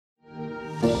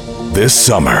This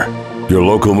summer, your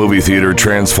local movie theater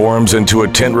transforms into a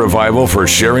tent revival for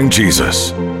sharing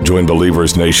Jesus. Join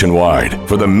believers nationwide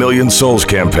for the Million Souls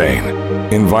campaign,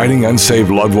 inviting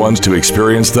unsaved loved ones to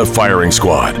experience The Firing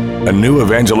Squad, a new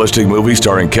evangelistic movie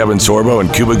starring Kevin Sorbo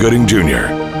and Cuba Gooding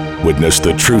Jr. Witness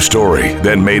the true story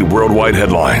that made worldwide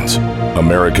headlines.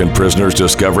 American prisoners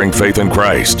discovering faith in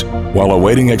Christ while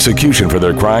awaiting execution for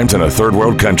their crimes in a third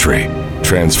world country,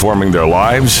 transforming their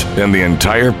lives and the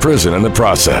entire prison in the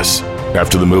process.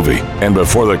 After the movie and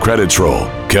before the credits roll,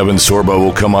 Kevin Sorbo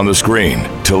will come on the screen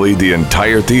to lead the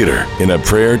entire theater in a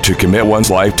prayer to commit one's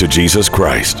life to Jesus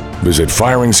Christ. Visit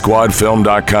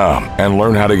FiringSquadFilm.com and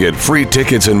learn how to get free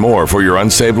tickets and more for your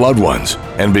unsaved loved ones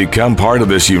and become part of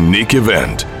this unique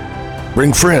event.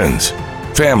 Bring friends,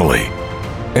 family,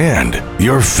 and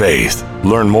your faith.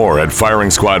 Learn more at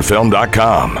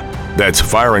FiringSquadFilm.com. That's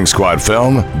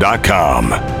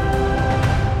FiringSquadFilm.com.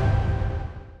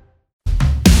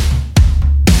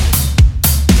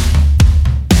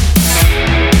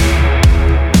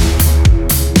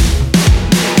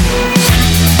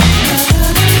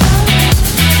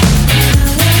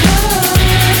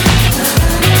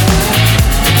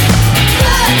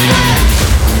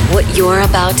 You're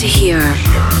about to hear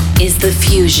is the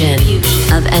fusion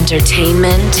of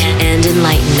entertainment and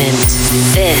enlightenment.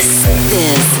 This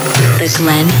is the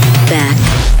Glenn Beck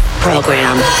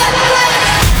Program.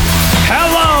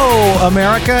 Hello,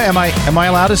 America. Am I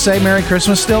allowed to say Merry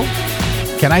Christmas still?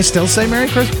 Can I still say Merry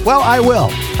Christmas? Well, I will.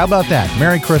 How about that?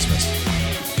 Merry Christmas.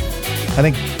 I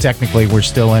think technically we're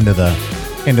still into the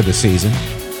season.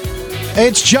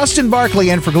 It's Justin Barclay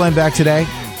in for Glenn Beck today,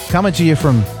 coming to you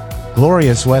from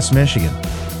glorious West Michigan,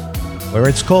 where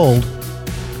it's cold.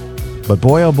 But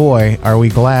boy, oh boy, are we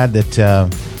glad that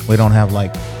we don't have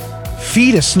like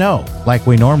feet of snow like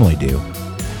we normally do.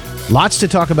 Lots to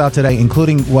talk about today,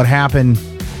 including what happened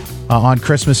on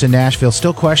Christmas in Nashville.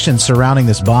 Still questions surrounding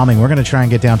this bombing. We're going to try and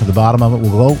get down to the bottom of it.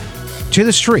 We'll go to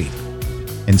the street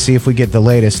and see if we get the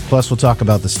latest. Plus, we'll talk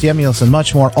about the stimulus and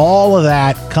much more. All of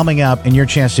that coming up, and your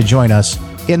chance to join us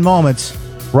in moments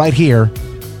right here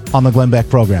on the Glenn Beck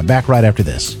Program. Back right after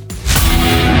this.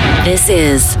 This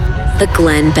is the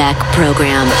Glenn Beck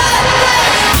Program.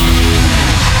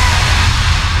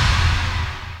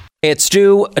 It's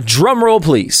due. Drum roll,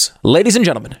 please. Ladies and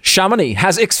gentlemen, Samadi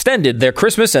has extended their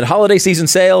Christmas and holiday season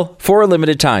sale for a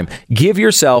limited time. Give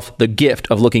yourself the gift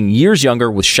of looking years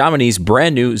younger with Samadi's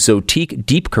brand new Zotique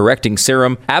Deep Correcting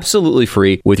Serum, absolutely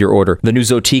free with your order. The new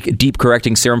Zotique Deep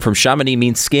Correcting Serum from Samadi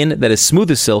means skin that is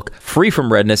smooth as silk, free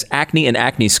from redness, acne and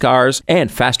acne scars,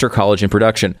 and faster collagen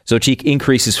production. Zotique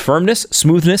increases firmness,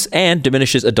 smoothness, and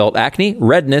diminishes adult acne,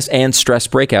 redness, and stress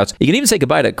breakouts. You can even say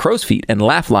goodbye to crow's feet and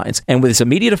laugh lines. And with its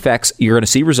immediate effect, you're going to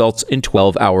see results in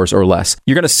 12 hours or less.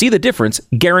 You're going to see the difference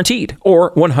guaranteed,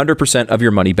 or 100% of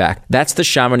your money back. That's the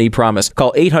Samadi promise.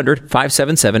 Call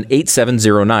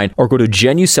 800-577-8709 or go to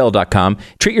genucell.com.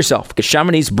 Treat yourself. Get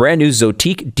Samadi's brand new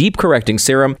Zotique Deep Correcting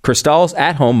Serum, Cristal's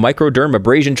at-home microderm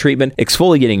abrasion treatment,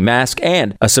 exfoliating mask,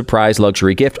 and a surprise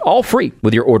luxury gift, all free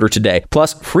with your order today.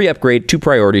 Plus, free upgrade to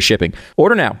priority shipping.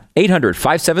 Order now.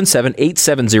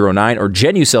 800-577-8709 or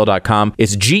genucell.com.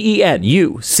 It's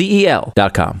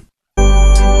GENUCEL.com.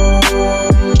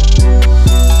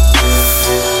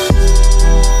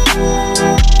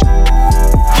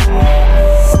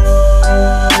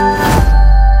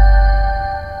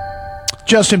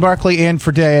 Justin Barclay in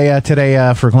for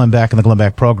today for Glenn Beck and the Glenn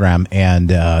Beck Program. And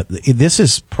this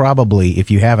is probably,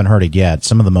 if you haven't heard it yet,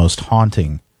 some of the most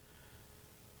haunting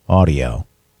audio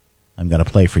I'm going to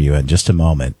play for you in just a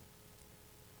moment.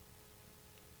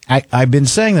 I've been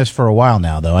saying this for a while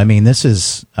now, though. I mean, this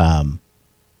is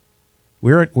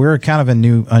we're kind of in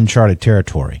new uncharted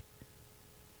territory.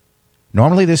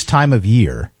 Normally, this time of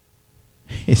year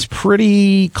is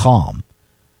pretty calm.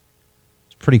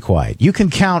 It's pretty quiet. You can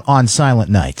count on silent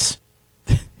nights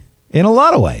in a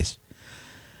lot of ways.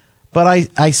 But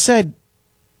I said,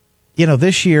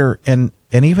 this year and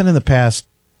even in the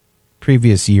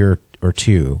previous year or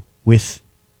two with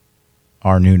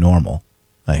our new normal.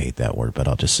 I hate that word, but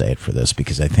I'll just say it for this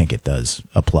because I think it does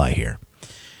apply here.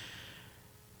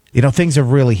 Things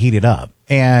have really heated up,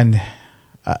 and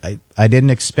I didn't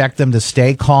expect them to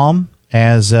stay calm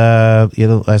as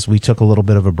we took a little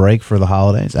bit of a break for the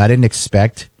holidays. I didn't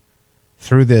expect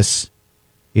through this,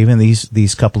 even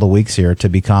these couple of weeks here, to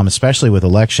be calm, especially with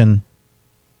election,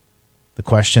 the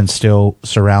questions still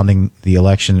surrounding the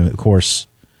election, of course,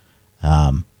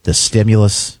 the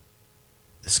stimulus,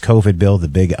 this COVID bill, the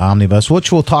big omnibus,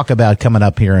 which we'll talk about coming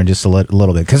up here in just a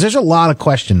little bit, because there's a lot of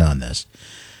question on this.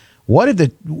 What did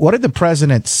the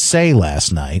president say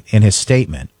last night in his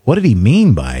statement? What did he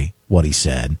mean by what he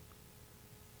said?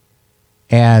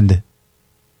 And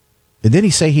did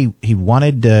he say he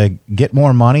wanted to get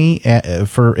more money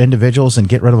for individuals and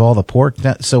get rid of all the pork?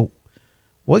 So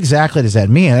what exactly does that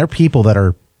mean? There are people that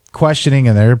are questioning,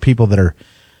 and there are people that are,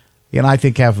 I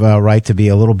think have a right to be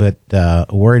a little bit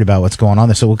worried about what's going on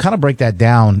there. So we'll kind of break that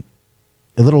down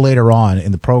a little later on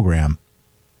in the program.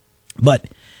 But,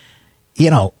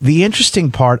 the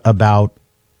interesting part about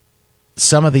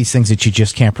some of these things that you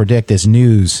just can't predict is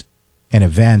news and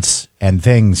events and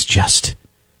things just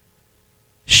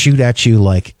shoot at you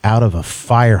like out of a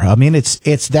fire. I mean,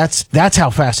 that's how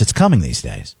fast it's coming these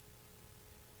days.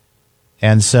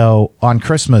 And so on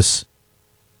Christmas,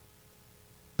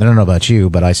 I don't know about you,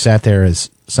 but I sat there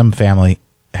as some family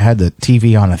had the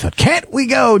TV on. I thought, can't we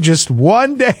go just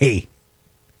one day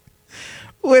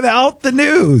without the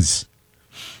news?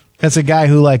 That's a guy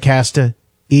who has to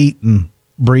eat and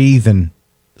breathe and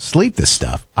sleep this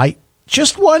stuff.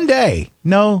 Just one day.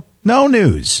 No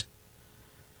news.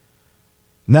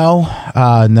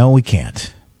 No, we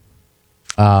can't.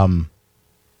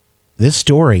 This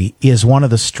story is one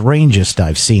of the strangest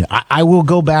I've seen. I will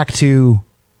go back to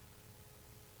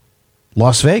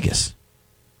Las Vegas.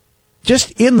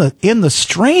 Just in the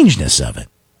strangeness of it.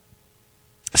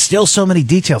 Still so many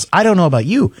details. I don't know about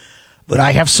you, but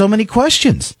I have so many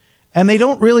questions. And they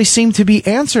don't really seem to be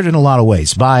answered in a lot of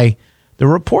ways by the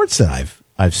reports that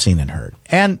I've seen and heard.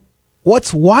 And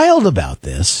what's wild about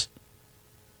this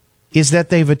is that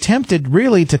they've attempted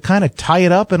really to kind of tie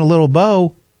it up in a little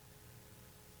bow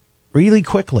really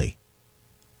quickly.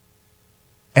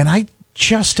 And I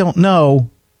just don't know,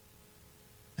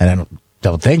 and I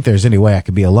don't think there's any way I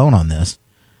could be alone on this.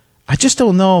 I just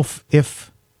don't know if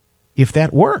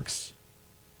that works.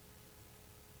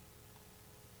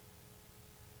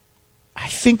 I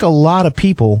think a lot of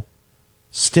people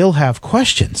still have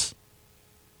questions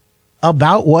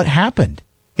about what happened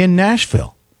in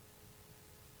Nashville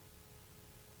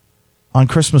on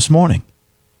Christmas morning.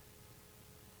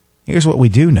 Here's what we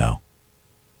do know.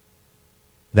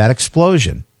 That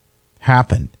explosion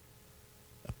happened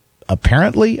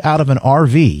apparently out of an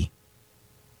RV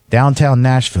downtown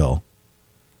Nashville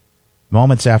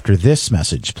moments after this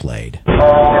message played. This area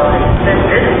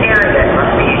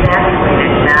must be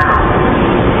evacuated now.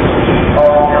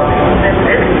 All buildings.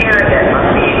 This area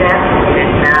must be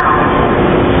evacuated now.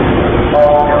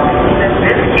 All buildings.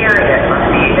 This area must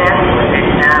be evacuated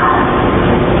now.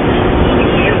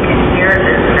 If you can hear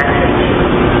this message,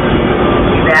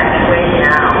 evacuate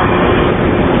now.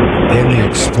 In the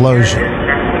explosion.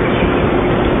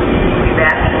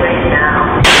 Evacuate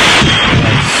now.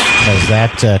 As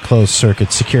that closed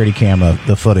circuit security camera,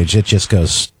 the footage, it just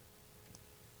goes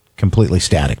completely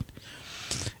static.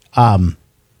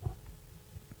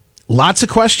 Lots of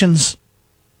questions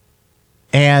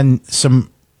and some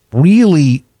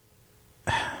really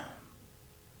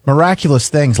miraculous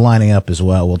things lining up as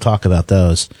well. We'll talk about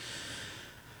those.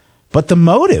 But the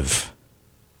motive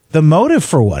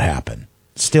for what happened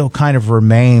still kind of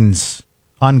remains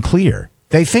unclear.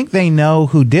 They think they know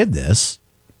who did this.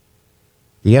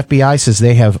 The FBI says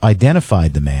they have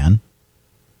identified the man.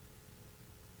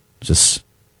 Just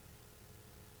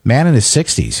man in his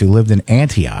 60s who lived in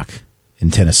Antioch in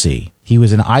Tennessee. He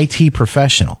was an IT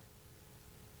professional.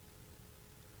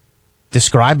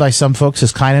 Described by some folks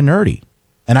as kind of nerdy.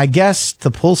 And I guess to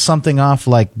pull something off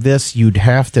like this, you'd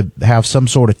have to have some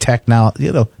sort of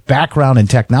background in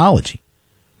technology.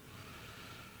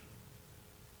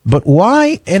 But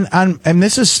why? And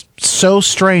this is so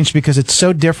strange because it's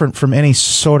so different from any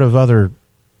sort of other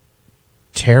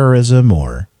terrorism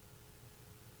or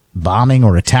bombing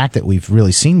or attack that we've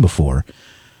really seen before.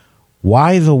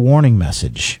 Why the warning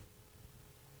message?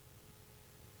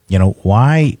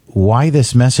 Why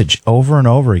this message over and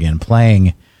over again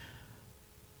playing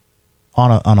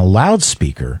on a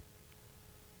loudspeaker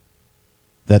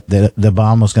that the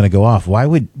bomb was going to go off? Why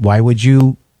would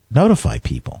you notify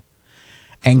people?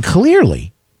 And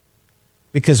clearly,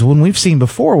 because when we've seen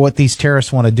before what these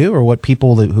terrorists want to do, or what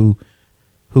people who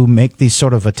make these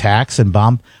sort of attacks and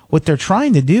bomb, what they're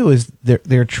trying to do is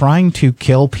they're trying to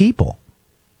kill people.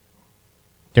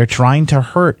 They're trying to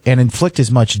hurt and inflict as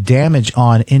much damage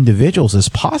on individuals as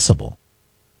possible.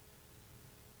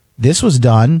 This was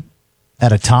done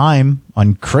at a time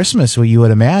on Christmas where you would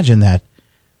imagine that,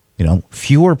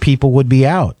 fewer people would be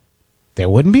out. There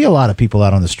wouldn't be a lot of people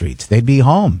out on the streets. They'd be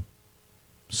home,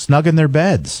 snug in their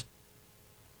beds.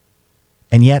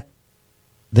 And yet,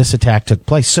 this attack took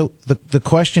place. So the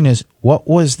question is, what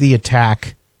was the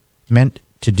attack meant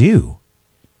to do?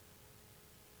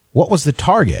 What was the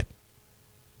target?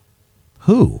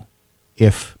 Who,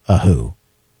 if a who?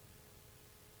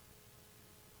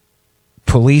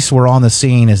 Police were on the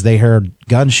scene as they heard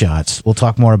gunshots. We'll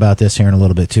talk more about this here in a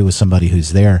little bit, too, with somebody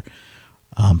who's there.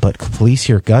 But police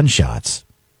hear gunshots,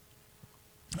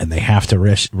 and they have to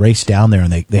race down there,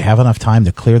 and they have enough time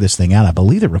to clear this thing out. I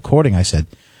believe the recording I said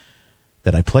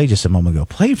that I played just a moment ago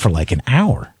played for like an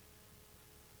hour.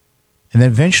 And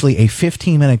then eventually a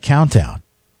 15-minute countdown.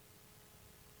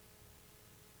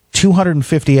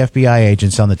 250 FBI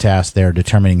agents on the task there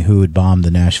determining who had bombed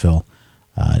the Nashville,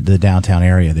 the downtown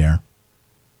area there.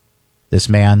 This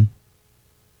man,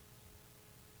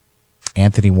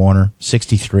 Anthony Warner,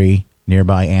 63,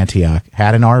 nearby Antioch,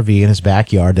 had an RV in his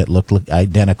backyard that looked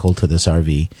identical to this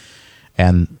RV.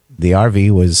 And the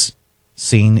RV was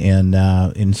seen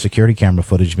in security camera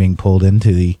footage being pulled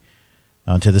into the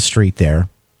street there.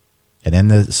 And in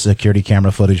the security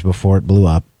camera footage before it blew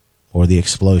up or the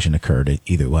explosion occurred,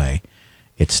 either way,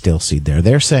 it's still seen there.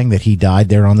 They're saying that he died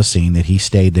there on the scene, that he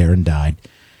stayed there and died.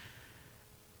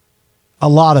 A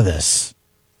lot of this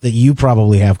that you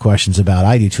probably have questions about,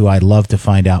 I do too. I'd love to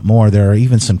find out more. There are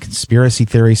even some conspiracy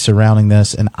theories surrounding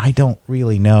this, and I don't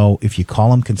really know if you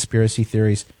call them conspiracy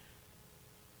theories.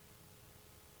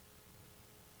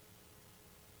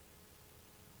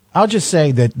 I'll just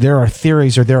say that there are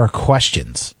theories or there are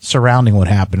questions surrounding what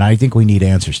happened. I think we need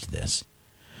answers to this.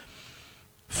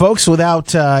 Folks,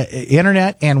 without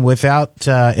internet and without,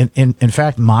 in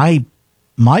fact, my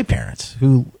parents,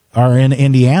 who are in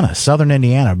Indiana, southern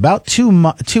Indiana, about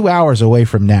 2 hours away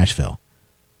from Nashville,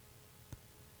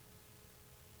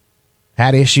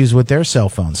 had issues with their cell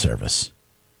phone service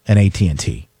and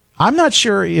AT&T. I'm not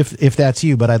sure if that's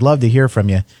you, but I'd love to hear from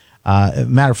you.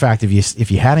 Matter of fact,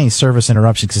 if you had any service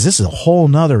interruptions, because this is a whole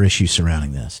nother issue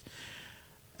surrounding this,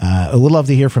 we'd love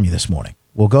to hear from you this morning.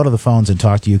 We'll go to the phones and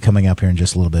talk to you coming up here in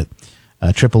just a little bit.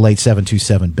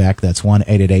 888-727-BECK. That's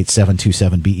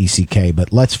 1-888-727-BECK.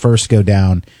 But let's first go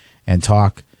down and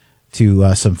talk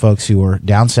to some folks who are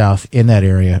down south in that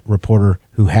area, reporter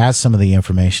who has some of the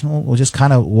information. We'll just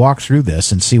kind of walk through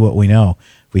this and see what we know.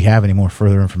 If we have any more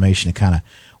further information to kind of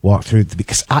walk through,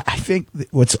 because I think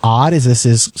what's odd is this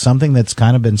is something that's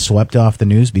kind of been swept off the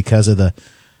news because of the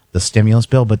stimulus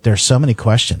bill, but there's so many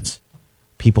questions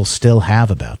people still have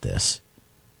about this.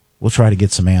 We'll try to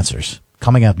get some answers.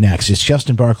 Coming up next, it's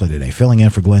Justin Barclay today, filling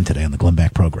in for Glenn today on the Glenn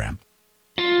Beck program.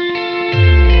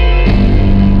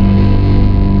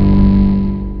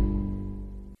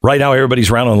 Right now,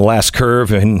 everybody's round on the last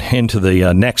curve and into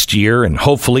the next year, and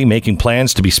hopefully making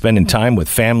plans to be spending time with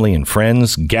family and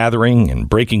friends, gathering and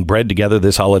breaking bread together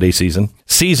this holiday season.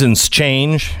 Seasons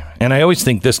change, and I always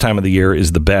think this time of the year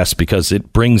is the best because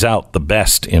it brings out the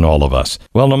best in all of us.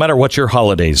 Well, no matter what your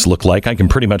holidays look like, I can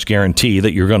pretty much guarantee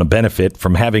that you're going to benefit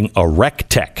from having a rec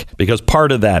tech, because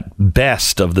part of that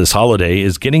best of this holiday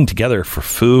is getting together for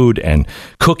food and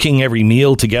cooking every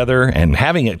meal together and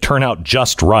having it turn out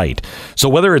just right. So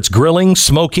whether it's grilling,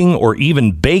 smoking, or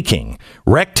even baking,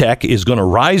 RecTech is going to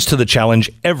rise to the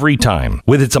challenge every time.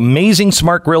 With its amazing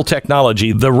smart grill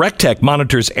technology, the RecTech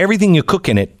monitors everything you cook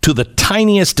in it to the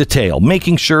tiniest detail,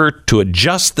 making sure to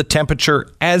adjust the temperature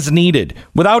as needed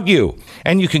without you.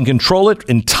 And you can control it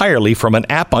entirely from an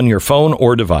app on your phone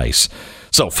or device.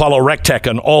 So follow RecTech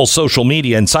on all social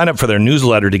media and sign up for their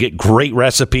newsletter to get great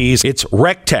recipes. It's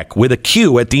RecTech with a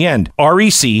Q at the end.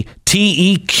 RecTeq.com.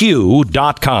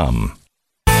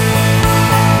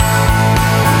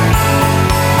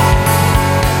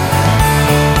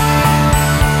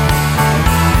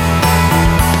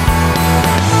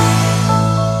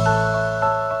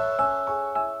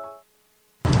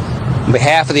 On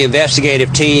behalf of the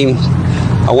investigative team,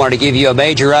 I wanted to give you a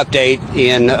major update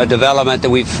in a development that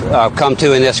we've come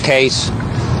to in this case,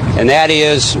 and that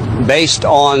is, based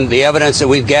on the evidence that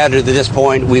we've gathered to this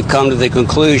point, we've come to the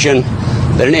conclusion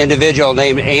that an individual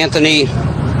named Anthony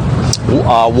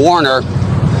Warner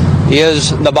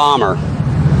is the bomber,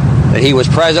 that he was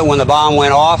present when the bomb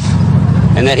went off,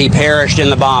 and that he perished in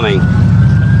the bombing.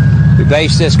 We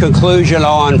base this conclusion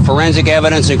on forensic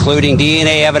evidence, including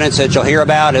DNA evidence that you'll hear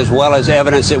about, as well as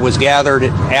evidence that was gathered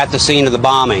at the scene of the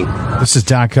bombing. This is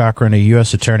Don Cochran, a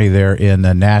U.S. attorney there in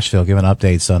Nashville, giving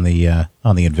updates on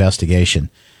the investigation.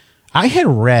 I had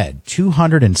read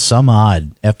 200 and some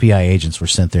odd FBI agents were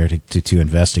sent there to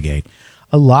investigate.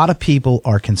 A lot of people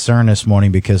are concerned this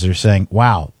morning because they're saying,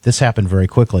 wow, this happened very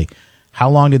quickly.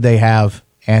 How long did they have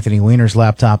Anthony Weiner's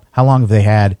laptop? How long have they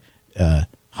had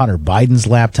Hunter Biden's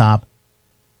laptop?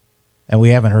 And we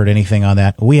haven't heard anything on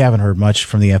that. We haven't heard much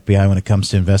from the FBI when it comes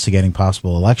to investigating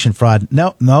possible election fraud.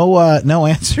 No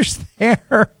answers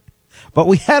there. But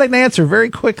we had an answer very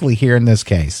quickly here in this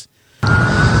case.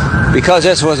 Because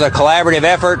this was a collaborative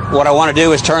effort, what I want to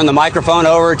do is turn the microphone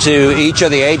over to each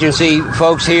of the agency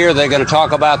folks here. They're going to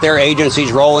talk about their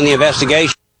agency's role in the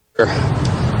investigation.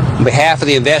 On behalf of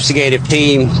the investigative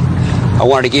team, I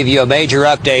wanted to give you a major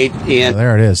update in...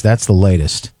 There it is. That's the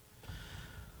latest.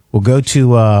 We'll go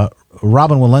to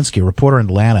Robyn Walensky, a reporter in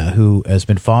Atlanta, who has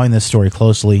been following this story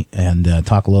closely and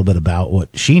talk a little bit about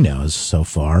what she knows so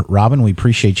far. Robyn, we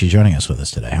appreciate you joining us with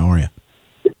us today. How are you?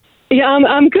 Yeah,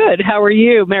 I'm good. How are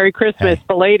you? Merry Christmas,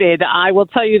 belated. I will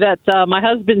tell you that my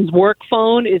husband's work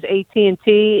phone is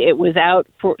AT&T. It was out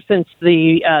since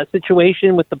the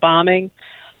situation with the bombing.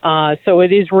 So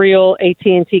it is real.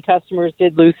 AT&T customers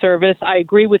did lose service. I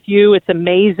agree with you. It's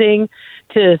amazing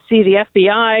to see the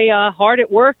FBI hard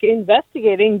at work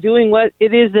investigating, doing what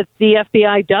it is that the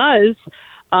FBI does.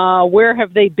 Where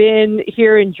have they been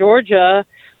here in Georgia?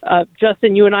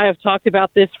 Justin, you and I have talked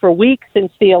about this for weeks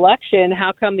since the election.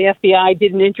 How come the FBI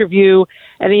didn't interview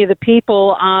any of the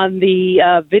people on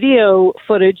the video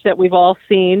footage that we've all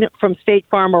seen from State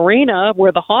Farm Arena,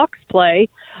 where the Hawks play,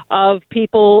 of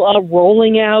people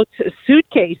rolling out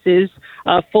suitcases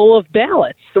full of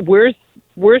ballots? Where's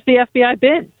the FBI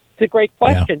been? It's a great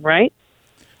question, right?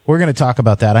 We're going to talk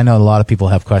about that. I know a lot of people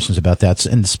have questions about that,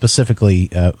 and specifically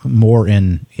more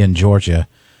in Georgia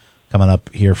coming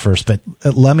up here first. But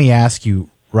let me ask you,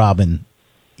 Robyn,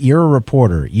 you're a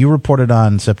reporter. You reported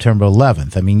on September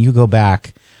 11th. I mean, you go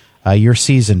back, you're a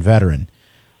seasoned veteran.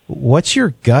 What's your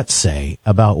gut say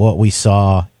about what we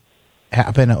saw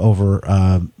happen over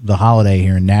the holiday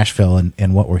here in Nashville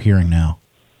and what we're hearing now?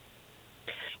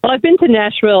 Well, I've been to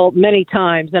Nashville many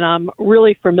times, and I'm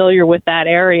really familiar with that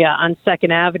area on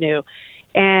 2nd Avenue.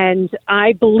 And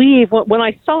I believe when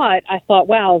I saw it, I thought,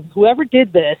 wow, whoever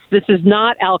did this is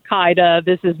not Al-Qaeda,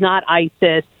 this is not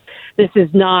ISIS, this is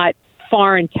not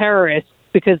foreign terrorists,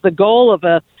 because the goal of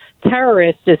a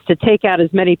terrorist is to take out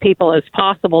as many people as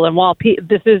possible. And while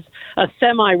this is a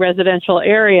semi-residential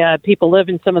area, people live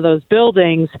in some of those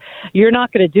buildings, you're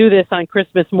not going to do this on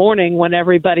Christmas morning when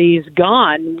everybody's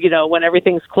gone, when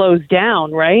everything's closed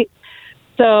down, right?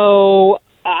 So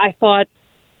I thought,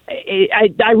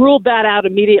 I ruled that out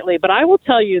immediately, but I will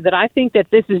tell you that I think that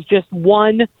this is just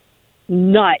one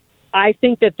nut. I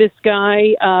think that this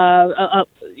guy,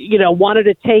 wanted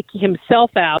to take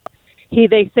himself out.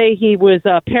 They say he was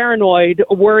paranoid,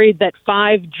 worried that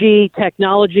 5G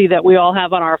technology that we all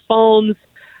have on our phones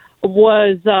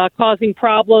was causing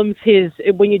problems.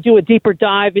 When you do a deeper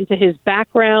dive into his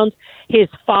background, his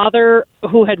father,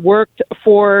 who had worked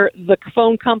for the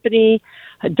phone company,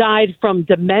 died from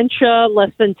dementia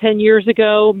less than 10 years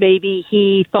ago. Maybe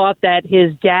he thought that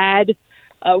his dad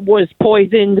was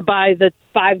poisoned by the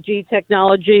 5G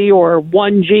technology or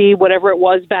 1G, whatever it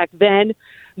was back then.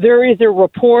 There is a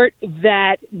report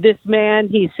that this man,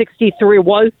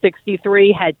 was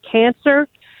 63, had cancer,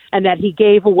 and that he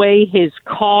gave away his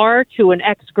car to an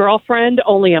ex-girlfriend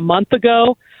only a month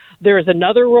ago. There's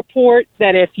another report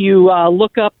that if you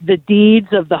look up the deeds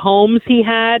of the homes he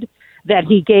had, that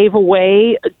he gave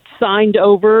away, signed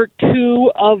over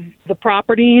 2 of the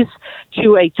properties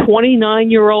to a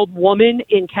 29-year-old woman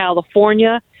in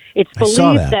California. It's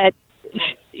believed that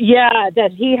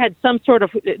he had some sort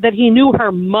of, that he knew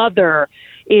her mother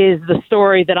is the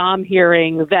story that I'm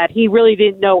hearing, that he really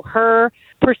didn't know her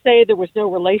per se. There was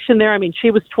no relation there. I mean,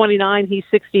 she was 29, he's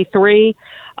 63.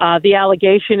 The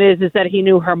allegation is that he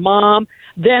knew her mom.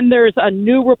 Then there's a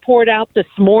new report out this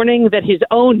morning that his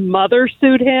own mother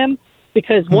sued him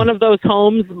because one of those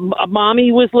homes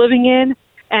mommy was living in.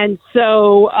 And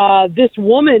so this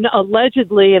woman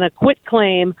allegedly, in a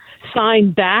quitclaim,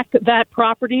 signed back that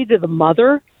property to the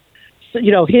mother,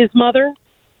 his mother.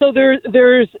 So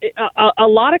there's a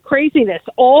lot of craziness.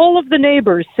 All of the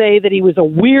neighbors say that he was a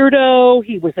weirdo.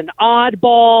 He was an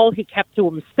oddball. He kept to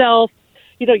himself.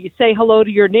 You say hello to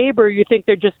your neighbor, you think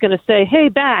they're just going to say, hey,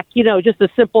 back, just a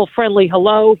simple, friendly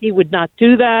hello. He would not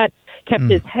do that. Kept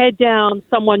his head down.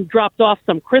 Someone dropped off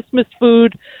some Christmas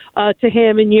food to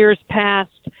him in years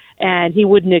past, and he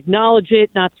wouldn't acknowledge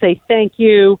it, not say thank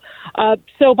you.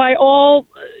 So by all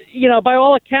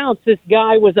accounts, this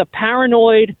guy was a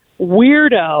paranoid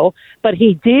weirdo, but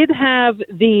he did have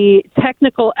the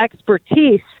technical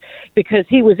expertise because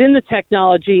he was in the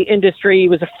technology industry. He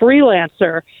was a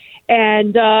freelancer.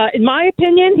 And in my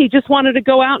opinion, he just wanted to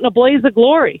go out in a blaze of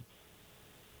glory.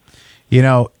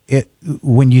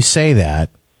 When you say that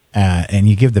and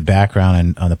you give the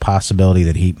background on the possibility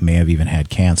that he may have even had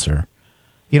cancer,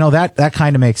 that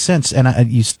kind of makes sense. And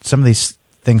some of these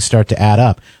things start to add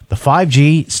up. The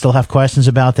 5G, still have questions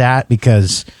about that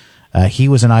because he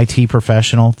was an IT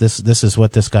professional. This is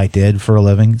what this guy did for a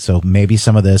living. So maybe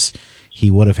some of this he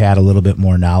would have had a little bit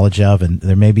more knowledge of, and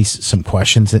there may be some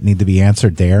questions that need to be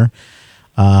answered there.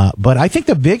 But I think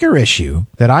the bigger issue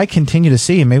that I continue to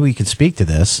see, and maybe we could speak to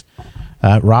this,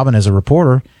 Robyn, as a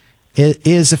reporter,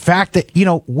 is the fact that,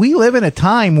 we live in a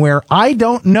time where I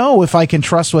don't know if I can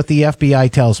trust what the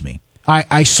FBI tells me.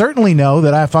 I certainly know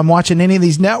that if I'm watching any of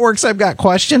these networks, I've got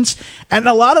questions, and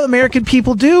a lot of American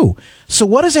people do. So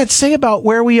what does that say about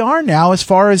where we are now as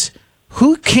far as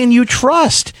who can you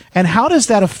trust, and how does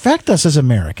that affect us as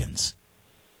Americans?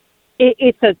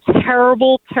 It's a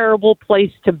terrible, terrible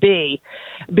place to be,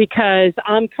 because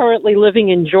I'm currently living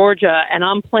in Georgia and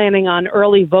I'm planning on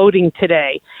early voting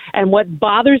today. And what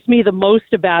bothers me the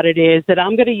most about it is that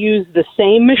I'm going to use the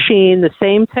same machine, the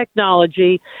same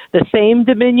technology, the same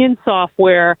Dominion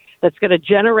software that's going to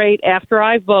generate, after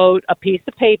I vote, a piece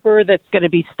of paper that's going to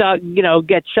be stuck,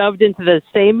 get shoved into the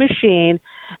same machine.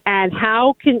 And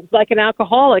how can, like an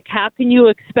alcoholic, how can you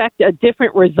expect a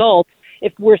different result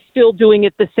if we're still doing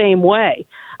it the same way?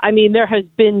 I mean, there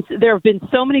have been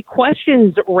so many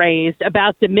questions raised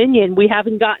about Dominion. We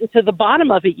haven't gotten to the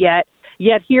bottom of it yet.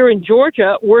 Yet here in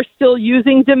Georgia, we're still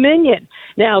using Dominion.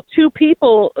 Now, 2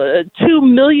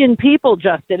 million people,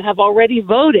 Justin, have already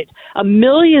voted. 1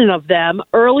 million of them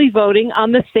early voting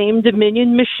on the same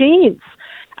Dominion machines.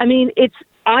 I mean,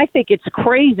 I think it's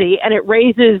crazy, and it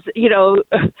raises,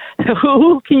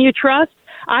 who can you trust?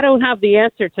 I don't have the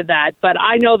answer to that, but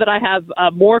I know that I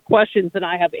have more questions than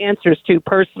I have answers to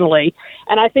personally.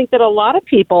 And I think that a lot of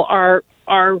people are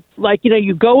like,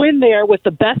 you go in there with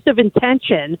the best of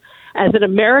intention as an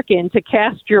American to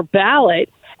cast your ballot,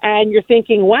 and you're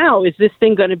thinking, wow, is this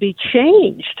thing going to be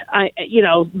changed,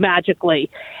 magically?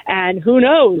 And who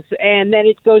knows? And then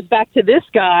it goes back to this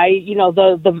guy,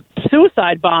 the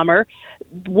suicide bomber.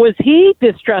 Was he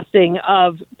distrusting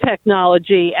of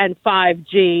technology and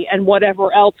 5G and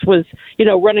whatever else was,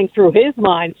 running through his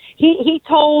mind? He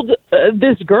told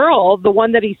this girl, the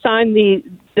one that he signed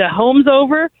the homes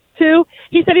over to,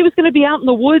 he said he was going to be out in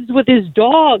the woods with his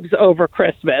dogs over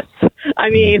Christmas. I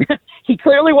mean, he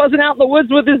clearly wasn't out in the woods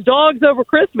with his dogs over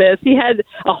Christmas. He had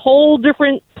a whole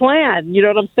different plan. You know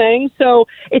what I'm saying? So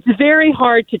it's very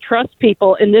hard to trust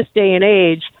people in this day and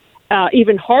age,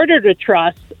 even harder to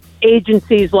trust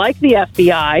agencies like the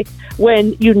FBI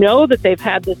when you know that they've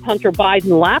had this Hunter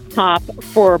Biden laptop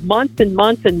for months and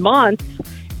months and months,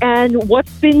 and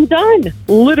what's been done?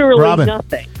 Literally Robyn,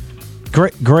 nothing.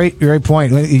 Great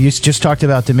point. You just talked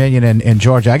about Dominion and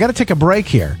Georgia. I got to take a break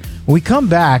here. When we come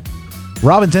back,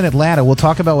 Robyn's in Atlanta. We'll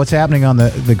talk about what's happening on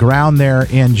the ground there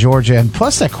in Georgia, and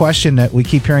plus that question that we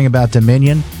keep hearing about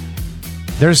Dominion.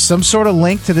 There's some sort of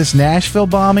link to this Nashville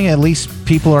bombing. At least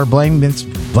people are blaming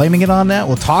it on that.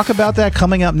 We'll talk about that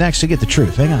coming up next to get the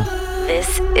truth. Hang on.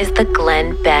 This is the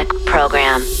Glenn Beck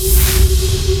Program.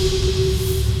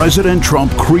 President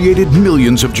Trump created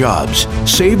millions of jobs,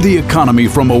 saved the economy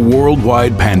from a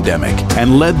worldwide pandemic,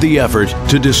 and led the effort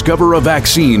to discover a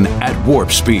vaccine at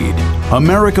warp speed.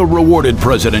 America rewarded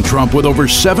President Trump with over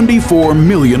 74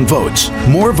 million votes,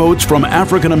 more votes from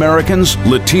African Americans,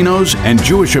 Latinos, and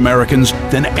Jewish Americans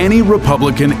than any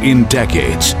Republican in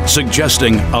decades,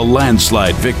 suggesting a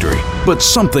landslide victory. But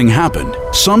something happened.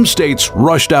 Some states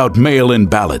rushed out mail-in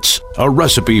ballots, a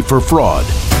recipe for fraud.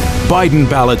 Biden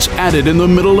ballots added in the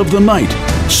middle of the night.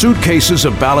 Suitcases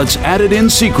of ballots added in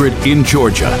secret in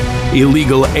Georgia.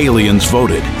 Illegal aliens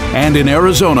voted. And in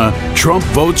Arizona, Trump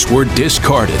votes were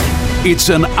discarded. It's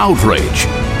an outrage.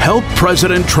 Help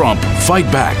President Trump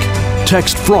fight back.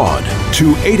 Text fraud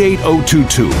to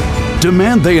 88022.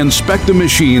 Demand they inspect the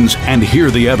machines and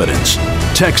hear the evidence.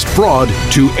 Text fraud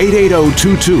to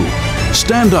 88022.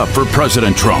 Stand up for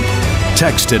President Trump.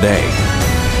 Text today.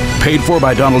 Paid for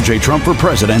by Donald J. Trump for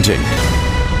President, Inc.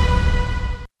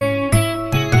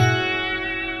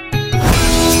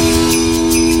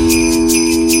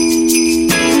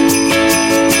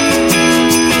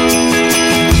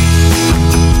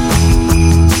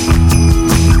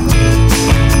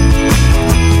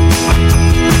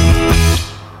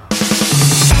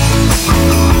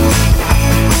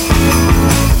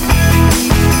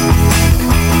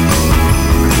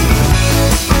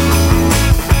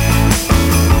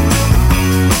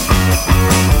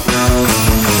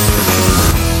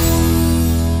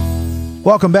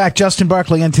 Welcome back. Justin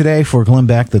Barclay in today for Glenn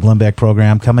Beck, the Glenn Beck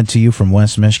program, coming to you from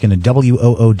West Michigan and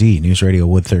WOOD, News Radio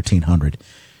Wood 1300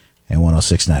 and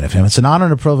 106.9 FM. It's an honor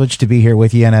and a privilege to be here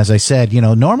with you. And as I said,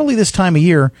 normally this time of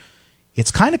year, it's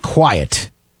kind of quiet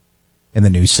in the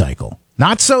news cycle.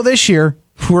 Not so this year.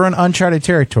 We're in uncharted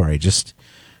territory, just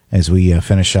as we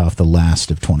finish off the last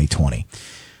of 2020.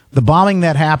 The bombing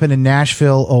that happened in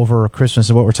Nashville over Christmas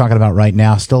is what we're talking about right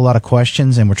now. Still a lot of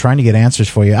questions, and we're trying to get answers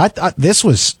for you. This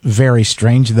was very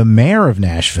strange. The mayor of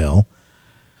Nashville,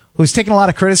 who's taking a lot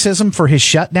of criticism for his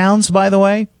shutdowns, by the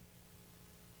way,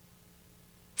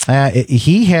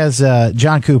 he has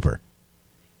John Cooper.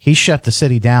 He shut the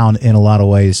city down in a lot of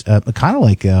ways, kind of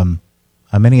like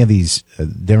many of these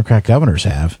Democrat governors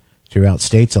have throughout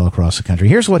states all across the country.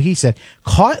 Here's what he said,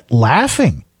 caught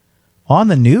laughing on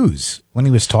the news when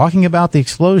he was talking about the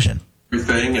explosion.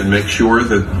 Everything and make sure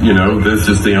that, this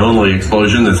is the only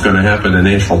explosion that's going to happen in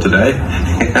Nashville today.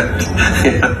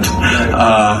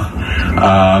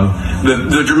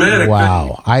 The dramatic...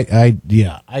 Wow. I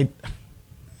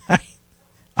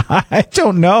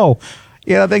don't know.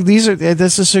 I think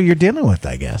this is who you're dealing with,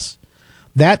 I guess.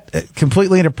 That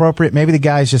completely inappropriate. Maybe the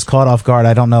guy's just caught off guard.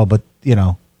 I don't know, but,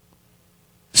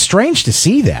 strange to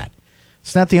see that.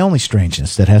 It's not the only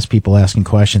strangeness that has people asking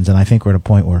questions, and I think we're at a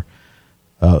point where,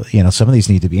 some of these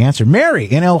need to be answered. Mary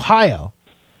in Ohio,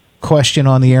 question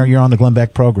on the air. You're on the Glenn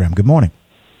Beck program. Good morning.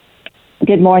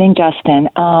 Good morning, Justin.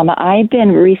 I've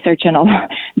been researching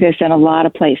this in a lot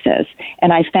of places,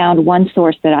 and I found one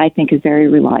source that I think is very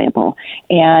reliable.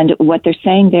 And what they're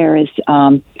saying there is,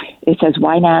 it says,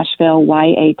 why Nashville,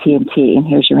 why AT&T? And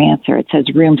here's your answer. It says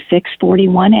room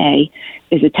 641A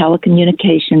is a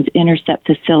telecommunications intercept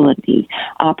facility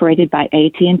operated by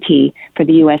AT&T for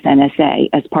the U.S. NSA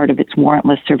as part of its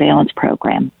warrantless surveillance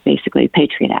program, basically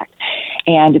Patriot Act.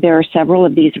 And there are several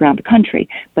of these around the country,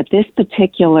 but this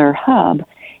particular hub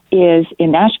is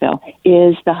in Nashville,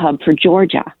 is the hub for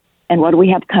Georgia. And what do we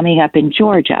have coming up in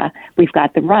Georgia? We've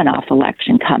got the runoff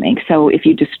election coming. So if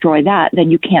you destroy that,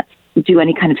 then you can't do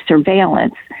any kind of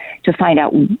surveillance to find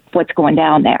out what's going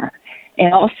down there.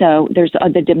 And also, there's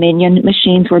the Dominion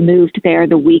machines were moved there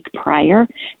the week prior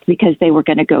because they were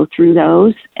going to go through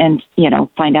those and,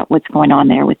 find out what's going on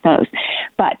there with those.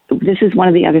 But this is one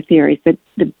of the other theories, that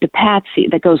the patsy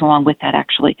that goes along with that,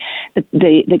 actually.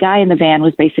 The guy in the van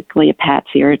was basically a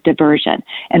patsy or a diversion.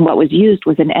 And what was used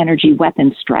was an energy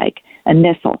weapon strike, a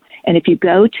missile. And if you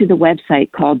go to the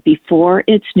website called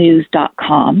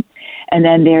beforeitsnews.com, and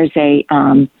then there's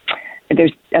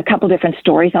a couple different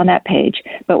stories on that page,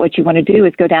 but what you want to do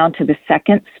is go down to the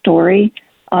second story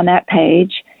on that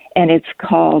page, and it's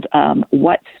called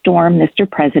What Storm, Mr.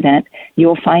 President?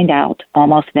 You'll find out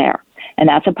almost there. And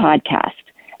that's a podcast.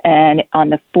 And on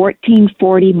the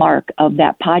 1440 mark of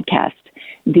that podcast,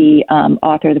 the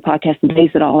author of the podcast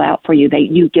lays it all out for you.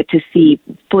 You get to see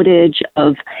footage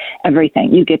of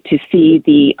everything. You get to see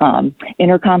the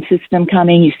intercom system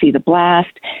coming. You see the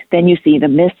blast. Then you see the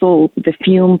missile, the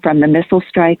fume from the missile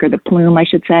strike, or the plume, I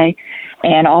should say,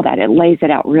 and all that. It lays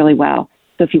it out really well.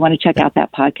 So if you want to check out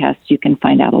that podcast, you can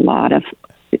find out a lot of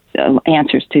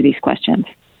answers to these questions.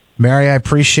 Mary, I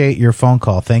appreciate your phone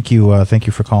call. Thank you. Thank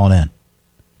you for calling in.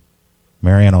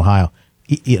 Mary in Ohio.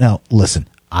 Listen,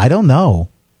 I don't know.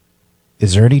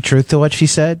 Is there any truth to what she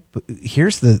said? But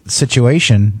here's the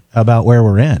situation about where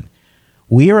we're in.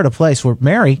 We are at a place where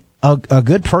Mary, a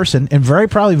good person and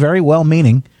probably very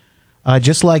well-meaning,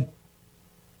 just like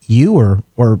you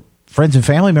or friends and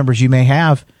family members you may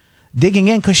have, digging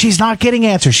in because she's not getting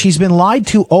answers. She's been lied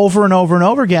to over and over and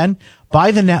over again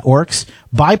by the networks,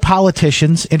 by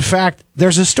politicians. In fact,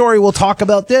 there's a story, we'll talk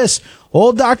about this.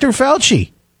 Old Dr.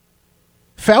 Fauci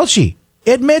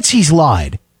admits he's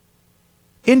lied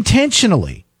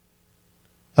intentionally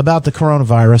about the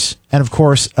coronavirus and, of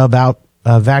course, about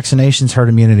vaccinations, herd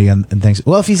immunity, and things.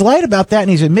 Well, if he's lied about that and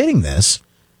he's admitting this,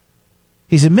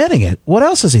 he's admitting it, what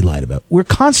else has he lied about? We're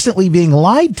constantly being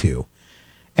lied to.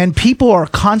 And people are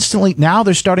constantly, now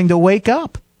they're starting to wake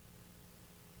up,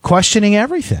 questioning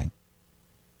everything.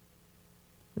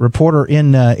 Reporter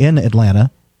in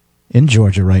Atlanta, in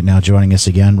Georgia right now, joining us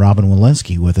again, Robyn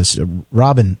Walensky with us.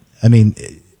 Robyn,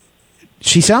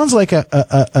 she sounds like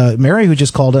a Mary who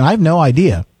just called in. I have no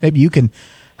idea. Maybe you can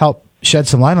help shed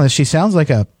some light on this. She sounds like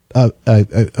a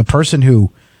person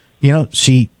who,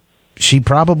 she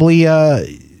probably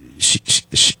she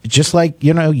just like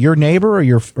your neighbor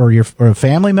or a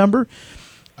family member.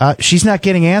 She's not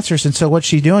getting answers, and so what's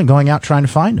she doing? Going out trying to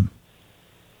find them.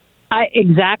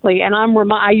 Exactly, and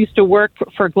I used to work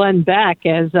for Glenn Beck,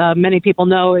 as many people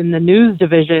know, in the news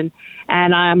division,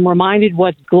 and I'm reminded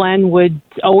what Glenn would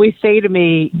always say to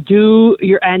me,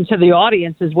 and to the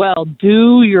audience as well,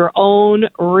 do your own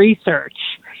research.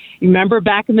 You remember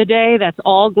back in the day, that's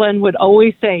all Glenn would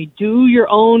always say, do your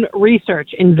own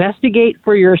research, investigate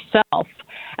for yourself.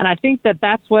 And I think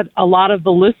that's what a lot of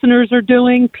the listeners are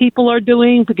doing, people are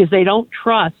doing, because they don't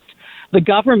trust the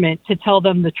government to tell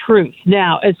them the truth.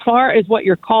 Now, as far as what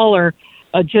your caller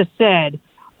just said,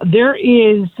 there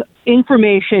is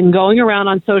information going around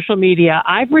on social media.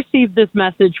 I've received this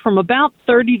message from about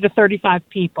 30 to 35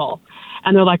 people.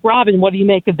 And they're like, Robyn, what do you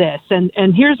make of this? And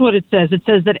here's what it says. It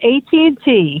says that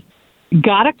AT&T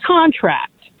got a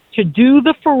contract to do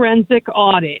the forensic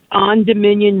audit on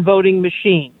Dominion voting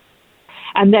machines,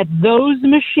 and that those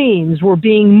machines were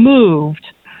being moved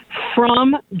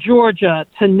from Georgia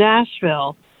to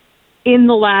Nashville in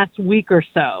the last week or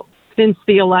so since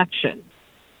the election.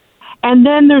 And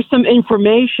then there's some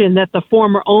information that the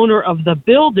former owner of the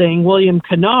building, William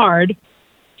Kennard,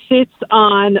 sits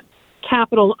on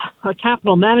a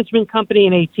capital management company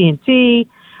in AT&T.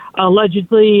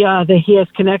 Allegedly, that he has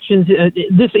connections.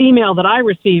 This email that I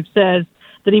received says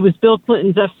that he was Bill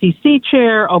Clinton's FCC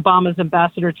chair, Obama's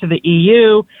ambassador to the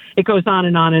EU. It goes on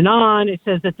and on and on. It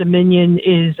says that Dominion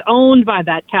is owned by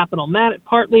that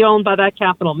partly owned by that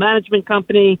capital management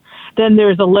company. Then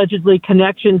there's allegedly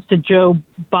connections to Joe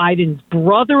Biden's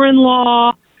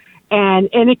brother-in-law, and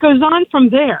it goes on from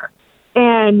there.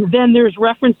 And then there's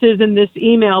references in this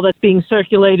email that's being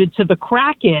circulated to the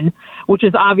Kraken, which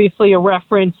is obviously a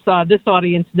reference, this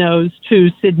audience knows, to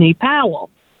Sidney Powell,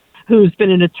 who's been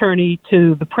an attorney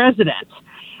to the president.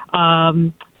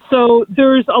 So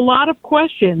there's a lot of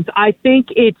questions. I think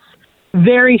it's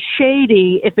very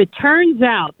shady if it turns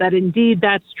out that indeed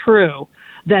that's true,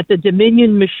 that the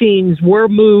Dominion machines were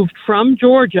moved from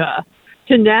Georgia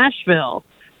to Nashville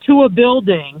to a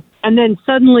building, and then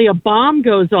suddenly a bomb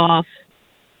goes off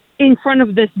in front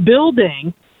of this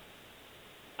building.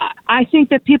 I think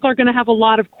that people are going to have a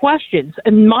lot of questions.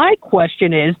 And my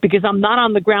question is, because I'm not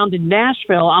on the ground in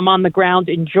Nashville, I'm on the ground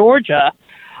in Georgia,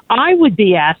 I would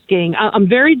be asking, I'm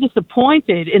very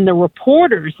disappointed in the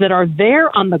reporters that are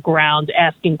there on the ground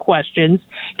asking questions,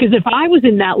 because if I was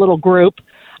in that little group,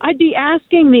 I'd be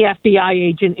asking the FBI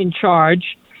agent in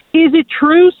charge, is it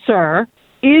true, sir?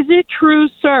 Is it true,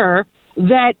 sir,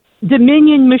 that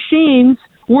Dominion machines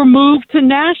were moved to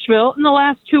Nashville in the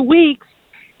last 2 weeks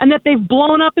and that they've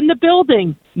blown up in the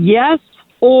building? Yes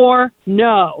or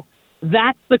no?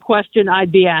 That's the question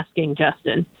I'd be asking,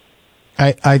 Justin.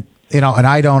 And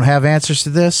I don't have answers to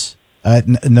this.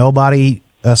 Nobody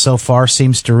so far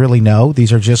seems to really know.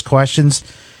 These are just questions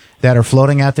that are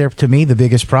floating out there. To me, the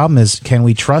biggest problem is, can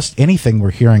we trust anything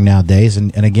we're hearing nowadays?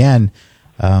 And again,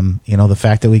 the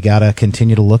fact that we got to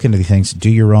continue to look into these things, do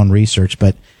your own research,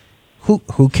 but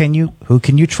who can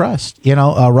you trust?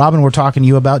 Robyn, we're talking to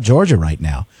you about Georgia right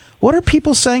now. What are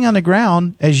people saying on the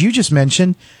ground? As you just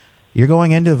mentioned, you're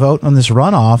going in to vote on this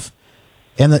runoff,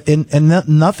 and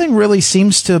nothing really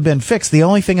seems to have been fixed. The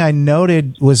only thing I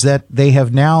noted was that they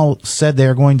have now said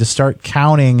they're going to start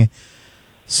counting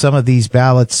some of these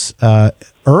ballots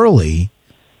early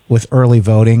with early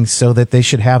voting, so that they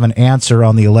should have an answer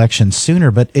on the election sooner.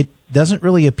 But it doesn't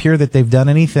really appear that they've done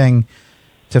anything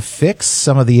to fix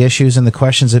some of the issues and the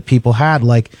questions that people had,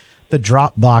 like the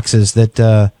drop boxes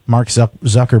that Mark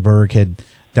Zuckerberg had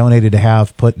donated to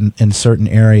have put in certain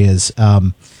areas.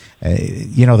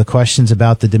 The questions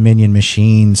about the Dominion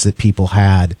machines that people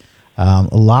had. A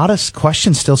lot of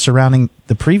questions still surrounding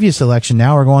the previous election.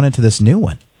 Now we're going into this new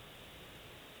one.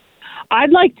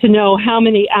 I'd like to know how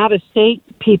many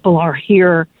out-of-state people are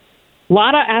here. A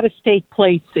lot of out-of-state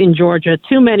plates in Georgia,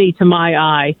 too many to my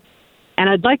eye. And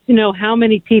I'd like to know how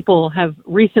many people have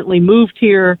recently moved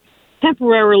here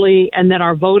temporarily and that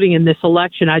are voting in this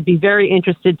election. I'd be very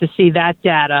interested to see that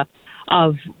data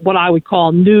of what I would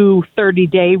call new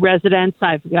 30-day residents.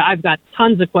 I've got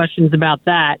tons of questions about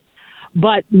that.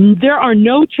 But there are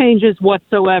no changes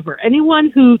whatsoever.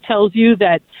 Anyone who tells you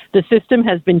that the system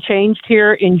has been changed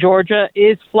here in Georgia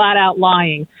is flat out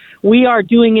lying. We are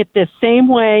doing it the same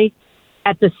way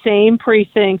at the same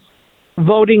precincts,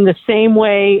 voting the same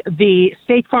way. The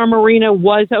State Farm Arena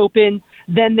was open.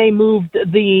 Then they moved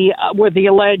where the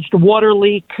alleged water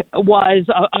leak was,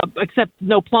 except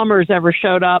no plumbers ever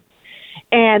showed up,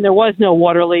 and there was no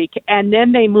water leak. And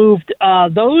then they moved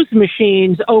those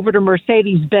machines over to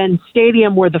Mercedes-Benz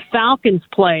Stadium where the Falcons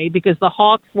play because the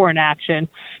Hawks were in action.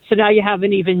 So now you have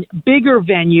an even bigger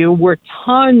venue where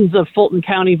tons of Fulton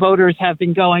County voters have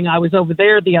been going. I was over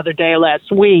there the other day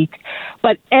last week.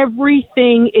 But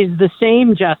everything is the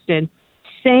same, Justin.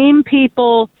 Same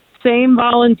people, same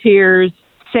volunteers,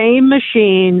 same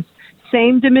machines,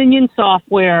 same Dominion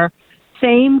software,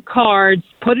 same cards,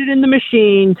 put it in the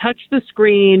machine, touch the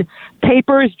screen,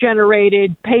 paper is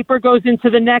generated, paper goes into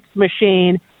the next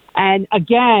machine. And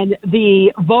again,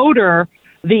 the voter,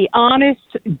 the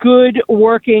honest, good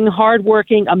working,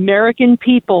 hardworking American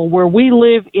people where we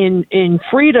live in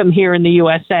freedom here in the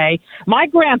USA. My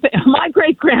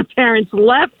great grandparents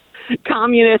left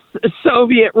communist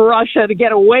Soviet Russia to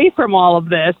get away from all of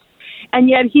this. And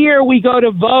yet here we go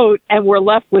to vote and we're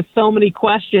left with so many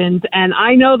questions. And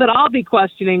I know that I'll be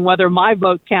questioning whether my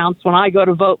vote counts when I go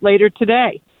to vote later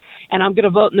today. And I'm going to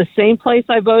vote in the same place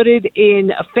I voted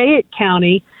in Fayette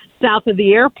County, south of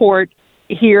the airport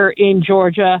here in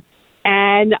Georgia.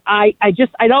 And I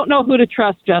don't know who to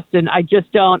trust, Justin. I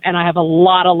just don't. And I have a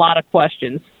lot of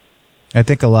questions. I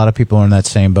think a lot of people are in that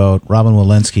same boat. Robyn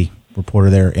Walensky, reporter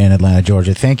there in Atlanta,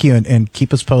 Georgia. Thank you, and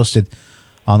keep us posted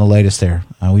on the latest there.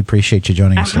 We appreciate you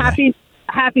joining us today.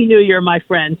 Happy New Year, my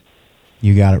friend.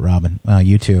 You got it, Robyn.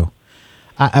 You too.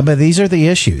 But these are the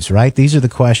issues, right? These are the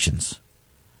questions.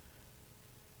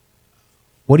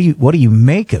 What do you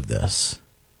make of this?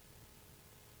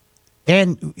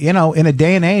 And, in a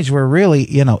day and age where really,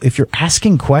 if you're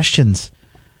asking questions,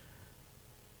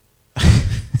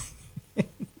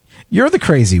 you're the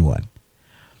crazy one.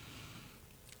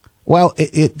 Well,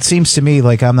 it seems to me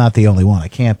like I'm not the only one. I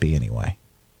can't be anyway.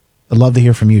 I'd love to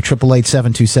hear from you.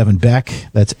 888-727-BECK.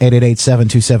 That's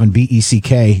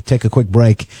 888-727-BECK. Take a quick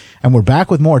break. And we're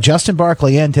back with more. Justin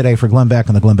Barclay in today for Glenn Beck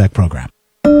on the Glenn Beck program.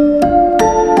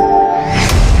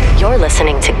 You're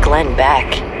listening to Glenn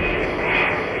Beck.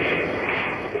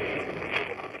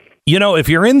 If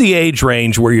you're in the age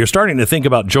range where you're starting to think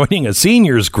about joining a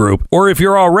seniors group, or if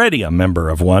you're already a member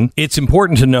of one, it's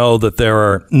important to know that there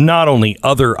are not only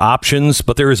other options,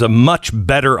 but there is a much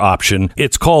better option.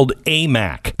 It's called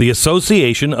AMAC, the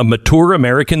Association of Mature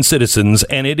American Citizens,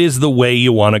 and it is the way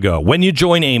you want to go. When you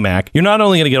join AMAC, you're not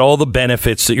only going to get all the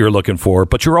benefits that you're looking for,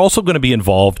 but you're also going to be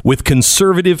involved with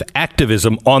conservative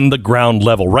activism on the ground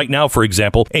level. Right now, for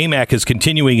example, AMAC is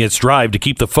continuing its drive to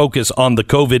keep the focus on the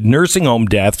COVID nursing home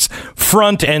deaths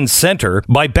front and center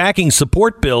by backing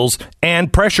support bills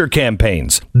and pressure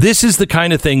campaigns. This is the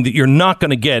kind of thing that you're not going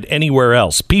to get anywhere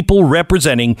else. People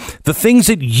representing the things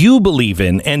that you believe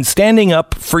in and standing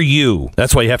up for you.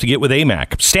 That's why you have to get with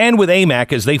AMAC. Stand with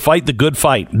AMAC as they fight the good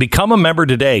fight. Become a member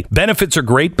today. Benefits are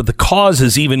great, but the cause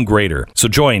is even greater. So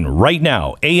join right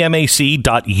now. amac.us/Beck.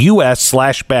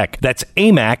 That's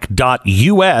amac.us/Beck.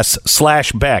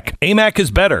 AMAC is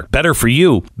better. Better for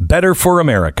you. Better for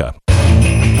America.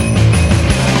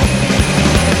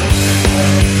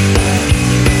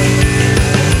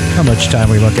 How much time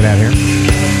are we looking at here?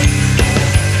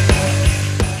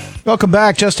 Welcome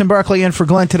back. Justin Barclay in for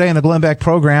Glenn today in the Glenn Beck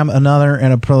program. Another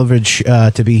and a privilege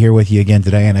to be here with you again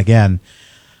today. And again,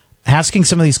 asking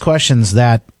some of these questions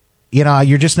that,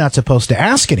 you're just not supposed to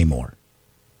ask anymore.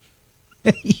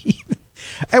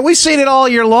 And we've seen it all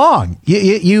year long.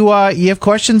 You have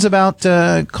questions about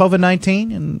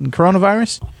COVID-19 and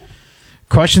coronavirus?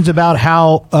 Questions about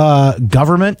how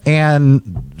government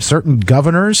and certain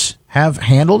governors have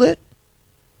handled it?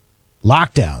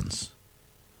 Lockdowns,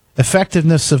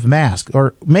 effectiveness of masks,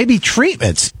 or maybe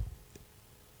treatments.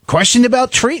 Question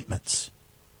about treatments.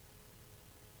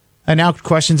 And now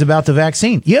questions about the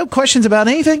vaccine. You have questions about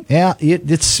anything? Yeah,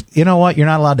 it's, you know what? You're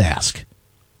not allowed to ask.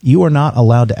 You are not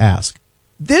allowed to ask.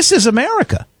 This is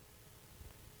America.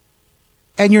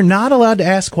 And you're not allowed to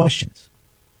ask questions.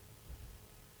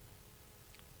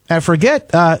 And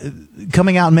forget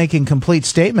coming out and making complete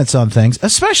statements on things,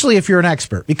 especially if you're an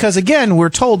expert. Because, again, we're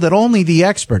told that only the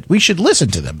expert, we should listen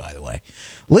to them, by the way.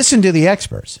 Listen to the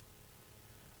experts.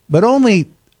 But only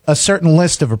a certain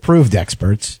list of approved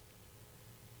experts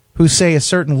who say a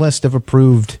certain list of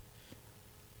approved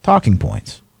talking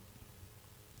points.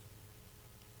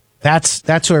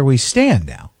 That's where we stand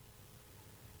now.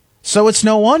 So it's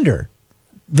no wonder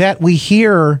that we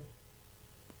hear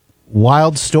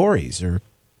wild stories or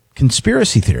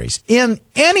conspiracy theories in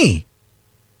any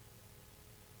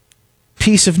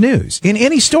piece of news, in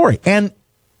any story, and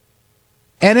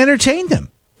entertain them,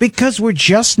 because we're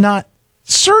just not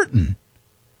certain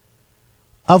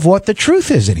of what the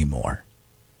truth is anymore.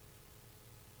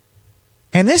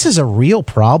 And this is a real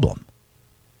problem.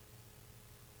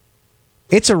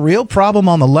 It's a real problem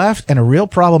on the left and a real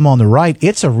problem on the right.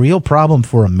 It's a real problem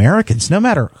for Americans, no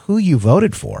matter who you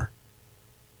voted for.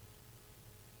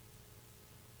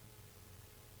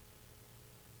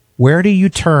 Where do you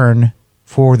turn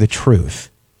for the truth?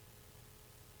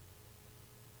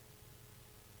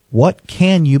 What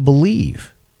can you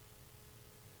believe?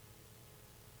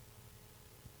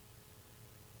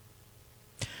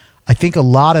 I think a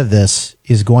lot of this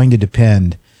is going to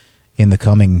depend in the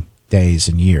coming days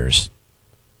and years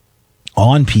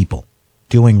on people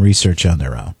doing research on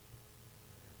their own.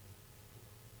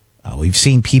 We've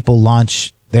seen people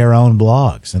launch their own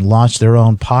blogs and launch their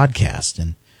own podcasts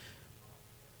and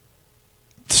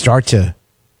start to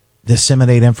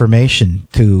disseminate information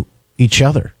to each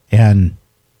other. And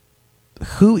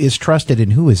who is trusted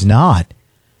and who is not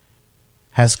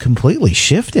has completely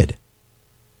shifted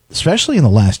especially in the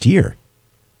last year.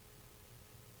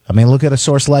 I mean, look at a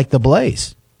source like The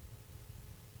Blaze.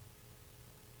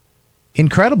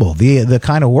 Incredible, the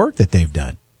kind of work that they've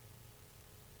done.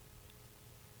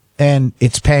 And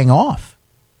it's paying off.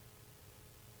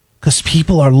 Because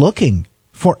people are looking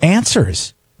for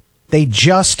answers. They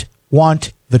just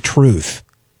want the truth.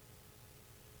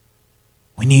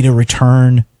 We need a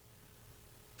return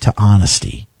to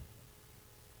honesty.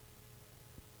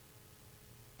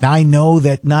 Now, I know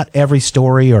that not every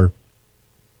story or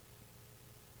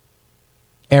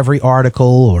every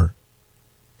article or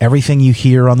everything you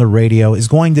hear on the radio is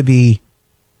going to be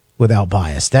without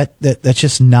bias. That's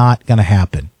just not going to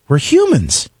happen. We're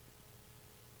humans.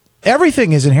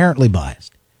 Everything is inherently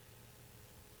biased.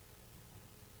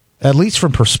 At least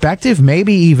from perspective,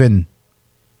 maybe even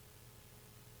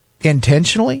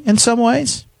intentionally in some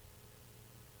ways.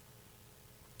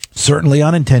 Certainly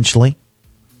unintentionally.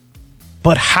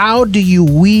 But how do you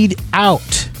weed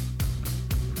out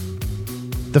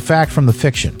the fact from the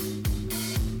fiction?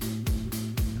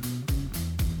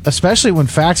 Especially when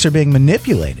facts are being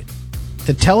manipulated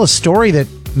to tell a story that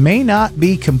may not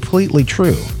be completely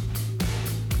true.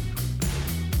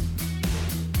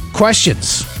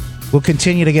 Questions. We'll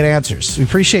continue to get answers. We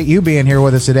appreciate you being here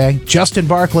with us today. Justin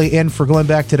Barclay in for Glenn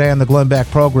Beck today on the Glenn Beck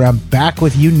program. Back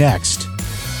with you next.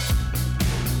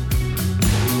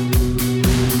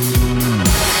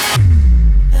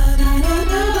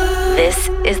 This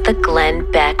is the Glenn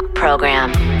Beck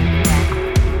program.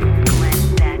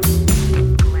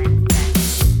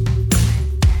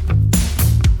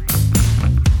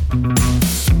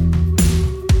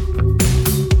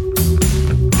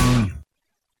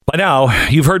 By now,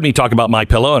 you've heard me talk about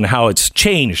MyPillow and how it's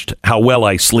changed how well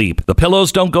I sleep. The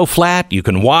pillows don't go flat. You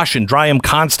can wash and dry them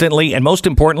constantly. And most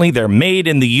importantly, they're made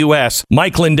in the U.S.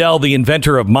 Mike Lindell, the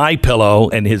inventor of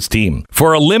MyPillow, and his team.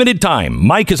 For a limited time,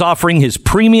 Mike is offering his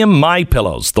premium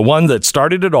MyPillows, the one that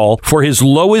started it all, for his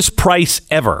lowest price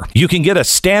ever. You can get a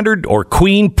standard or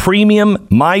queen premium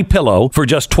MyPillow for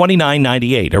just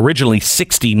 $29.98, originally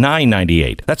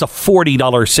 $69.98. That's a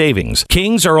 $40 savings.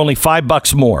 Kings are only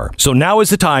 $5 more. So now is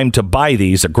the time to buy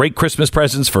these. A great Christmas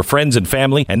presents for friends and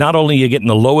family. And not only are you getting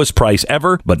the lowest price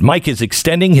ever, but Mike is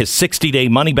extending his 60-day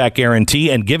money-back guarantee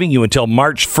and giving you until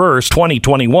March 1st,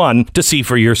 2021 to see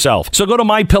for yourself. So go to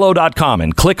MyPillow.com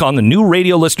and click on the new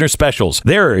radio listener specials.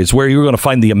 There is where you're going to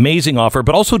find the amazing offer,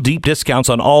 but also deep discounts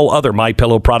on all other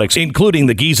MyPillow products, including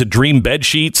the Giza Dream bed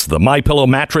sheets, the MyPillow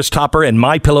mattress topper, and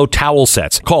MyPillow towel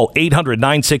sets. Call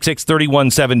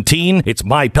 800-966-3117. It's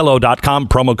MyPillow.com,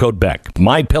 promo code Beck.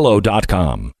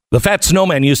 MyPillow.com. The Fat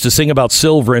Snowman used to sing about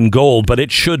silver and gold, but it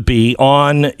should be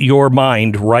on your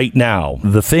mind right now.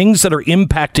 The things that are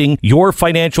impacting your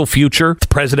financial future, the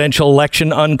presidential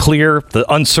election unclear, the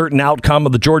uncertain outcome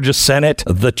of the Georgia Senate,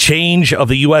 the change of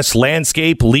the U.S.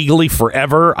 landscape legally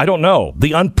forever, I don't know.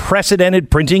 The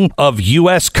unprecedented printing of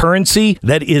U.S. currency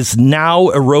that is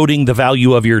now eroding the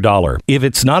value of your dollar. If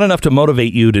it's not enough to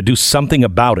motivate you to do something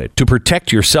about it, to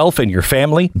protect yourself and your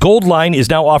family, Goldline is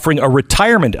now offering a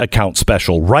retirement account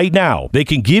special right now. They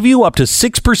can give you up to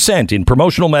 6% in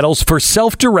promotional metals for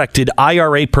self-directed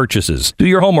IRA purchases. Do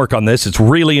your homework on this. It's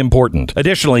really important.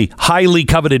 Additionally, highly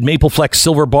coveted Maple Flex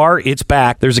Silver Bar, it's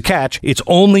back. There's a catch. It's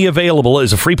only available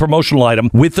as a free promotional item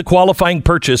with the qualifying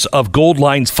purchase of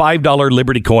Goldline's $5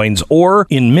 Liberty coins or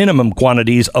in minimum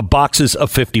quantities of boxes of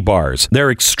 50 bars.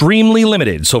 They're extremely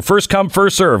limited, so first come,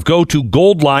 first serve. Go to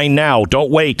Goldline now.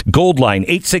 Don't wait. Goldline,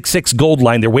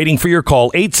 866-GOLDLINE. They're waiting for your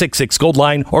call,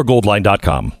 866-GOLDLINE or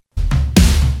goldline.com.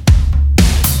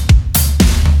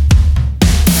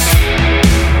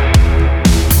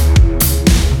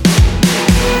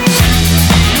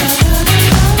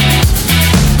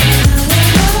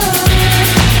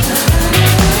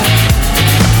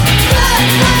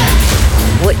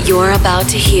 What you're about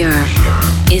to hear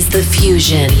is the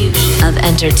fusion of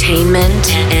entertainment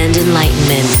and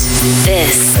enlightenment.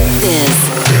 This is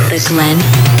the Glenn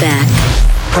Beck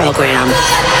program.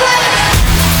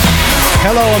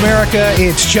 Hello, America.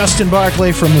 It's Justin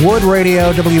Barclay from Wood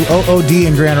Radio, WOOD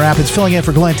in Grand Rapids, filling in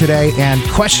for Glenn today. And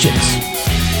questions.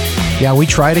 Yeah, we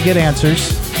try to get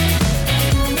answers.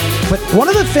 But one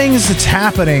of the things that's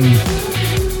happening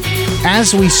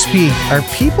as we speak are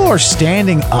people are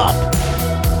standing up.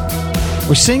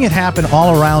 We're seeing it happen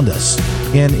all around us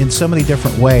in so many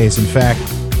different ways. In fact,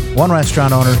 one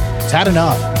restaurant owner has had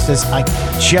enough. He says, I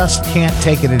just can't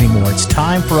take it anymore. It's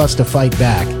time for us to fight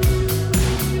back.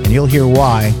 And you'll hear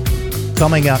why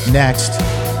coming up next.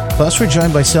 Plus, we're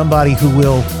joined by somebody who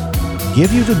will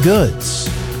give you the goods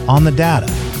on the data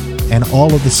and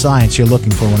all of the science you're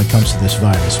looking for when it comes to this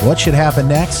virus. What should happen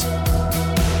next?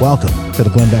 Welcome to the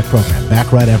Glenn Beck Program.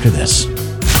 Back right after this.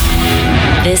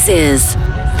 This is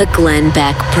the Glenn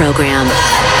Beck Program.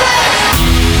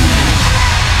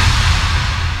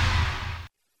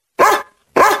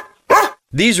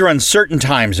 These are uncertain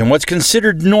times, and what's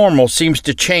considered normal seems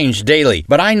to change daily.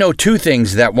 But I know two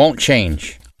things that won't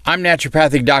change. I'm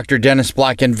naturopathic Dr. Dennis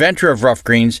Black, inventor of Rough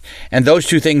Greens, and those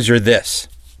two things are this.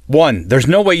 1, there's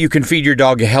no way you can feed your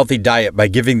dog a healthy diet by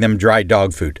giving them dry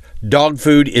dog food. Dog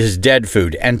food is dead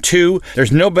food. And 2,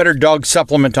 there's no better dog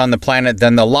supplement on the planet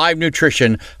than the live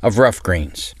nutrition of Rough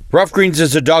Greens. Rough Greens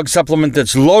is a dog supplement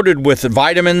that's loaded with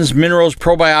vitamins, minerals,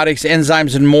 probiotics,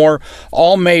 enzymes, and more,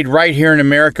 all made right here in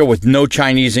America with no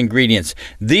Chinese ingredients.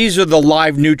 These are the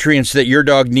live nutrients that your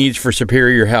dog needs for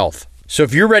superior health. So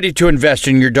if you're ready to invest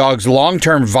in your dog's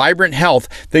long-term vibrant health,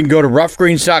 then go to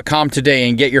roughgreens.com today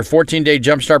and get your 14-day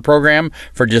Jumpstart program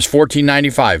for just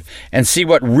 $14.95 and see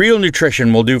what real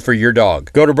nutrition will do for your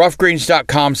dog. Go to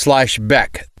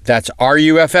roughgreens.com/Beck. That's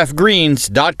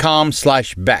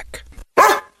ruffgreens.com/Beck.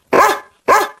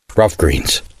 Rough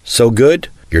Greens. So good,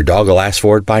 your dog will ask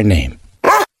for it by name.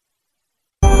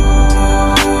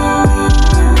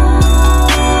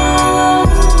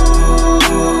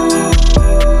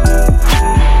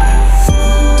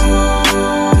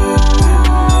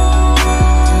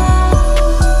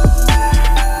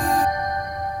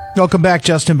 Welcome back.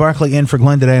 Justin Barclay in for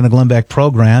Glenn today on the Glenn Beck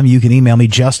Program. You can email me,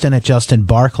 Justin at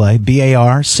JustinBarclay,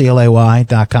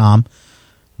 BARCLAY.com.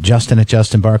 Justin at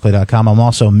JustinBarclay.com. I'm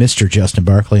also Mr. Justin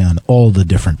Barclay on all the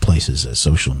different places of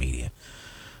social media.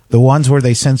 The ones where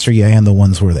they censor you and the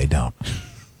ones where they don't.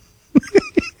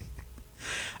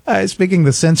 Speaking of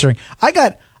the censoring,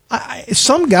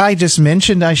 some guy just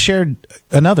mentioned, I shared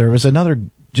another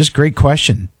just great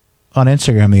question on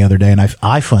Instagram the other day, and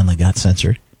I finally got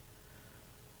censored.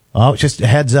 Oh, just a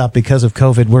heads up, because of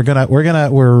COVID,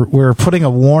 we're putting a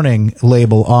warning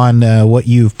label on what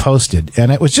you've posted. And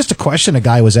it was just a question a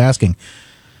guy was asking.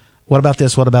 What about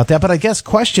this? What about that? But I guess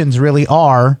questions really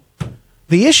are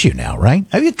the issue now, right?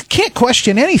 I mean, you can't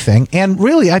question anything. And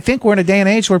really, I think we're in a day and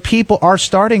age where people are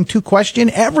starting to question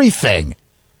everything.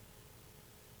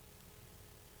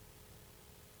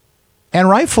 And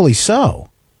rightfully so.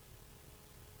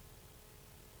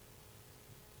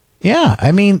 Yeah,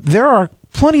 I mean, there are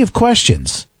plenty of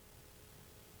questions.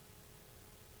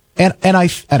 And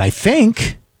I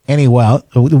think any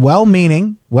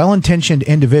well-meaning, well-intentioned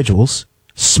individuals,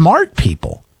 smart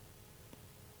people,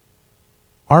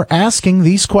 are asking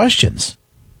these questions.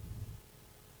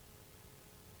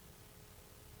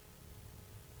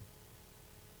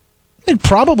 And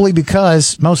probably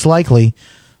because, most likely,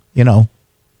 the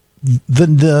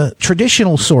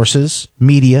traditional sources,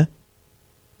 media,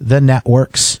 the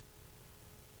networks,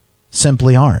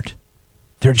 simply aren't.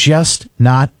 They're just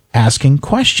not asking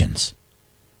questions.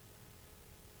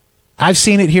 I've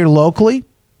seen it here locally.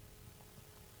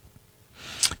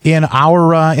 In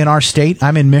our state,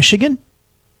 I'm in Michigan,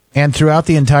 and throughout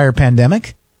the entire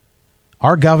pandemic,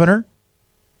 our governor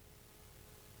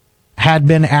had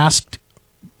been asked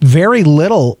very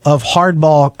little of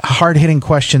hard-hitting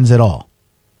questions at all.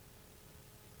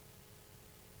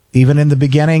 Even in the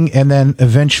beginning, and then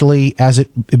eventually, as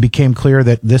it became clear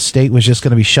that this state was just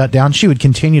going to be shut down, she would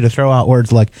continue to throw out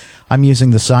words like, I'm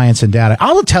using the science and data.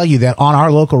 I will tell you that on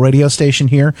our local radio station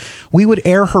here, we would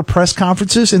air her press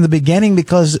conferences in the beginning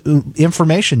because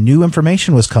new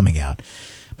information was coming out.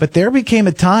 But there became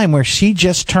a time where she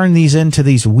just turned these into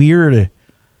these weird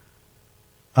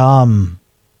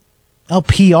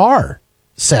PR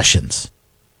sessions.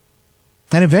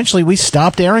 And eventually we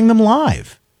stopped airing them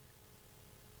live.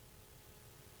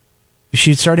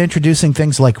 She'd start introducing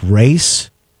things like race,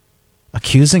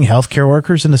 accusing healthcare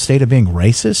workers in the state of being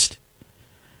racist.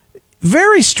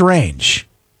 Very strange.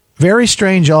 Very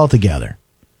strange altogether.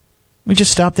 We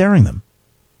just stopped airing them.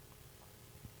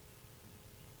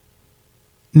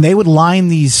 And they would line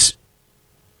these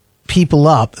people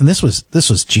up, and this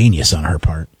was genius on her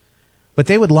part. But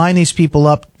they would line these people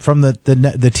up from the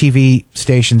TV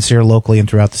stations here locally and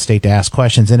throughout the state to ask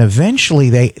questions. And eventually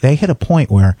they hit a point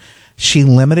where she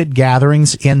limited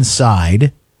gatherings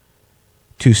inside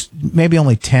to maybe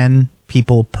only 10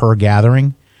 people per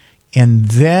gathering. And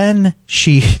then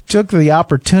she took the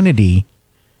opportunity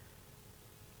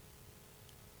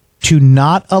to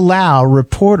not allow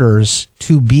reporters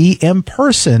to be in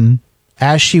person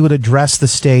as she would address the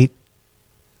state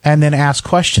and then ask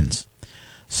questions.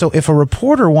 So if a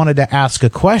reporter wanted to ask a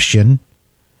question,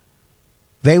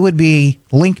 they would be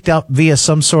linked up via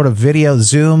some sort of video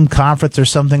Zoom conference or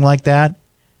something like that,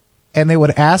 and they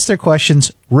would ask their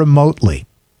questions remotely.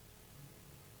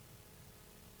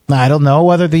 I don't know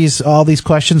whether all these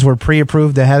questions were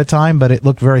pre-approved ahead of time, but it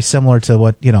looked very similar to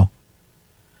what,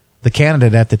 the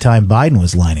candidate at the time, Biden,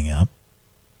 was lining up.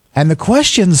 And the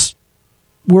questions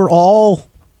were all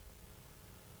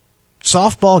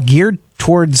softball geared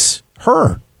towards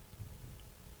her.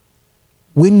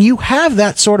 When you have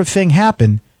that sort of thing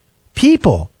happen,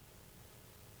 people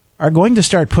are going to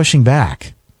start pushing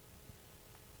back.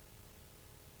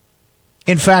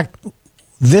 In fact,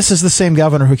 this is the same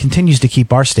governor who continues to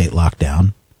keep our state locked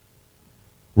down.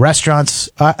 Restaurants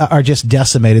are just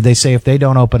decimated. They say if they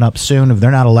don't open up soon, if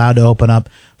they're not allowed to open up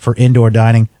for indoor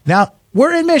dining. Now,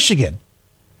 we're in Michigan.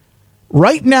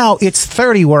 Right now, it's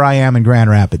 30 where I am in Grand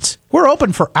Rapids. We're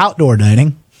open for outdoor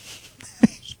dining.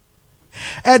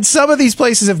 And some of these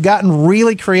places have gotten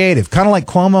really creative, kind of like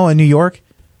Cuomo in New York.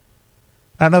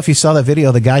 I don't know if you saw that video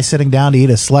of the guy sitting down to eat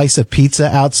a slice of pizza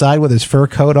outside with his fur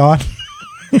coat on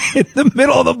in the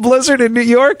middle of the blizzard in New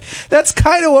York. That's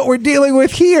kind of what we're dealing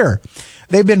with here.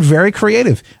 They've been very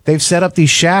creative. They've set up these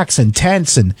shacks and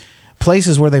tents and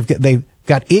places where they've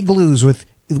got igloos with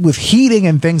heating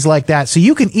and things like that. So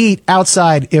you can eat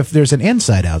outside if there's an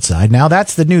inside outside. Now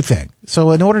that's the new thing.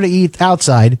 So in order to eat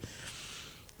outside,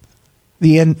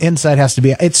 the inside has to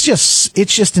be, it's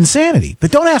just insanity.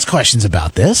 But don't ask questions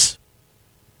about this.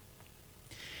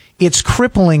 It's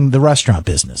crippling the restaurant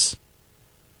business.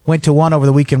 Went to one over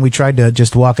the weekend. We tried to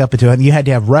just walk up into it, and you had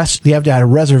to have a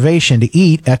reservation to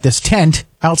eat at this tent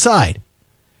outside.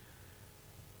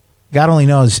 God only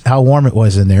knows how warm it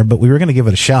was in there, but we were going to give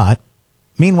it a shot.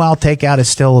 Meanwhile, takeout is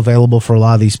still available for a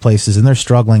lot of these places, and they're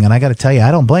struggling. And I got to tell you,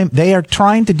 I don't blame. They are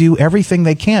trying to do everything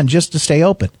they can just to stay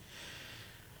open.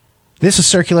 This is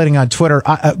circulating on Twitter.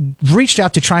 I reached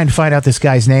out to try and find out this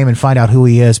guy's name and find out who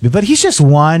he is, but he's just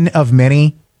one of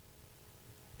many.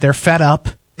 They're fed up.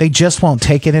 They just won't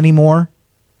take it anymore.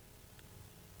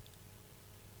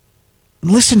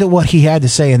 Listen to what he had to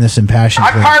say in this impassioned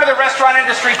I'm part of the restaurant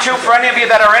industry, too, for any of you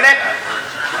that are in it.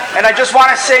 And I just want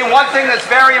to say one thing that's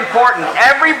very important.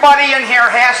 Everybody in here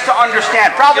has to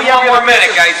understand. Probably one more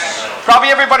minute, guys. Probably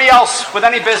everybody else with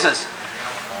any business.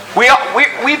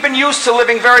 We've been used to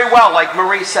living very well, like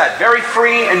Marie said. Very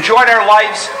free, enjoyed our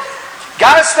lives.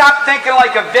 Got to stop thinking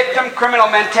like a victim criminal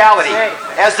mentality.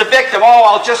 As the victim,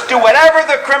 I'll just do whatever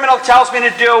the criminal tells me to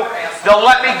do. They'll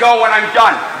let me go when I'm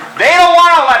done. They don't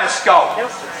want to let us go.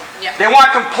 They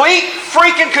want complete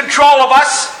freaking control of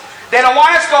us. They don't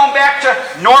want us going back to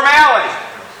normality.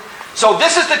 So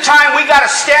this is the time we got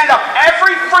to stand up.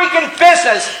 Every freaking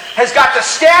business has got to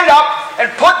stand up and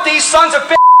put these sons of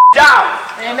bitches down.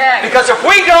 Amen. Because if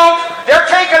we don't, they're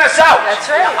taking us out. That's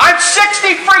right. I'm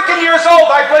 60 freaking years old.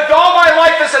 I've lived all my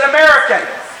life as an American.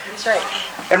 That's right.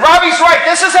 And Robbie's right.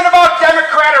 This isn't about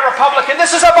Democrat or Republican.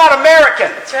 This is about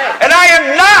American. That's right. And I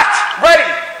am not ready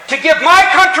to give my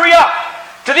country up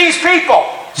to these people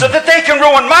so that they can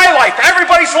ruin my life,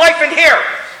 everybody's life in here.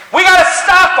 We got to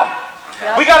stop them.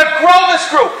 Yep. We got to grow this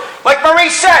group. Like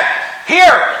Marie said,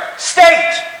 here,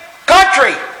 state,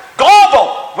 country,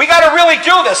 global. We got to really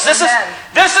do this. This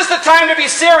is the time to be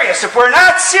serious. If we're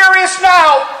not serious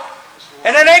now,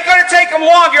 and it ain't going to take them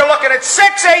long, you're looking at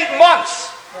 6-8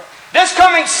 months. This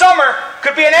coming summer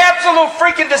could be an absolute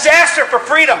freaking disaster for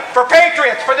freedom, for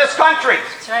patriots, for this country.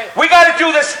 That's right. We got to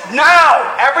do this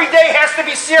now. Every day has to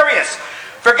be serious.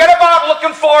 Forget about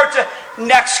looking forward to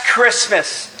next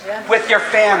Christmas with your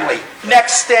family,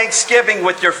 next Thanksgiving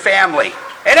with your family.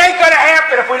 It ain't going to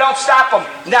happen if we don't stop them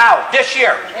now, this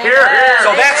year. Here.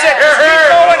 So that's it. Just keep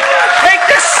going. Take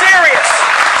this serious.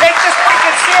 Take this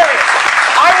freaking serious.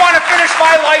 I want to finish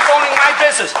my life owning my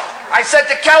business. I said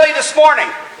to Kelly this morning,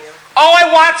 all I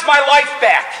want is my life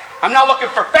back. I'm not looking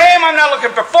for fame. I'm not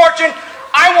looking for fortune.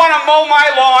 I want to mow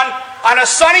my lawn on a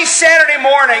sunny Saturday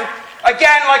morning,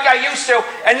 again like I used to,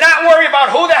 and not worry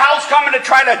about who the hell's coming to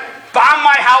try to bomb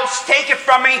my house, take it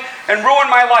from me, and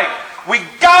ruin my life. We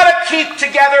got to keep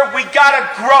together. We got to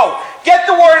grow. Get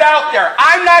the word out there.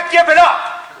 I'm not giving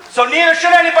up. So neither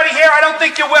should anybody here. I don't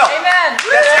think you will. Amen.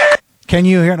 That's it. Can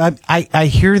you hear it? I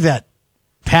hear that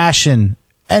passion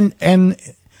and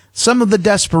some of the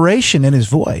desperation in his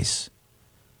voice.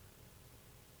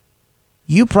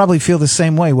 You probably feel the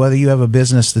same way, whether you have a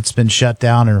business that's been shut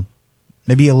down or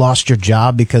maybe you lost your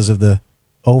job because of the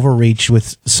overreach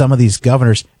with some of these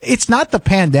governors. It's not the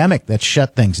pandemic that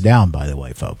shut things down, by the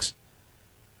way, folks.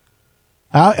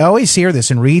 I always hear this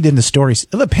and read in the stories.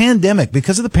 The pandemic,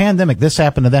 because of the pandemic, this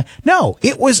happened to that. No,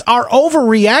 it was our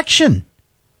overreaction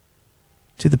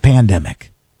to the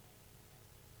pandemic.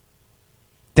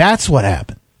 That's what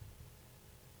happened.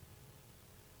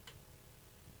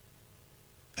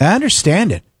 I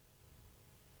understand it.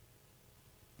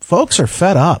 Folks are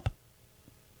fed up.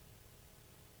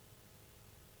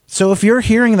 So if you're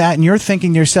hearing that and you're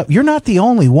thinking to yourself, you're not the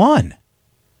only one.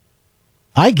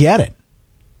 I get it.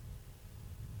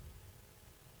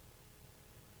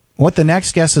 What the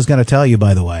next guest is going to tell you,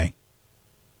 by the way,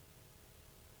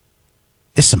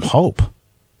 is some hope,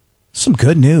 some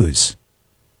good news.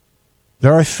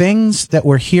 There are things that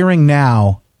we're hearing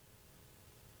now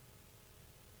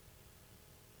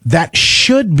that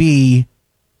should be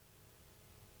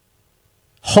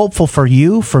hopeful for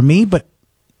you, for me, but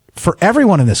for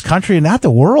everyone in this country and not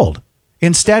the world.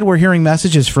 Instead, we're hearing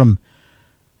messages from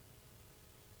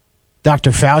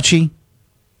Dr. Fauci,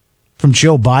 from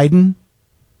Joe Biden.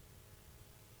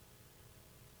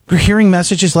 We're hearing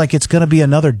messages like it's going to be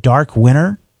another dark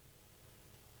winter.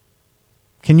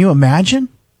 Can you imagine?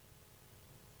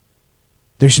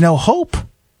 There's no hope.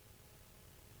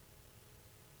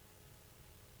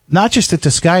 Not just that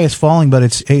the sky is falling, but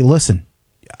it's, hey, listen,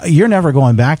 you're never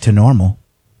going back to normal.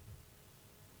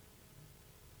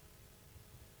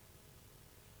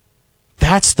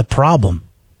 That's the problem.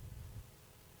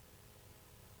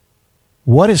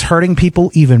 What is hurting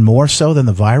people even more so than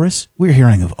the virus? We're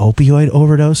hearing of opioid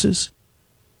overdoses,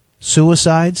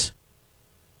 suicides.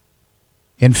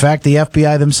 In fact, the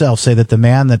FBI themselves say that the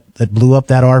man that blew up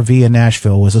that RV in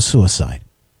Nashville was a suicide.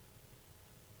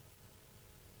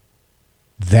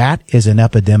 That is an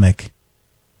epidemic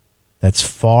that's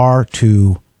far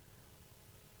too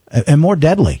and more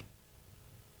deadly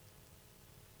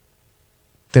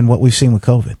than what we've seen with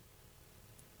COVID.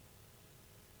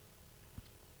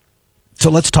 So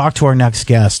let's talk to our next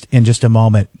guest in just a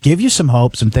moment. Give you some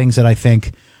hope, some things that I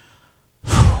think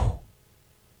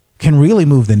can really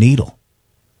move the needle.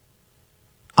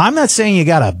 I'm not saying you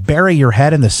got to bury your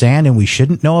head in the sand and we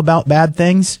shouldn't know about bad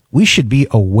things. We should be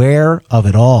aware of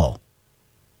it all.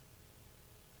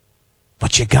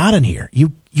 But you got to hear.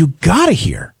 You got to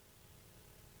hear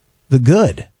the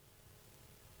good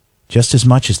just as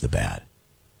much as the bad.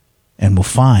 And we'll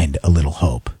find a little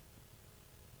hope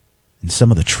and some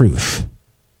of the truth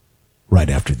right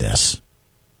after this.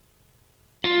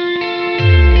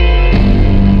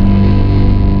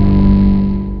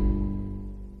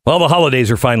 Well, the holidays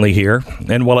are finally here,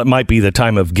 and while it might be the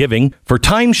time of giving, for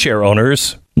timeshare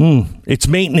owners, it's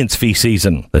maintenance fee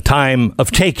season, the time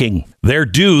of taking. They're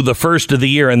due the first of the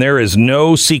year, and there is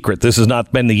no secret this has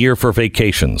not been the year for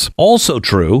vacations. Also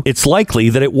true, it's likely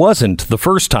that it wasn't the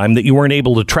first time that you weren't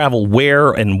able to travel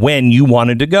where and when you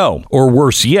wanted to go. Or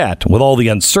worse yet, with all the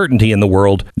uncertainty in the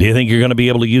world, do you think you're going to be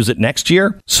able to use it next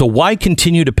year? So why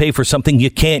continue to pay for something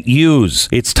you can't use?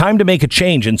 It's time to make a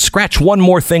change and scratch one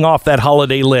more thing off that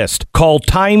holiday list. Call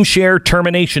Timeshare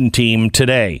Termination Team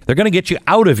today. They're going to get you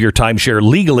out of your timeshare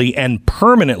legally and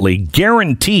permanently,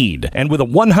 guaranteed. And with a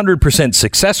 100%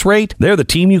 success rate, they're the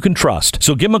team you can trust.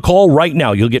 So give them a call right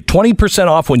now. You'll get 20%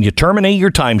 off when you terminate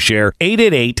your timeshare.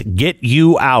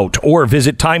 888-GET-YOU-OUT or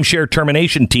visit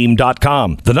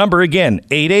timeshareterminationteam.com. The number again,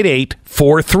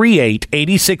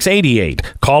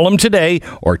 888-438-8688. Call them today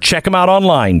or check them out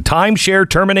online,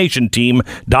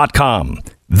 timeshareterminationteam.com.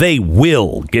 They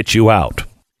will get you out.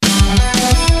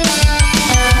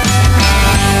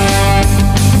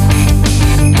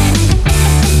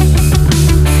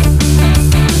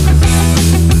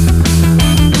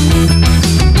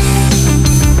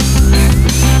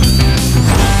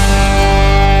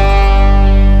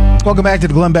 Welcome back to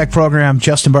the Glenn Beck program.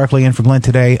 Justin Barclay in for Glenn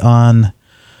today on,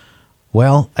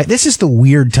 well, this is the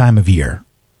weird time of year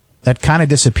that kind of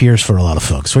disappears for a lot of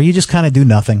folks, where you just kind of do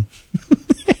nothing.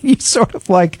 You sort of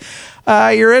like,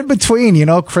 you're in between, you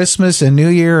know, Christmas and New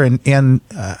Year. And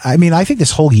I mean, I think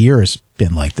this whole year has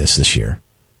been like this year.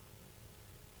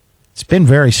 It's been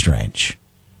very strange.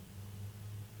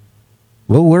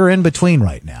 Well, we're in between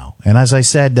right now. And as I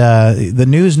said, the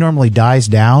news normally dies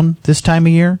down this time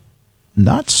of year.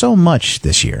 Not so much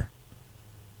this year.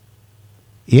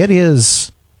 It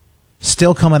is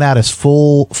still coming at us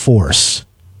full force.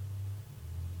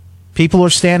 People are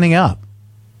standing up.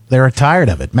 They're tired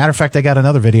of it. Matter of fact, I got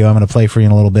another video I'm going to play for you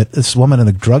in a little bit. This woman in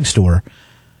the drugstore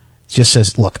just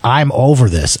says, look, I'm over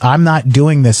this. I'm not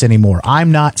doing this anymore.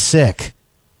 I'm not sick.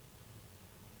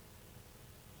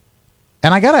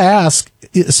 And I got to ask,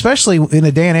 especially in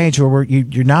a day and age where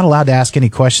you're not allowed to ask any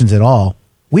questions at all.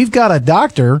 We've got a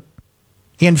doctor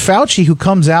in Fauci who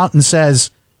comes out and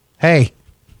says, hey,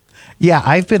 yeah,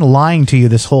 I've been lying to you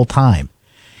this whole time.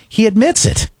 He admits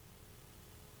it.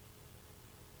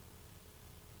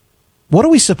 What are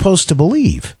we supposed to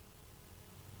believe?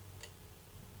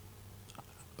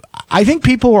 I think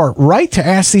people are right to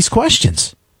ask these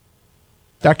questions.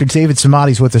 Dr. David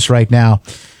Samadi is with us right now.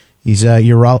 He's a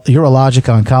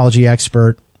urologic oncology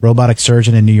expert, robotic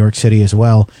surgeon in New York City, as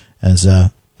well as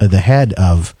the head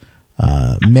of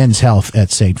Men's Health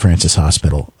at St. Francis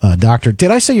Hospital. Doctor,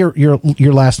 did I say your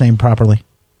last name properly?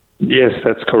 Yes,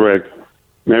 that's correct.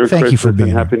 Merry Thank Christmas you for being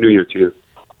and Happy New Year to you.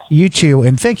 You too,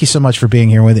 and thank you so much for being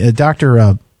here with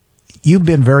Doctor. You've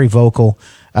been very vocal.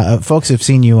 Folks have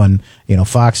seen you on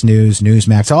Fox News,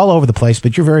 Newsmax, all over the place,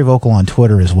 but you're very vocal on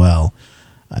Twitter as well,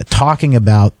 talking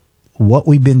about what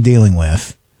we've been dealing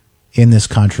with in this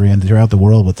country and throughout the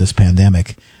world with this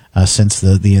pandemic since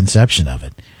the inception of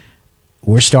it.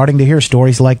 We're starting to hear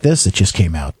stories like this that just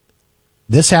came out.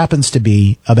 This happens to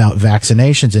be about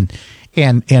vaccinations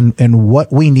and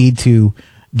what we need to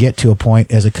get to a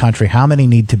point as a country. How many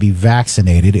need to be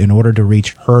vaccinated in order to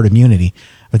reach herd immunity?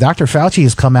 But Dr. Fauci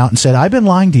has come out and said, I've been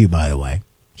lying to you, by the way.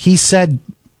 He said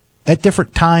at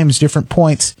different times, different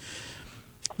points,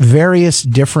 various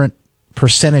different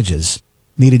percentages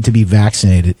needed to be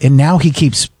vaccinated. And now he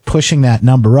keeps pushing that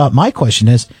number up. My question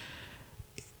is,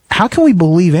 how can we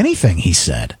believe anything he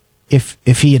said if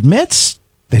he admits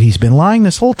that he's been lying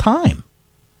this whole time?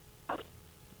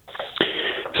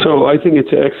 So I think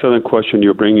it's an excellent question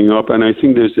you're bringing up, and I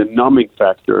think there's a numbing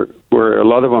factor where a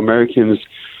lot of Americans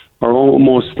are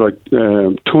almost like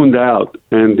tuned out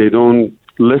and they don't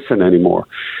listen anymore.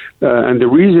 And the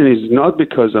reason is not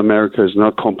because America is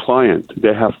not compliant.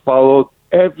 They have followed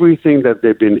everything that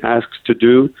they've been asked to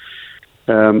do.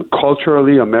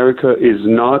 Culturally, America is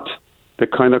not the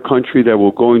kind of country that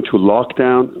will go into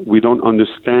lockdown. We don't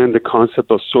understand the concept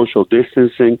of social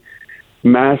distancing.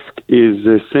 Mask is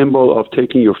a symbol of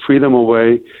taking your freedom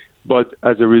away. But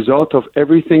as a result of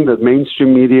everything that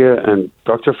mainstream media and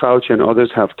Dr. Fauci and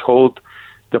others have told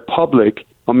the public,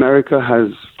 America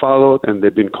has followed and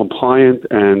they've been compliant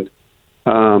and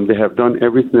they have done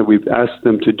everything that we've asked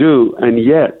them to do. And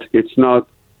yet it's not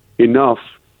enough.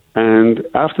 And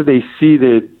after they see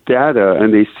the data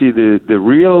and they see the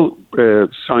real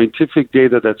scientific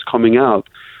data that's coming out,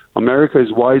 America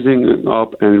is wising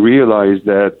up and realize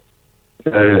that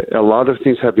a lot of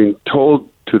things have been told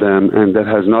to them and that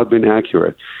has not been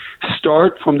accurate.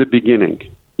 Start from the beginning.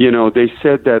 They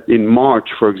said that in March,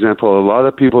 for example, a lot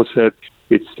of people said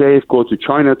it's safe, go to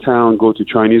Chinatown, go to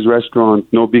Chinese restaurant,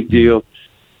 no big deal.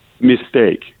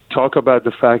 Mistake. Talk about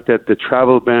the fact that the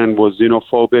travel ban was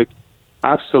xenophobic.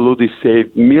 Absolutely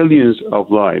saved millions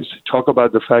of lives. Talk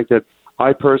about the fact that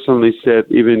I personally said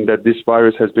even that this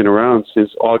virus has been around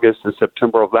since August and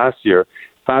September of last year.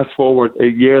 Fast forward a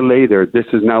year later, this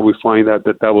is now we find out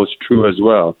that was true as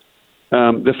well.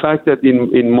 The fact that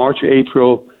in March,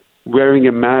 April, wearing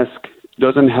a mask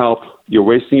doesn't help. You're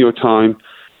wasting your time.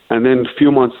 And then a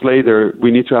few months later, we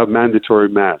need to have mandatory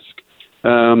masks.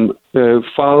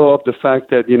 Follow up the fact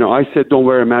that, I said don't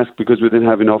wear a mask because we didn't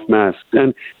have enough masks.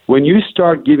 And when you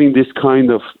start giving this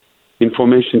kind of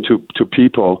information to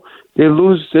people, they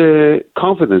lose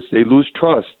confidence, they lose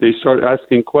trust, they start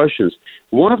asking questions.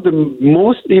 One of the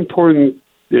most important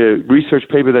research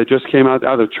paper that just came out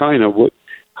of China,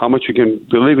 how much you can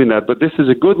believe in that, but this is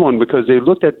a good one because they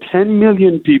looked at 10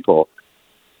 million people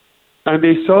and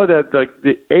they saw that like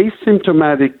the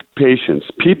asymptomatic patients,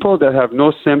 people that have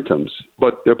no symptoms,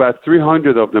 but about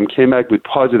 300 of them came back with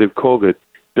positive COVID,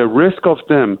 the risk of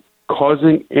them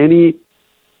causing any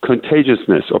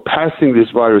contagiousness or passing this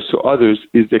virus to others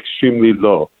is extremely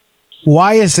low.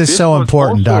 Why is this so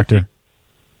important, Doctor?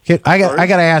 I got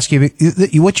to ask you.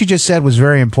 What you just said was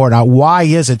very important. Why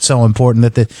is it so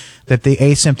important that the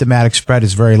asymptomatic spread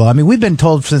is very low? I mean, we've been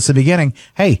told since the beginning,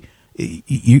 hey,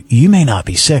 you may not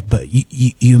be sick, but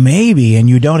you may be, and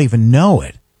you don't even know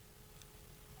it.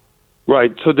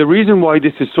 Right. So the reason why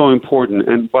this is so important,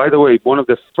 and by the way, one of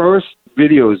the first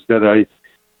videos that I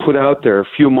put out there a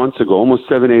few months ago, almost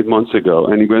 7-8 months ago,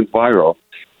 and it went viral,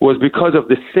 was because of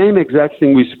the same exact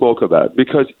thing we spoke about.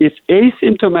 Because if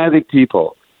asymptomatic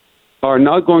people are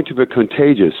not going to be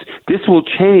contagious, this will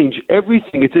change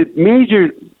everything. It's a major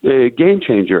game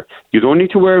changer. You don't need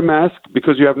to wear a mask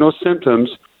because you have no symptoms.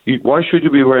 Why should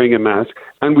you be wearing a mask?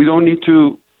 And we don't need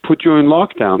to put you in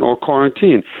lockdown or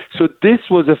quarantine. So this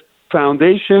was a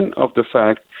foundation of the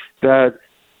fact that,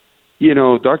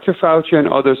 Dr. Fauci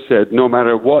and others said, no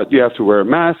matter what, you have to wear a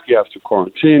mask, you have to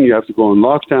quarantine, you have to go in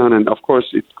lockdown. And of course,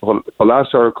 it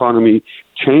collapsed our economy,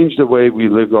 changed the way we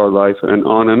lived our life, and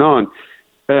on and on.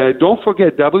 Don't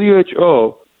forget,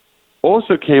 WHO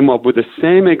also came up with the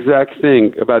same exact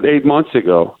thing about 8 months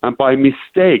ago. And by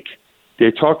mistake, they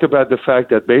talked about the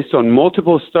fact that based on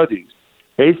multiple studies,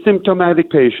 asymptomatic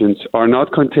patients are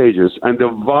not contagious. And the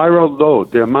viral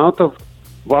load, the amount of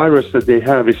virus that they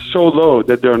have is so low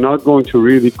that they're not going to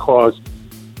really cause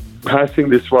passing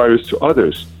this virus to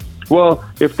others. Well,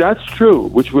 if that's true,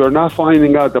 which we are not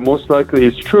finding out that most likely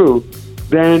is true,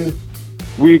 then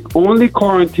we only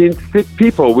quarantined sick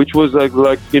people, which was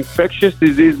like infectious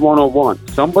disease 101.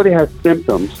 Somebody has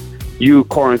symptoms, you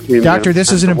quarantine Doctor, them.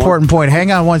 this is an important point.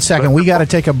 Hang on one second. We got to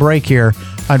take a break here.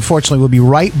 Unfortunately, we'll be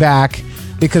right back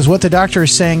because what the doctor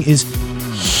is saying is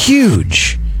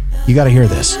huge. You got to hear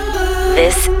this.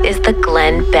 This is the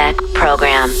Glenn Beck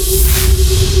Program.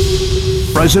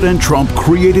 President Trump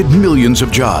created millions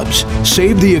of jobs,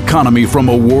 saved the economy from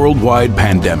a worldwide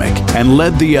pandemic, and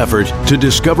led the effort to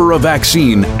discover a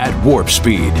vaccine at warp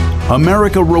speed.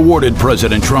 America rewarded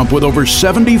President Trump with over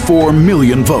 74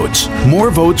 million votes,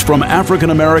 more votes from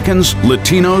African Americans,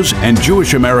 Latinos, and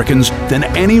Jewish Americans than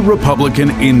any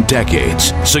Republican in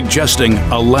decades, suggesting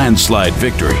a landslide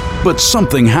victory. But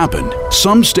something happened.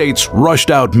 Some states rushed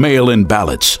out mail-in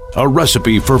ballots, a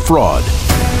recipe for fraud.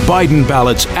 Biden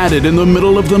ballots added in the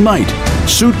middle of the night.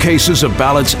 Suitcases of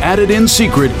ballots added in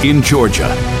secret in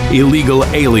Georgia. Illegal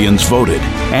aliens voted.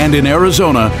 And in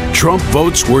Arizona, Trump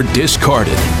votes were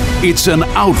discarded. It's an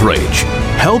outrage.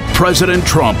 Help President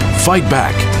Trump fight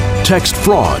back. Text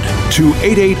fraud to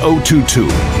 88022.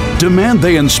 Demand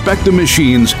they inspect the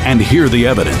machines and hear the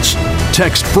evidence.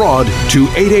 Text fraud to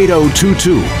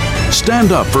 88022.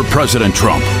 Stand up for President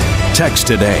Trump. Text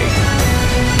today.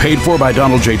 Paid for by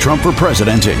Donald J. Trump for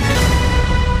President, Inc.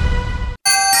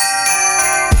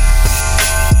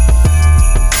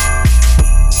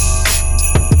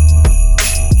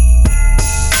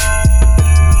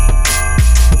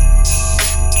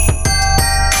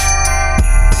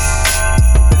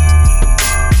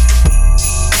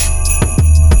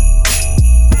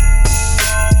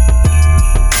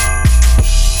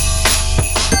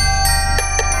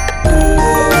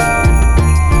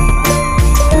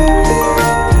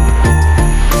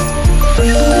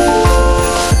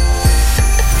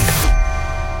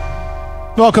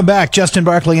 Welcome back. Justin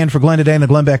Barclay in for Glenn today in the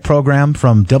Glenn Beck program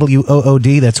from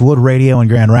WOOD. That's Wood Radio in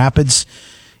Grand Rapids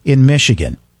in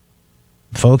Michigan.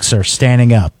 Folks are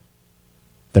standing up.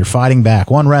 They're fighting back.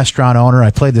 One restaurant owner,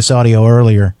 I played this audio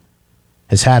earlier,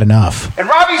 has had enough. And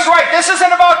Robbie's right. This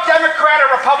isn't about Democrat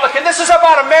or Republican. This is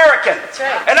about American.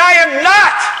 Right. And I am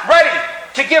not ready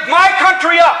to give my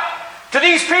country up to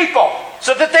these people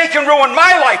so that they can ruin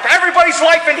my life, everybody's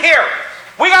life in here.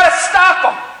 We got to stop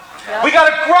them. Yeah. We got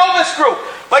to grow this group.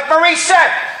 Like Marie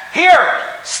said, here,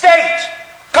 state,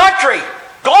 country,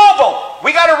 global.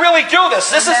 We got to really do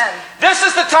this. This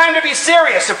is the time to be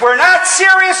serious. If we're not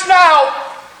serious now,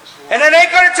 and it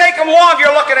ain't going to take them long,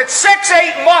 you're looking at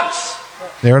 6-8 months.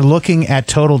 They're looking at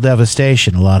total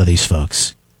devastation, a lot of these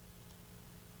folks.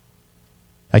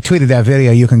 I tweeted that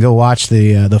video. You can go watch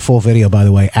the full video, by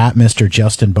the way, at Mr.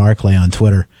 Justin Barclay on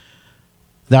Twitter.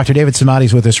 Dr. David Samadi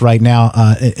is with us right now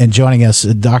and joining us.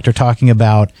 Doctor talking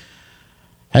about,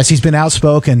 as he's been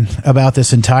outspoken about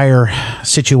this entire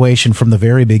situation from the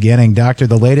very beginning. Doctor,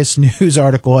 the latest news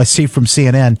article I see from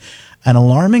CNN, an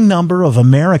alarming number of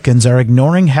Americans are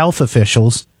ignoring health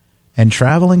officials and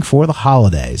traveling for the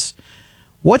holidays.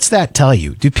 What's that tell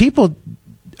you?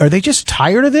 Are they just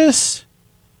tired of this?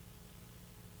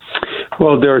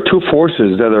 Well, there are two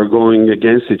forces that are going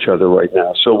against each other right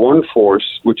now. So one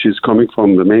force, which is coming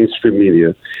from the mainstream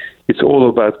media, it's all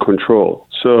about control.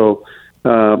 So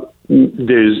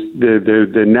there's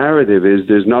the narrative is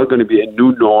there's not going to be a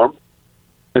new norm.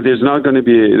 There's not going to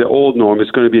be the old norm. It's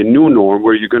going to be a new norm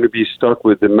where you're going to be stuck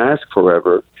with the mask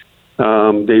forever.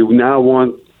 They now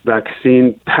want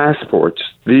vaccine passports.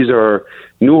 These are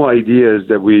new ideas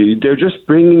that they're just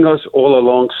bringing us all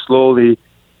along slowly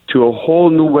to a whole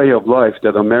new way of life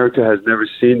that America has never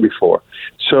seen before.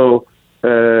 So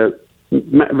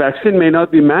vaccine may not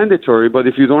be mandatory, but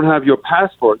if you don't have your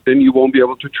passport, then you won't be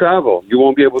able to travel. You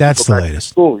won't be able to go back to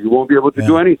school. You won't be able to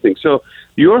do anything. So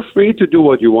you're free to do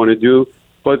what you want to do,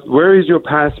 but where is your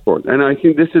passport? And I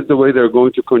think this is the way they're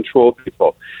going to control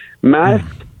people.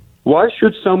 Mask, why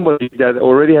should somebody that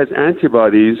already has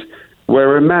antibodies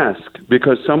wear a mask?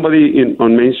 Because somebody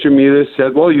on mainstream media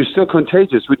said, well, you're still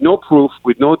contagious, with no proof,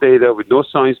 with no data, with no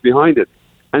science behind it.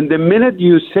 And the minute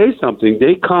you say something,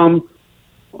 they come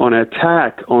on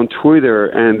attack on Twitter,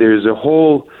 and there's a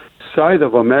whole side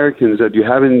of Americans that you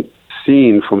haven't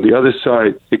seen from the other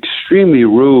side, extremely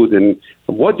rude. And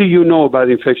what do you know about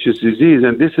infectious disease?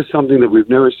 And this is something that we've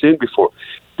never seen before.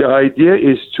 The idea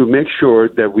is to make sure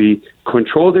that we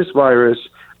control this virus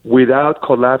without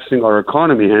collapsing our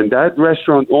economy. And that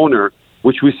restaurant owner,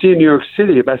 which we see in New York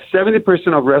City, about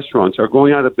 70% of restaurants are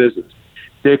going out of business.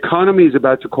 The economy is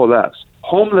about to collapse.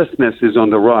 Homelessness is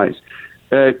on the rise.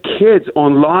 Kids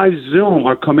on live Zoom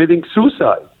are committing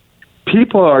suicide.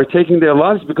 People are taking their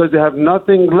lives because they have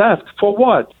nothing left. For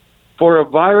what? For a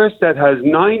virus that has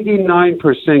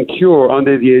 99% cure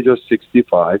under the age of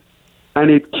 65,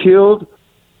 and it killed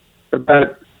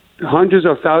about hundreds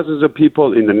of thousands of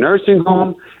people in the nursing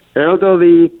home,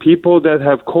 elderly, people that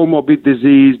have comorbid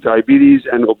disease, diabetes,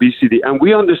 and obesity. And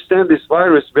we understand this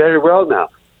virus very well now.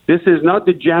 This is not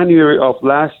the January of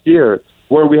last year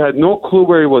where we had no clue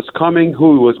where it was coming,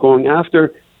 who it was going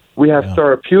after. We have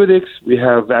therapeutics, we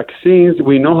have vaccines,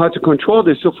 we know how to control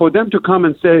this. So for them to come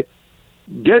and say,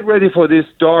 get ready for this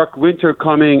dark winter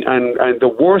coming and the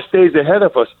worst days ahead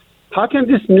of us, how can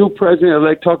this new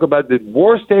president-elect talk about the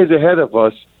worst days ahead of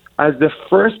us as the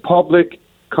first public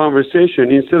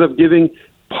conversation instead of giving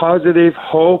positive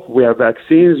hope? We have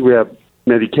vaccines, we have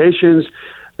medications,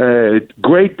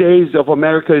 great days of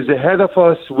America is ahead of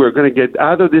us, we're going to get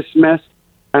out of this mess.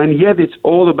 And yet it's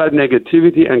all about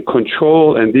negativity and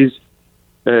control and this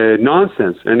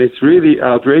nonsense. And it's really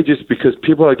outrageous because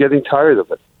people are getting tired of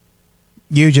it.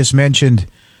 You just mentioned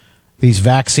these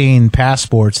vaccine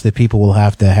passports that people will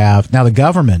have to have. Now, the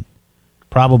government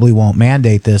probably won't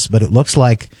mandate this, but it looks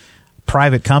like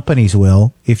private companies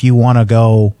will. If you want to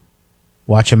go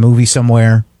watch a movie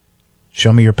somewhere,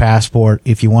 show me your passport.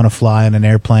 If you want to fly in an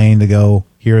airplane to go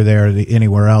here, there,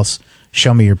 anywhere else,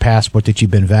 show me your passport that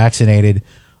you've been vaccinated.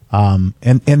 And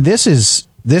this is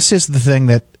the thing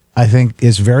that I think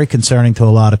is very concerning to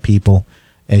a lot of people.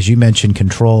 As you mentioned,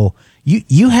 control.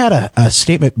 You had a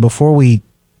statement before we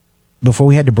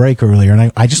had to break earlier,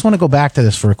 and I just want to go back to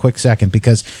this for a quick second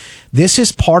because this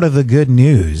is part of the good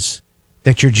news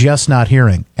that you're just not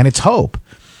hearing, and it's hope.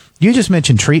 You just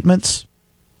mentioned treatments.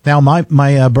 Now,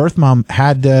 my birth mom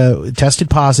had tested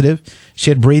positive. She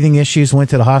had breathing issues, went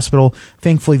to the hospital.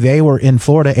 Thankfully, they were in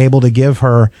Florida able to give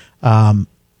her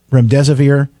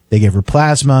remdesivir. They gave her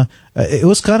plasma. It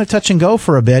was kind of touch and go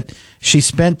for a bit. She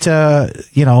spent, I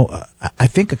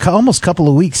think almost a couple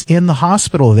of weeks in the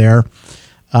hospital there,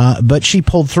 but she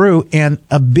pulled through. And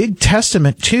a big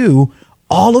testament to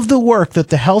all of the work that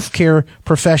the healthcare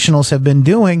professionals have been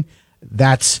doing.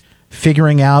 That's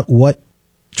figuring out what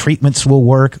treatments will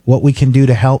work, what we can do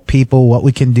to help people, what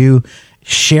we can do,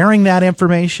 sharing that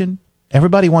information.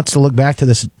 Everybody wants to look back to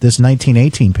this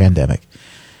 1918 pandemic.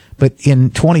 But in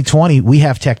 2020, we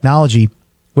have technology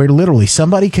where literally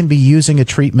somebody can be using a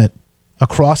treatment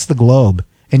across the globe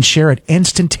and share it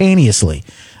instantaneously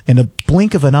in a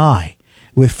blink of an eye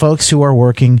with folks who are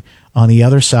working on the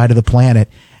other side of the planet.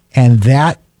 And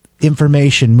that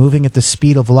information moving at the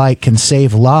speed of light can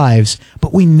save lives,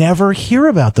 but we never hear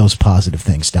about those positive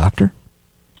things, Doctor.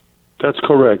 That's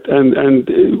correct. And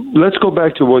let's go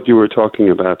back to what you were talking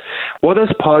about. What does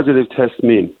positive test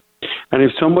mean? And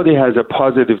if somebody has a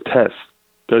positive test,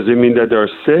 does it mean that they're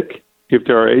sick? If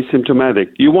they're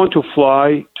asymptomatic, you want to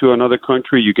fly to another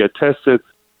country, you get tested,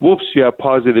 whoops, you have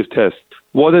positive test.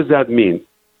 What does that mean?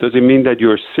 Does it mean that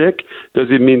you're sick? Does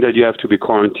it mean that you have to be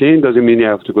quarantined? Does it mean you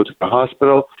have to go to the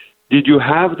hospital? Did you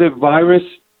have the virus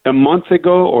a month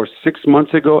ago or 6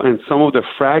 months ago and some of the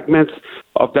fragments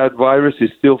of that virus is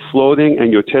still floating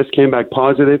and your test came back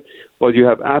positive, but you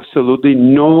have absolutely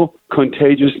no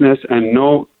contagiousness and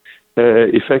no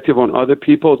effective on other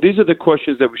people? These are the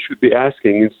questions that we should be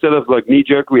asking. Instead of like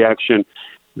knee-jerk reaction,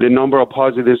 the number of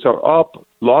positives are up,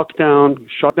 lockdown,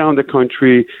 shut down the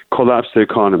country, collapse the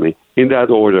economy, in that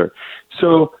order.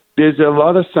 So there's a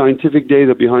lot of scientific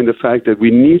data behind the fact that we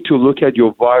need to look at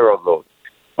your viral load.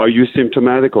 Are you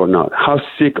symptomatic or not? How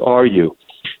sick are you?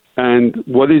 And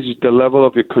what is the level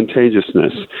of your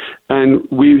contagiousness? And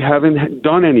we haven't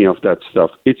done any of that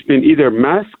stuff. It's been either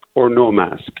mask or no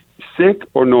mask, sick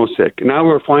or no sick. Now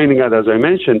we're finding out, as I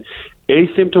mentioned,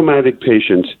 asymptomatic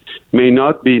patients may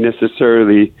not be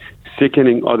necessarily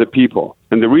sickening other people.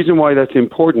 And the reason why that's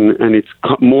important, and it's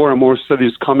more and more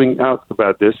studies coming out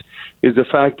about this, is the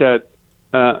fact that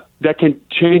that can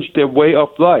change their way of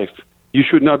life. You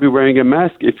should not be wearing a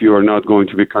mask if you are not going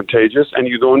to be contagious, and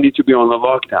you don't need to be on a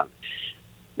lockdown.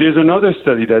 There's another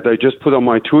study that I just put on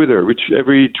my Twitter, which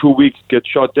every 2 weeks gets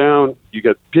shut down, you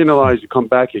get penalized, you come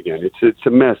back again. It's a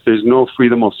mess. There's no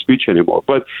freedom of speech anymore.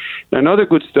 But another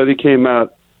good study came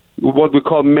out, what we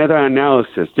call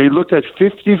meta-analysis. They looked at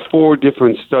 54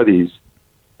 different studies.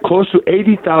 Close to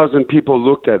 80,000 people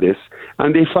looked at this,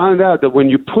 and they found out that when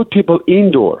you put people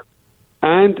indoor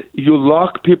and you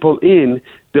lock people in,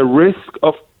 the risk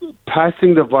of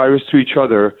passing the virus to each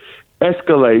other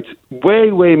escalates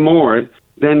way, way more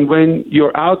than when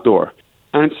you're outdoor.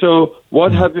 And so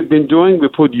what have we been doing? We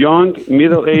put young,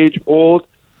 middle-aged, old,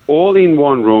 all in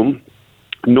one room,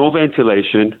 no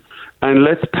ventilation, and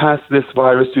let's pass this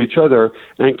virus to each other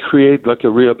and create like a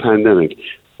real pandemic.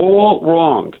 All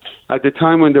wrong. At the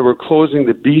time when they were closing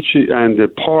the beaches and the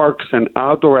parks and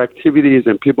outdoor activities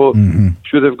and people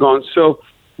should have gone. So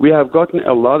we have gotten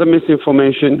a lot of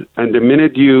misinformation, and the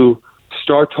minute you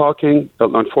start talking,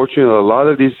 unfortunately, a lot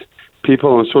of these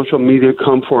people on social media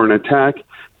come for an attack.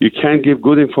 You can't give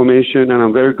good information, and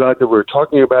I'm very glad that we're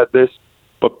talking about this.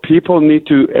 But people need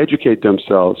to educate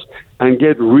themselves and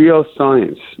get real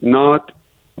science, not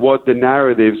what the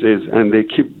narratives is, and they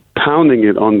keep pounding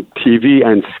it on TV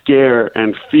and scare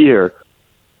and fear.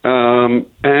 It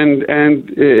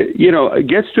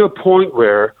gets to a point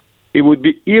where it would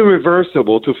be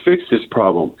irreversible to fix this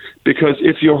problem, because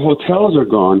if your hotels are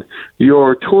gone,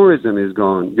 your tourism is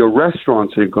gone, your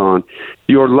restaurants are gone,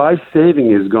 your life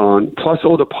saving is gone, plus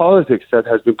all the politics that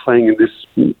has been playing in this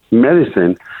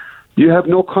medicine, you have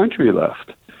no country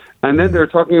left. And then they're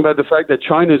talking about the fact that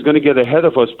China is going to get ahead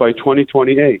of us by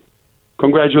 2028.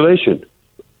 Congratulations.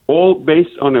 All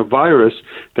based on a virus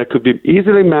that could be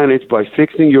easily managed by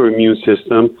fixing your immune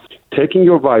system, taking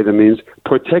your vitamins,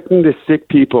 protecting the sick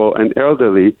people and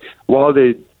elderly, while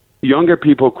the younger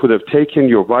people could have taken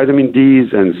your vitamin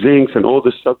Ds and zincs and all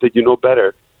the stuff that you know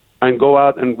better and go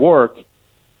out and work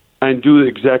and do the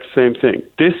exact same thing.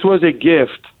 This was a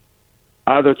gift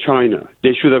out of China.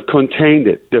 They should have contained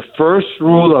it. The first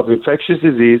rule of infectious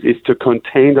disease is to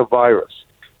contain the virus.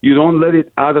 You don't let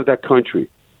it out of that country.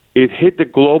 It hit the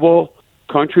global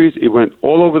countries. It went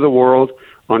all over the world.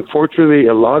 Unfortunately,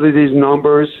 a lot of these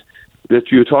numbers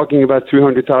that you're talking about,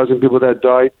 300,000 people that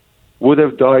died, would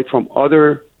have died from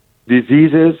other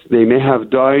diseases. They may have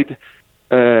died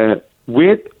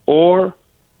with or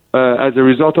as a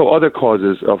result of other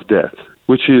causes of death,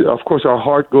 which is, of course, our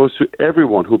heart goes to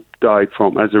everyone who died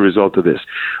from as a result of this.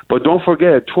 But don't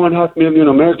forget, 2.5 million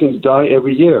Americans die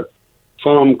every year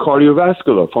from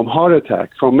cardiovascular, from heart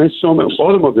attack, from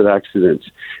automobile accidents.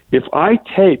 If I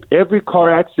tape every car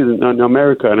accident in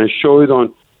America and I show it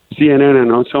on CNN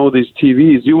and on some of these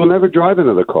TVs, you will never drive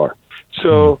another car.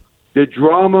 So the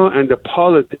drama and the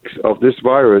politics of this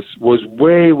virus was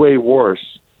way, way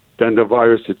worse than the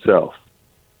virus itself.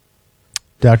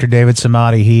 Dr. David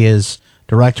Samadi, he is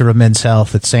Director of Men's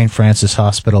Health at St. Francis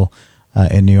Hospital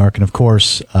in New York. And, of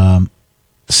course,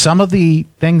 some of the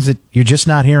things that you're just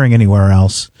not hearing anywhere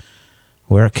else.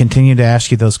 We're continuing to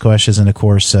ask you those questions and, of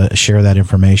course, share that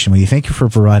information with you. Thank you for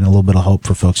providing a little bit of hope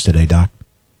for folks today, Doc.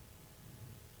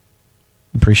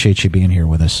 Appreciate you being here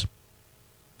with us.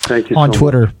 Thank you. On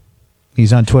Twitter,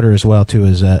 he's on Twitter as well, too,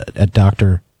 as at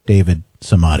Dr. David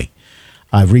Samadi.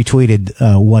 I've retweeted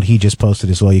what he just posted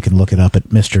as well. You can look it up at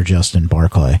Mr. Justin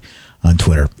Barclay on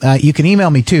Twitter. You can email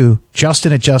me, too,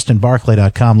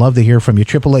 justin@justinbarclay.com. Love to hear from you.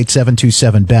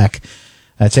 888-727-BECK.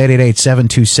 That's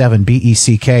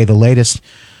 888-727-BECK. The latest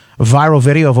viral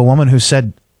video of a woman who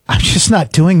said, I'm just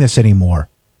not doing this anymore.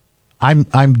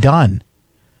 I'm done.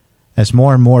 As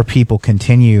more and more people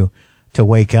continue to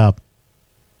wake up,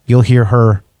 you'll hear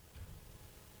her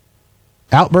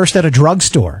outburst at a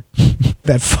drugstore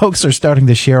that folks are starting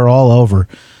to share all over.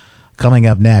 Coming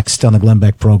up next on the Glenn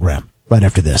Beck program, right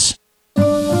after this.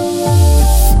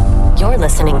 You're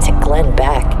listening to Glenn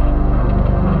Beck.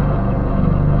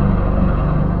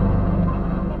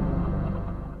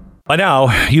 By now,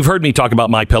 you've heard me talk about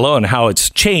MyPillow and how it's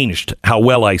changed how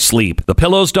well I sleep. The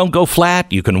pillows don't go flat.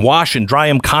 You can wash and dry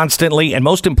them constantly. And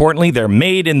most importantly, they're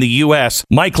made in the U.S.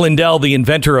 Mike Lindell, the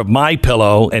inventor of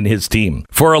MyPillow, and his team.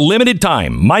 For a limited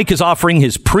time, Mike is offering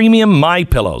his premium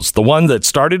MyPillows, the one that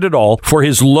started it all, for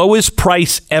his lowest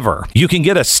price ever. You can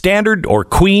get a standard or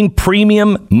queen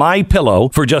premium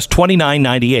MyPillow for just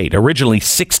 $29.98, originally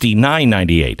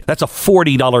 $69.98. That's a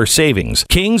 $40 savings.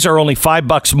 Kings are only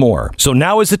 $5 more. So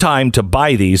now is the time to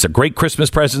buy these, a great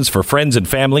Christmas presents for friends and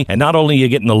family. And not only are you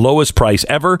getting the lowest price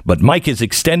ever, but Mike is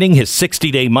extending his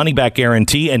 60-day money-back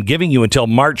guarantee and giving you until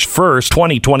March 1st,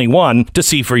 2021 to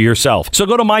see for yourself. So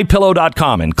go to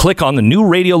MyPillow.com and click on the new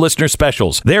radio listener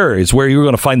specials. There is where you're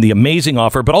going to find the amazing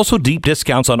offer, but also deep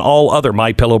discounts on all other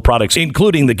MyPillow products,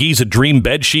 including the Giza Dream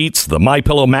bed sheets, the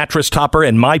MyPillow mattress topper,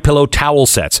 and MyPillow towel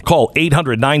sets. Call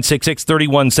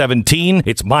 800-966-3117.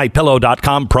 It's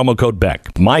MyPillow.com, promo code Beck.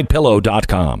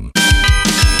 MyPillow.com.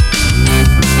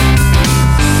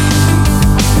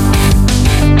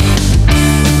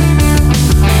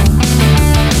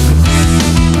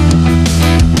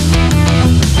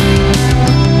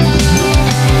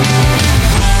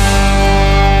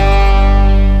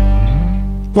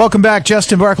 Welcome back.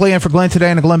 Justin Barclay in for Glenn today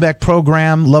on the Glenn Beck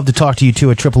program. Love to talk to you,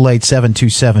 too, at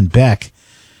 888-727-BECK.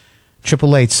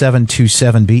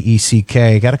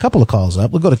 888-727-BECK. Got a couple of calls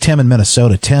up. We'll go to Tim in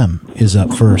Minnesota. Tim is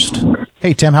up first.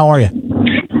 Hey, Tim, how are you?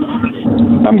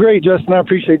 I'm great, Justin. I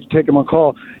appreciate you taking my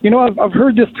call. You know, I've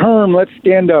heard this term, let's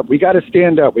stand up. We got to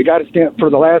stand up. We got to stand for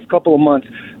the last couple of months.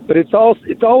 But it's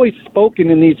always spoken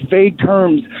in these vague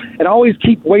terms, and I always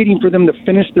keep waiting for them to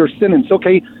finish their sentence.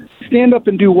 Okay, stand up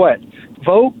and do what?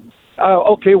 Vote?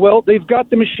 Okay, well, they've got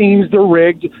the machines, they're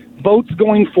rigged. Votes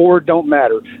going forward don't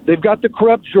matter. They've got the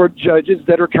corrupt judges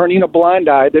that are turning a blind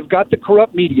eye. They've got the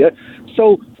corrupt media.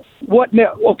 So what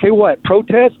now? Okay, what?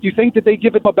 Protest? You think that they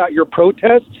give it about your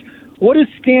protests? What does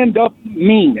stand up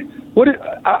mean?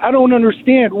 I don't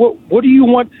understand. What do you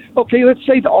want? Okay, let's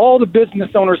say all the business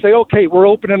owners say, okay, we're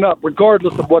opening up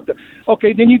regardless of what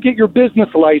okay, then you get your business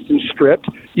license stripped.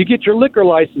 You get your liquor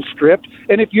license stripped.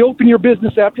 And if you open your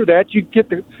business after that, you get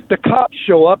the cops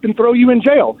show up and throw you in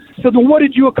jail. So then what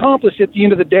did you accomplish at the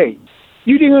end of the day?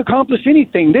 You didn't accomplish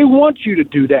anything. They want you to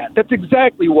do that. That's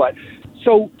exactly what.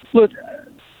 So look,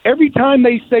 every time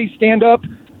they say stand up,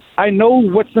 I know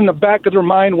what's in the back of their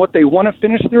mind, what they want to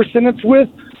finish their sentence with,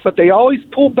 but they always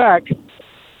pull back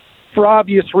for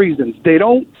obvious reasons. They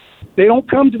don't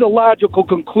come to the logical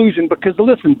conclusion because,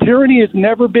 listen, tyranny has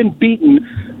never been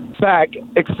beaten back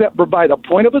except for by the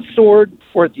point of a sword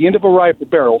or at the end of a rifle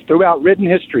barrel throughout written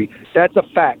history. That's a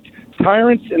fact.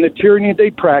 Tyrants and the tyranny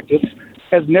they practice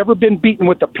has never been beaten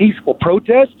with a peaceful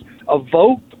protest, a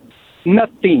vote,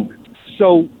 nothing.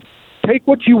 So take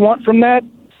what you want from that.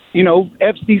 You know,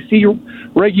 FCC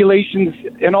regulations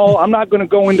and all. I'm not going to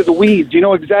go into the weeds. You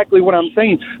know exactly what I'm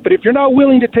saying. But if you're not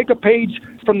willing to take a page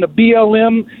from the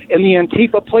BLM and the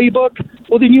Antifa playbook,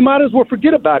 well, then you might as well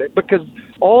forget about it because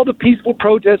all the peaceful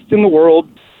protests in the world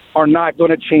are not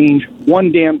going to change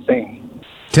one damn thing.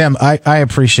 Tim, I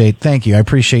appreciate. Thank you. I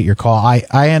appreciate your call.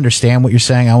 I understand what you're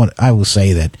saying. I will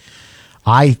say that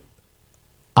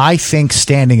I think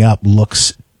standing up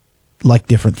looks like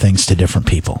different things to different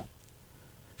people.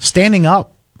 Standing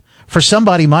up for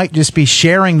somebody might just be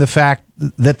sharing the fact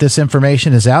that this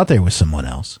information is out there with someone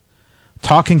else,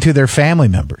 talking to their family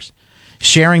members,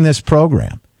 sharing this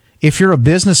program. If you're a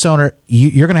business owner,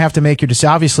 you're going to have to make your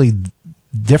decision. Obviously,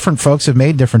 different folks have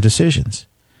made different decisions.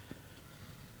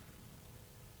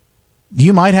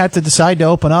 You might have to decide to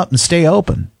open up and stay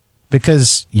open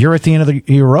because you're at the end of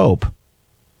your rope.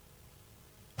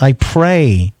 I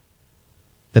pray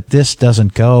that this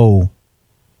doesn't go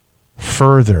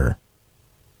further.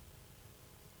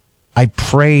 I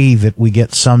pray that we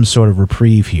get some sort of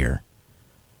reprieve here.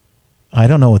 I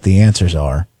don't know what the answers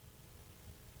are.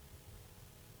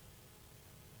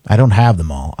 I don't have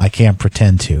them all. I can't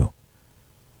pretend to.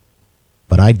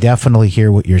 But I definitely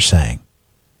hear what you're saying.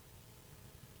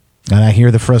 And I hear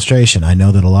the frustration. I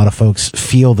know that a lot of folks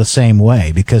feel the same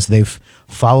way because they've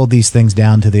followed these things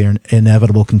down to their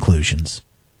inevitable conclusions.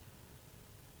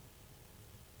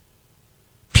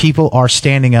 People are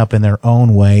standing up in their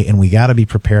own way, and we got to be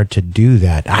prepared to do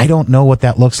that. I don't know what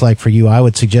that looks like for you. I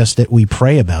would suggest that we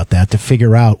pray about that to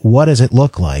figure out what does it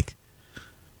look like.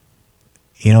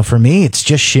 You know, for me, it's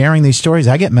just sharing these stories.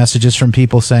 I get messages from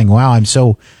people saying, wow, I'm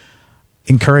so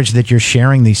encouraged that you're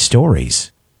sharing these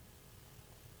stories.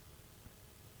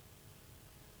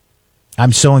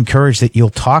 I'm so encouraged that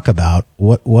you'll talk about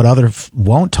what others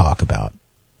won't talk about.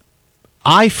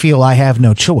 I feel I have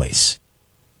no choice.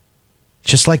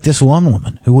 Just like this one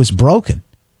woman who was broken.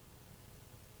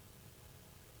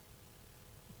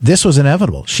 This was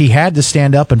inevitable. She had to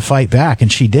stand up and fight back,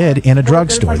 and she did in a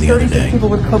drugstore the other day. People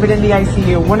with COVID in the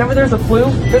ICU. Whenever there's a flu,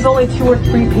 there's only 2 or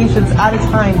 3 patients at a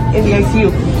time in the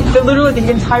ICU. So literally the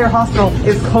entire hospital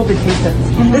is COVID patients.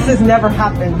 Mm-hmm. This has never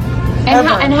happened. I'm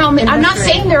not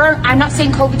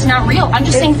saying COVID's not real. I'm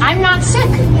just saying I'm not sick.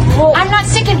 Well, I'm not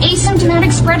sick, and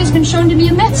asymptomatic spread has been shown to be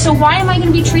a myth. So why am I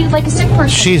going to be treated like a sick person?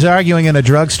 She's arguing in a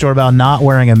drugstore about not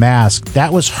wearing a mask.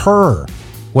 That was her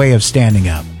way of standing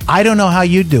up. I don't know how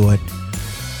you do it,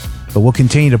 but we'll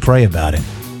continue to pray about it.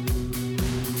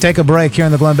 Take a break here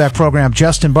in the Glenn Beck program.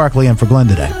 Justin Barclay in for Glenn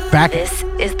today. Back. This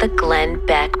is the Glenn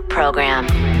Beck program.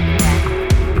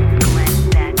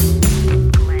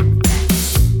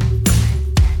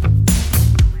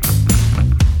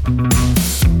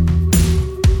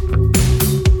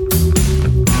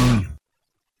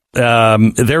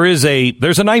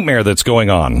 There's a nightmare that's going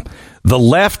on. The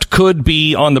left could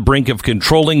be on the brink of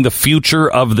controlling the future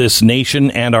of this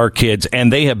nation and our kids,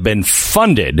 and they have been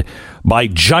funded by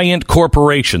giant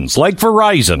corporations like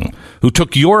Verizon, who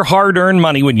took your hard-earned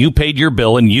money when you paid your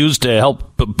bill and used to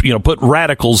help, put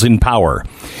radicals in power.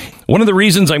 One of the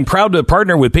reasons I'm proud to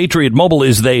partner with Patriot Mobile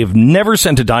is they've never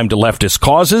sent a dime to leftist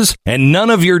causes, and none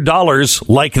of your dollars,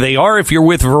 like they are if you're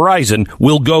with Verizon,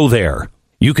 will go there.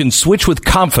 You can switch with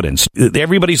confidence.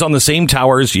 Everybody's on the same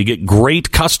towers. You get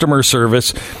great customer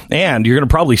service, and you're going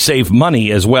to probably save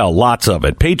money as well. Lots of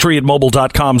it.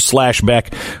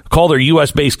 PatriotMobile.com/Beck. Call their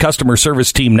U.S.-based customer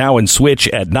service team now and switch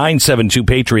at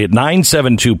 972-PATRIOT,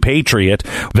 972-PATRIOT.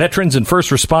 Veterans and first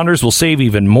responders will save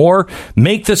even more.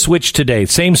 Make the switch today.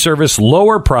 Same service,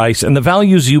 lower price, and the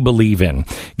values you believe in.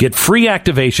 Get free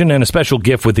activation and a special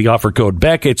gift with the offer code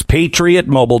Beck. It's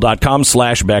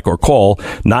PatriotMobile.com/Beck or call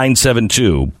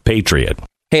 972-PATRIOT.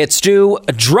 Hey, it's Stu.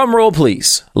 A drum roll,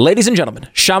 please. Ladies and gentlemen,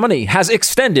 Chamonix has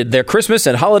extended their Christmas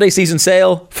and holiday season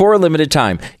sale for a limited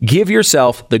time. Give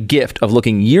yourself the gift of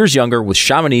looking years younger with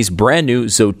Chamonix's brand new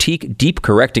Zotique Deep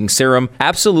Correcting Serum,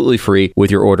 absolutely free with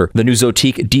your order. The new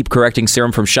Zotique Deep Correcting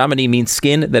Serum from Chamonix means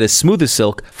skin that is smooth as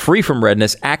silk, free from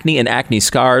redness, acne and acne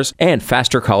scars, and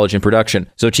faster collagen production.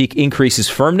 Zotique increases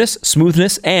firmness,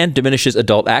 smoothness, and diminishes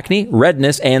adult acne,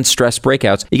 redness, and stress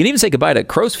breakouts. You can even say goodbye to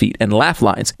crow's feet and laugh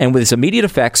lines. And with its immediate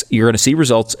effect, you're going to see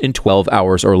results in 12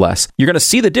 hours or less. You're going to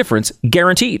see the difference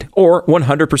guaranteed, or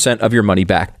 100% of your money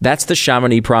back. That's the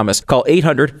Chamonix promise. Call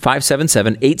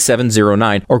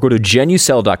 800-577-8709 or go to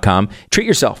genucell.com. Treat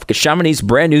yourself. Get Chamonix's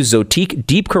brand new Zotique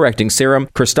Deep Correcting Serum,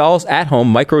 Cristal's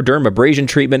at-home microderm abrasion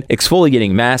treatment,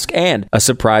 exfoliating mask, and a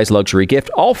surprise luxury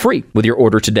gift, all free with your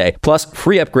order today. Plus,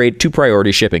 free upgrade to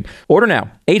priority shipping. Order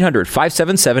now.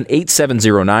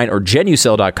 800-577-8709 or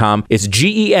genucell.com. It's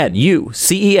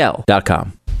GENUCEL.com.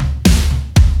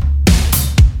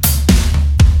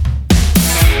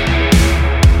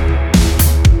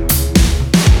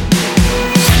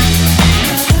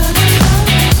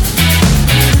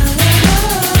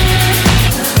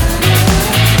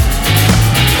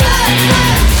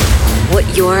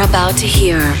 What you're about to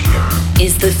hear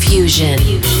is the fusion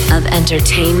of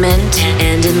entertainment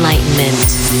and enlightenment.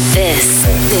 This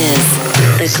is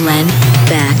the Glenn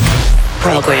Beck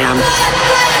Program.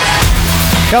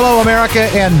 Hello, America,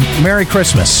 and Merry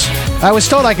Christmas. I was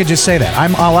told I could just say that.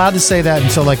 I'm allowed to say that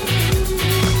until like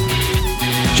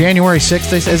January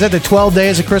 6th. Is that the 12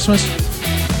 days of Christmas?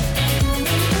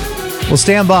 Well,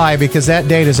 stand by, because that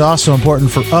date is also important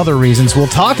for other reasons. We'll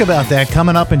talk about that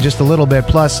coming up in just a little bit.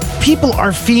 Plus, people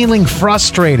are feeling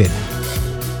frustrated.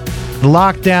 The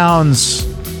lockdowns,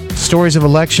 stories of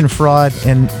election fraud,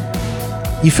 and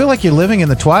you feel like you're living in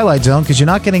the Twilight Zone because you're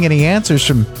not getting any answers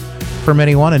from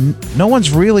anyone, and no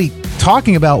one's really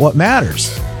talking about what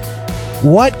matters.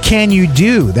 What can you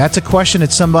do? That's a question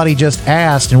that somebody just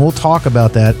asked, and we'll talk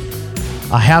about that.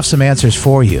 I have some answers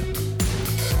for you.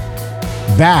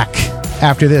 Back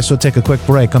after this, we'll take a quick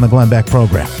break on the Glenn Beck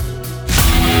Program.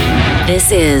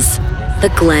 This is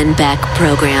the Glenn Beck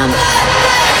Program.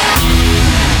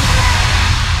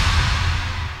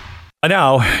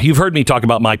 Now, you've heard me talk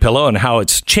about MyPillow and how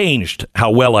it's changed how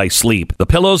well I sleep. The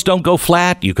pillows don't go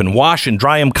flat. You can wash and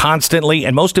dry them constantly.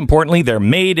 And most importantly, they're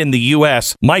made in the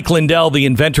U.S. Mike Lindell, the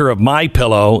inventor of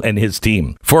MyPillow, and his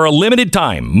team. For a limited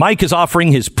time, Mike is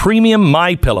offering his premium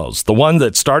MyPillows, the one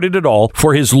that started it all,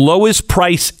 for his lowest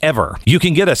price ever. You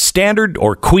can get a standard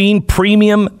or queen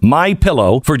premium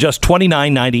MyPillow for just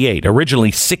 $29.98,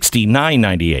 originally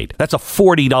 $69.98. That's a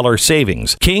 $40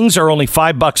 savings. Kings are only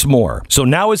 $5 more. So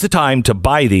now is the time to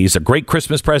buy these. A great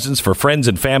Christmas presents for friends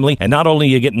and family. And not only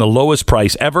are you getting the lowest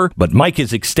price ever, but Mike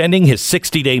is extending his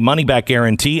 60-day money-back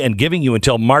guarantee and giving you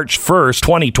until March 1st,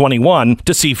 2021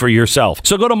 to see for yourself.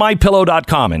 So go to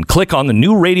MyPillow.com and click on the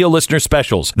new radio listener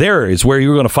specials. There is where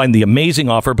you're going to find the amazing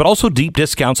offer, but also deep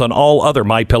discounts on all other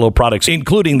MyPillow products,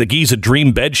 including the Giza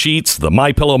Dream bed sheets, the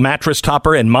MyPillow mattress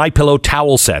topper, and MyPillow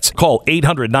towel sets. Call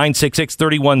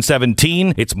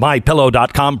 800-966-3117. It's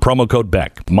MyPillow.com, promo code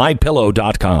Beck.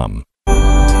 MyPillow.com.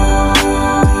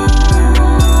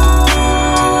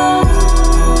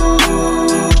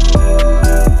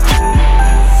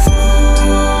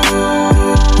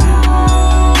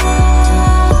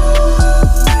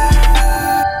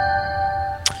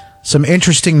 Some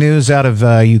interesting news out of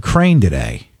Ukraine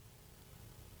today.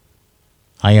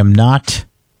 I am not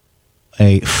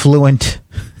a fluent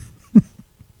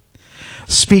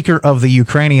speaker of the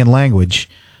Ukrainian language,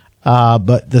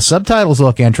 but the subtitles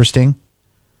look interesting.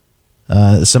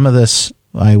 Some of this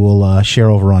I will share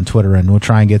over on Twitter, and we'll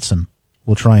try and get some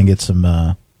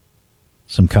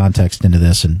context into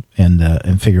this and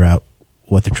figure out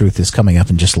what the truth is coming up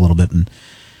in just a little bit, and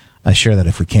I share that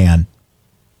if we can.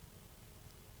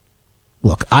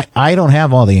 Look, I don't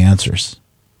have all the answers.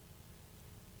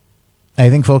 I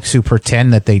think folks who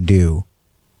pretend that they do,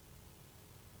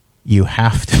 you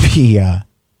have to be,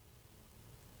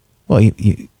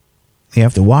 you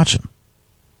have to watch them.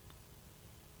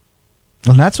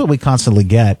 And that's what we constantly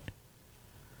get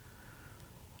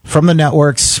from the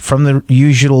networks, from the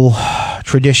usual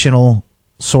traditional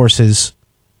sources,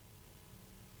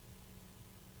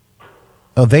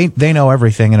 they know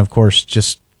everything, and of course,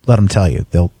 just let them tell you.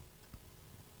 They'll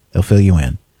fill you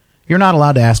in. You're not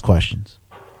allowed to ask questions.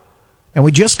 And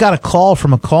we just got a call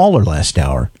from a caller last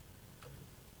hour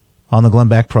on the Glenn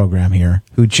Beck program here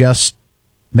who just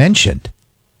mentioned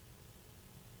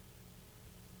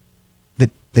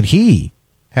that he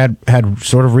had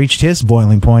sort of reached his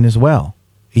boiling point as well.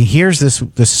 He hears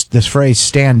this phrase,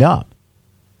 stand up.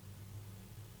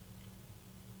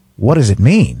 What does it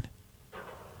mean?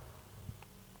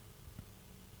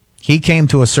 He came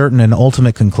to a certain and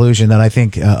ultimate conclusion that I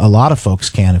think a lot of folks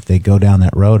can if they go down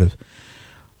that road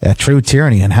of true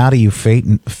tyranny. And how do you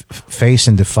face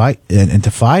and defy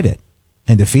it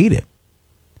and defeat it?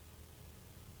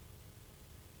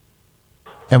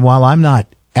 And while I'm not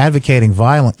advocating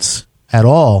violence at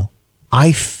all,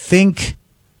 I think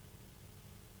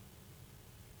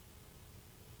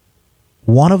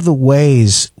one of the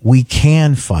ways we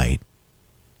can fight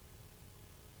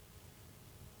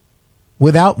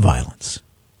without violence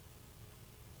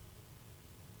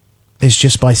is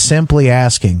just by simply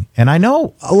asking. And I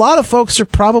know a lot of folks are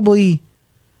probably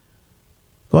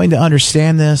going to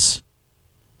understand this,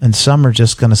 and some are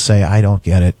just going to say, I don't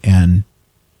get it. And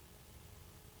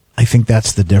I think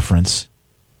that's the difference.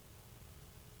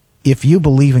 If you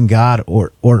believe in God,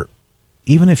 or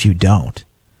even if you don't,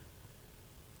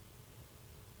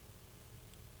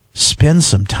 spend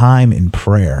some time in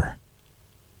prayer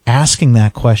asking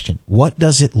that question. What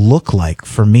does it look like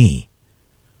for me?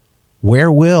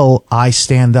 Where will I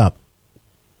stand up?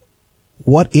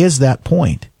 What is that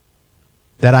point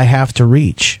that I have to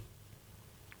reach?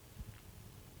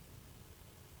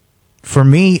 For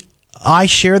me, I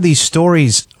share these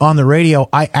stories on the radio.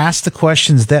 I ask the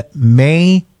questions that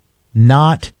may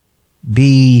not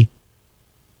be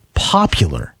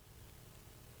popular.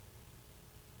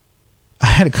 I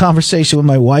had a conversation with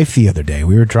my wife the other day.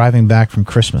 We were driving back from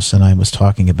Christmas, and I was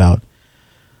talking about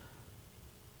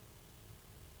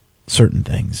certain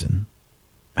things and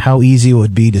how easy it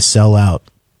would be to sell out.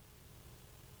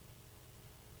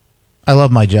 I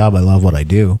love my job. I love what I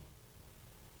do.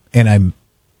 And I'm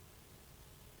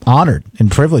honored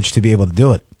and privileged to be able to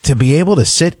do it. To be able to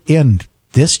sit in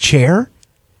this chair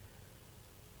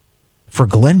for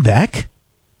Glenn Beck,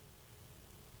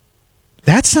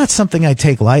 that's not something I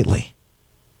take lightly.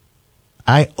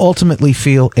 I ultimately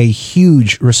feel a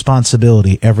huge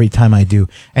responsibility every time I do.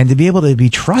 And to be able to be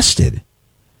trusted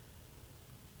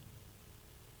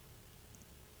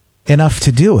enough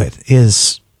to do it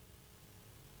is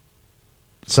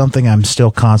something I'm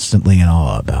still constantly in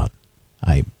awe about.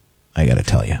 I got to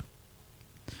tell you.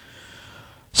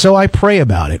 So I pray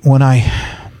about it when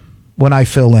I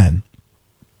fill in.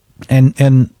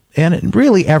 And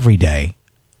really every day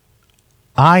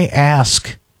I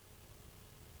ask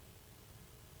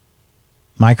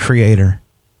my Creator,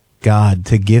 God,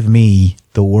 to give me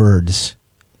the words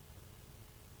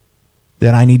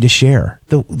that I need to share,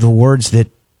 the words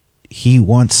that He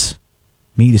wants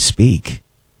me to speak.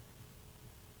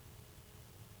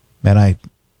 And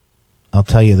I'll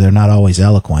tell you, they're not always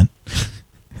eloquent.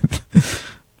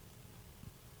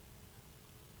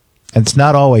 It's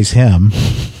not always Him.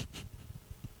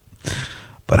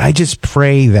 But I just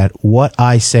pray that what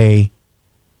I say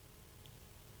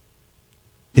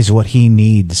is what He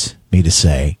needs me to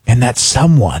say, and that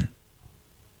someone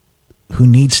who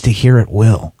needs to hear it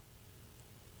will.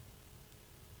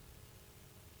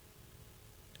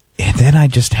 And then I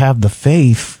just have the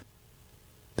faith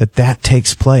that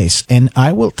takes place. And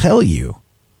I will tell you,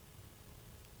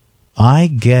 I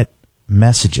get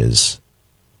messages,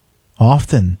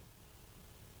 often,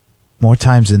 more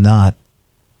times than not,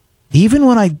 even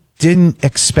when I didn't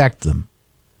expect them,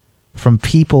 from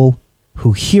people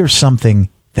who hear something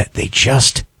that they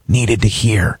just needed to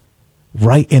hear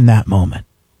right in that moment.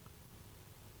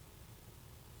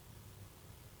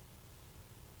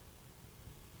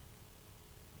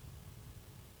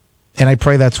 And I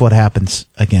pray that's what happens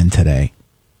again today.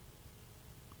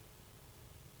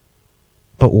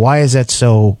 But why is that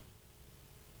so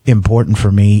important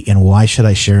for me, and why should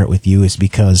I share it with you, is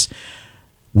because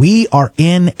we are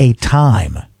in a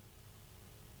time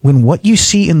when what you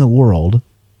see in the world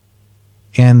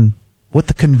and what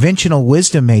the conventional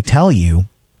wisdom may tell you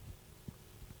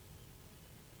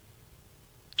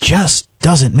just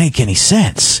doesn't make any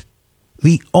sense.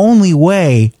 The only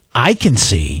way I can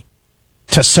see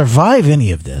to survive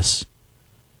any of this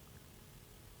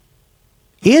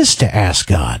is to ask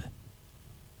God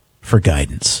for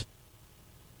guidance,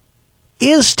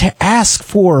 is to ask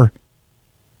for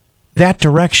that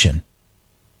direction,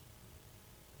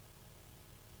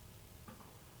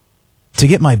 to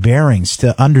get my bearings,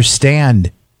 to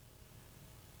understand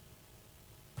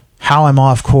how I'm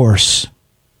off course.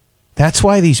 That's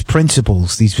why these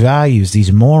principles, these values,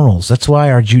 these morals, that's why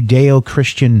our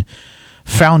Judeo-Christian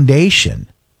foundation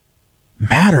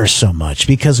matters so much,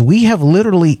 because we have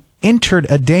literally entered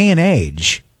a day and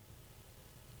age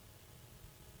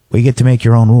where you get to make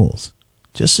your own rules,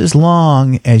 just as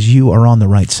long as you are on the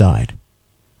right side.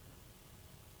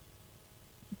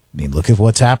 I mean, look at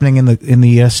what's happening in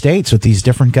the states with these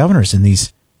different governors and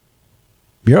these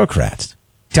bureaucrats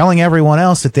telling everyone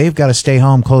else that they've got to stay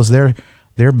home, close their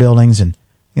buildings, and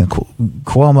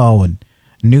Cuomo and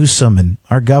Newsom and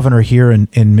our governor here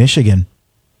in Michigan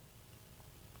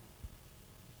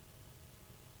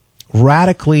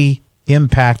radically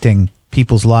impacting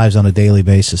people's lives on a daily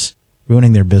basis,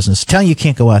 ruining their business, telling you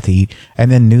can't go out to eat,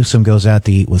 and then Newsom goes out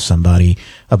to eat with somebody,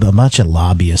 a bunch of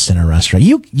lobbyists in a restaurant.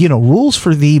 You know, rules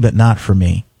for thee, but not for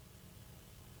me.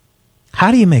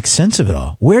 How do you make sense of it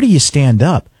all? Where do you stand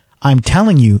up? I'm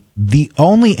telling you, the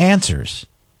only answers,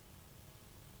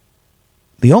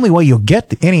 the only way you'll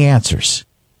get any answers,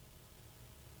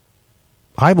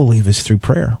 I believe, is through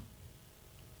prayer.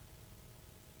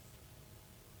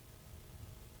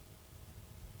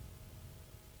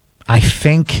 I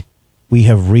think we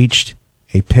have reached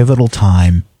a pivotal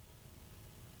time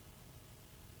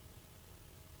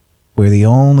where the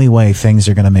only way things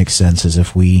are going to make sense is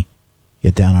if we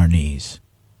get down our knees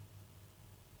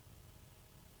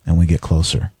and we get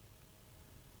closer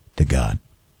to God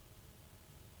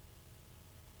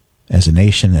as a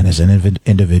nation and as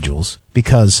individuals.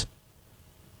 Because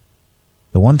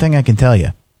the one thing I can tell you,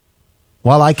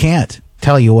 while I can't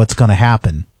tell you what's going to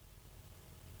happen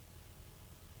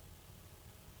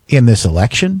in this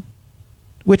election,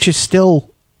 which is still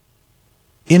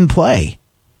in play,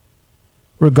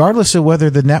 regardless of whether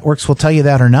the networks will tell you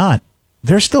that or not,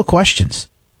 there's still questions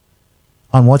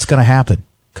on what's going to happen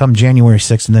come January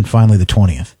 6th and then finally the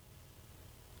 20th.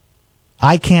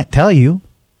 I can't tell you.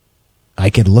 I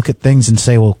could look at things and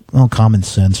say, well, common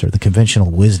sense or the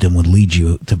conventional wisdom would lead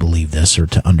you to believe this or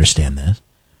to understand this.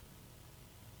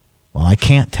 Well, I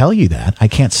can't tell you that. I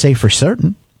can't say for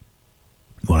certain.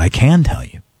 What I can tell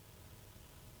you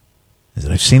is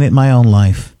that I've seen it in my own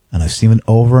life, and I've seen it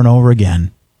over and over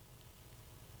again.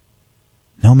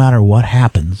 No matter what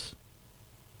happens,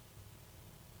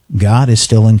 God is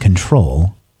still in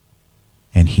control,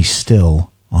 and he's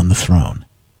still on the throne.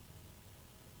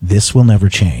 This will never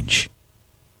change.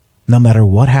 No matter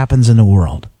what happens in the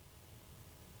world,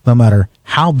 no matter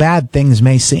how bad things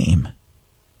may seem,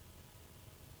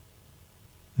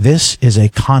 this is a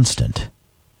constant.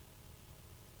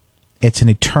 It's an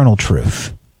eternal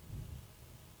truth.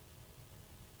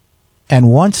 And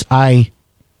once I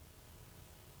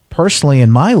personally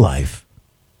in my life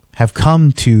have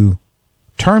come to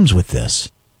terms with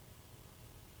this,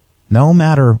 no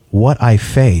matter what I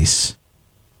face,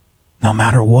 no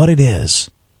matter what it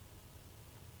is,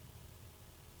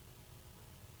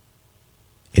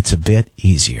 it's a bit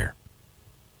easier.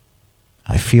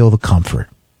 I feel the comfort.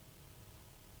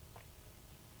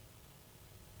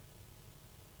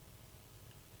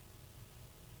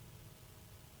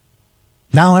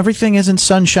 Now, everything isn't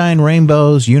sunshine,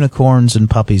 rainbows, unicorns, and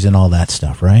puppies and all that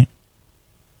stuff, right?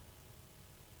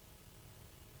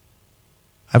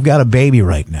 I've got a baby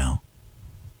right now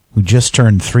who just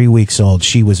turned 3 weeks old.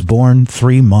 She was born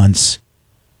 3 months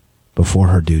before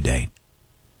her due date.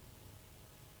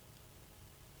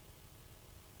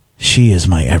 She is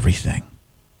my everything,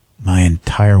 my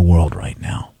entire world right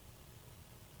now.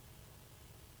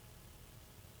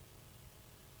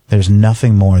 There's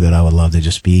nothing more that I would love to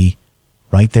just be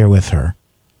right there with her,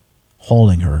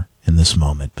 holding her in this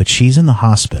moment. But she's in the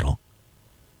hospital.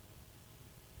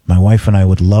 My wife and I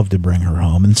would love to bring her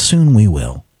home, and soon we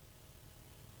will,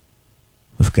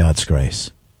 with God's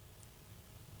grace.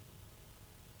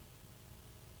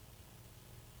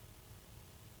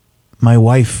 My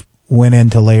wife went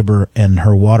into labor and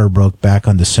her water broke back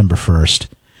on December 1st.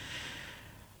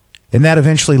 And that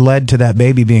eventually led to that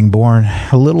baby being born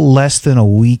a little less than a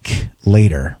week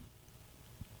later.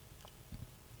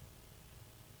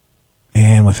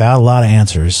 And without a lot of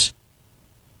answers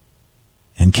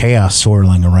and chaos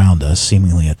swirling around us,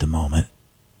 seemingly at the moment,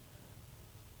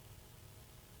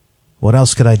 what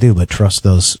else could I do but trust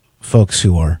those folks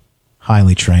who are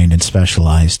highly trained and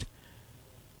specialized,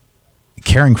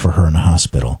 caring for her in the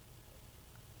hospital?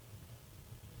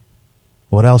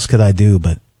 What else could I do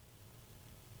but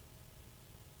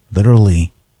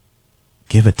literally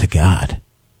give it to God?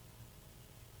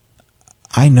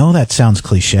 I know that sounds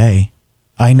cliche.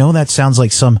 I know that sounds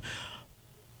like some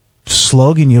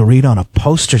slogan you'll read on a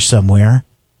poster somewhere.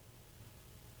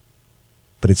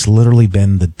 but it's literally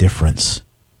been the difference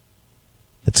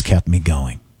that's kept me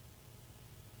going.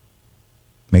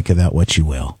 Make of that what you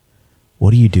will.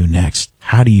 What do you do next?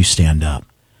 How do you stand up?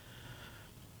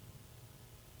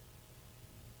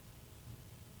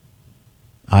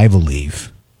 I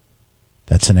believe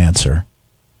that's an answer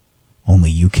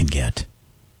only you can get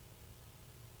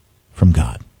from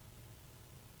God.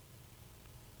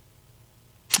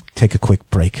 Take a quick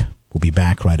break. We'll be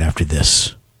back right after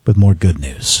this with more good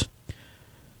news.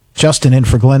 Justin in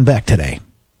for Glenn Beck today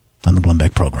on the Glenn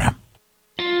Beck program.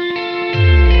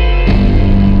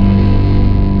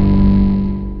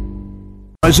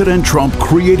 President Trump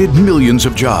created millions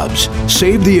of jobs,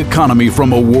 saved the economy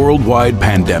from a worldwide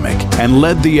pandemic, and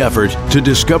led the effort to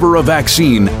discover a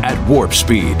vaccine at warp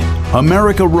speed.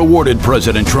 America rewarded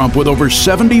President Trump with over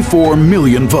 74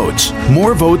 million votes,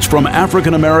 more votes from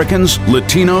African Americans,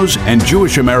 Latinos, and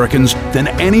Jewish Americans than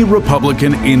any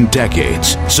Republican in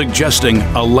decades, suggesting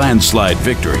a landslide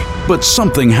victory. But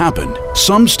something happened.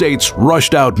 Some states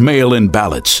rushed out mail-in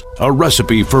ballots, a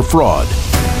recipe for fraud.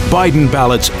 Biden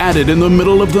ballots added in the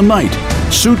middle of the night.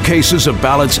 Suitcases of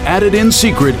ballots added in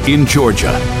secret in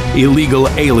Georgia. Illegal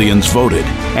aliens voted.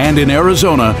 And in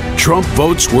Arizona, Trump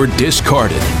votes were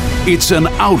discarded. It's an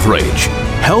outrage.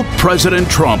 Help President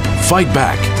Trump fight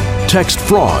back. Text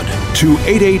fraud to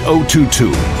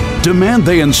 88022. Demand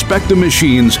they inspect the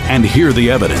machines and hear the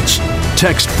evidence.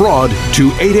 Text fraud to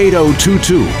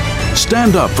 88022.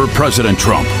 Stand up for President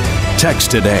Trump. Text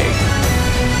today.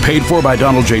 Paid for by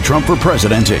Donald J. Trump for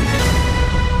President, Inc.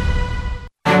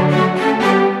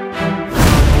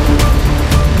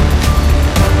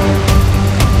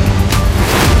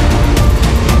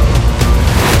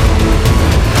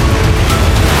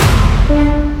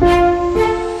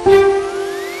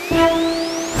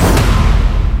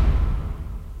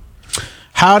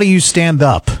 How do you stand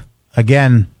up?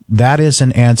 Again, that is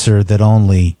an answer that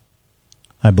only,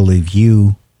 I believe,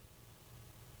 you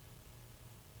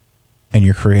and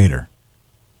your creator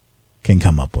can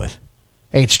come up with.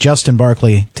 Hey, it's Justin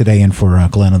Barclay today in for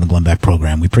Glenn on the Glenn Beck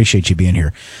program. We appreciate you being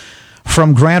here.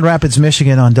 From Grand Rapids,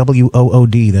 Michigan on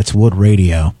WOOD, that's Wood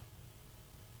Radio.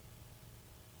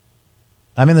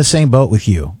 I'm in the same boat with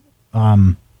you.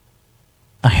 I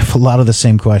have a lot of the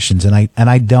same questions, and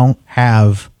I don't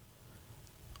have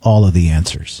all of the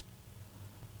answers.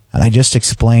 And I just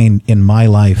explained in my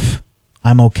life,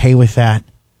 I'm okay with that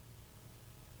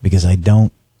because I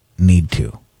don't need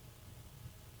to.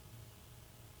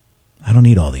 I don't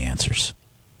need all the answers.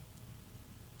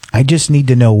 I just need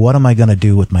to know, what am I going to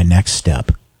do with my next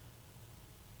step?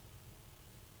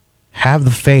 Have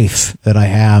the faith that I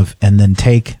have and then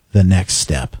take the next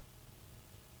step.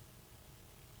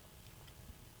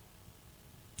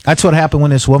 That's what happened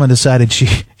when this woman decided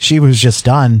she was just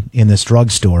done in this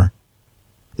drugstore.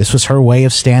 This was her way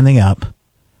of standing up.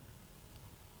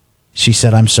 She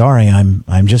said, I'm sorry,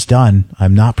 I'm just done.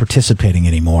 I'm not participating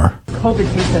anymore.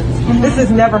 COVID cases. This has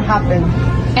never happened.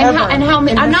 I'm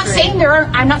not saying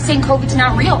COVID's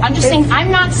not real. I'm just saying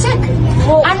I'm not sick.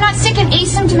 I'm not sick, and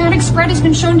asymptomatic spread has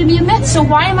been shown to be a myth. So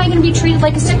why am I going to be treated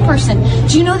like a sick person?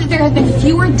 Do you know that there have been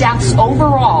fewer deaths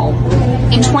overall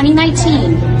in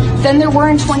 2019 than there were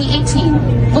in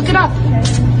 2018? Look it up.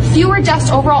 Fewer deaths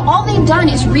overall. All they've done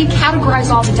is recategorize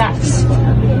all the deaths.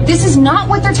 This is not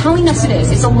what they're telling us it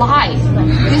is. It's a lie.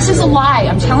 This is a lie,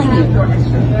 I'm telling you.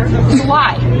 It's a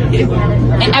lie.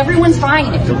 And everyone's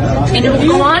buying it. And it will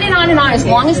go on and on and on as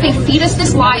long as they feed us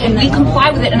this lie and we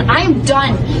comply with it. And I am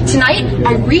done. Tonight,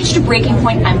 I reached a breaking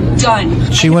point. I'm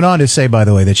done. She went on to say, by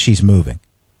the way, that she's moving.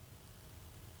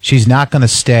 She's not going to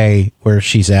stay where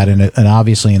she's at, and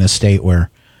obviously in a state where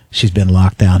she's been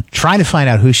locked down. Trying to find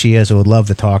out who she is. I would love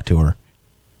to talk to her.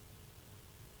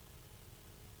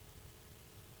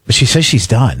 But she says she's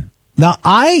done. Now,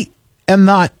 I am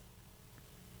not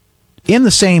in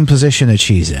the same position that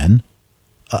she's in.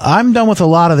 I'm done with a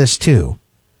lot of this, too.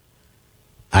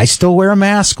 I still wear a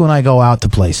mask when I go out to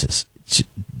places.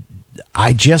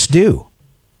 I just do.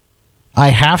 I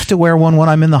have to wear one when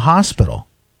I'm in the hospital.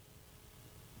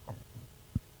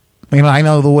 I mean, I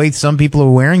know the way some people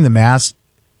are wearing the mask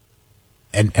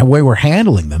and the way we're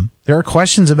handling them. There are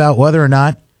questions about whether or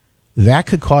not that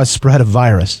could cause spread of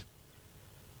virus.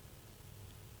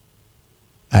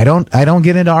 I don't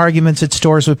get into arguments at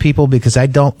stores with people because I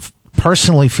don't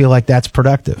personally feel like that's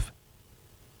productive.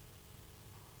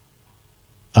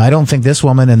 I don't think this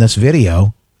woman in this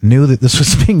video knew that this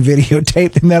was being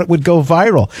videotaped and that it would go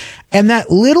viral. And that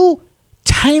little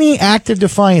tiny act of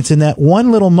defiance in that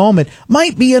one little moment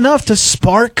might be enough to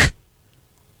spark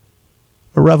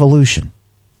a revolution.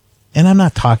 And I'm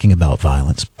not talking about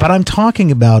violence, but I'm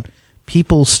talking about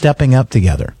people stepping up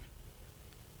together.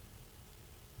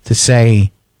 to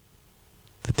say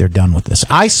that they're done with this.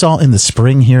 I saw in the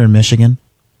spring here in Michigan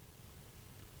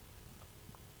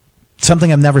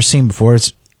something I've never seen before.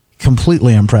 It's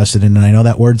completely unprecedented, and I know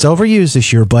that word's overused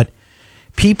this year, but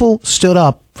people stood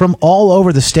up from all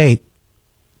over the state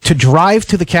to drive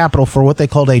to the Capitol for what they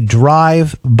called a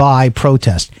drive-by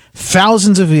protest.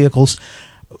 Thousands of vehicles,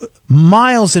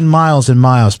 miles and miles and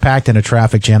miles packed in a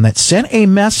traffic jam that sent a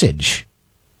message.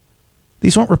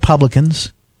 These weren't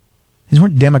Republicans. These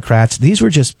weren't Democrats. These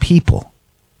were just people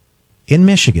in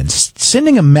Michigan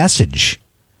sending a message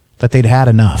that they'd had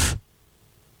enough.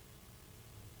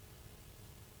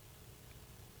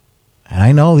 And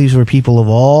I know these were people of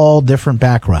all different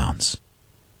backgrounds.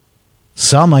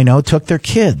 Some I know took their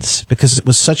kids because it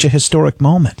was such a historic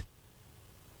moment.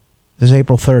 This is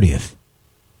April 30th.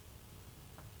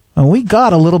 And we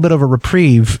got a little bit of a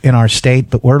reprieve in our state,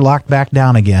 but we're locked back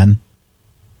down again.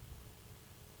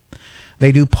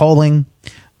 They do polling.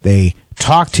 They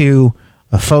talk to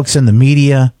folks in the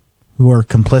media who are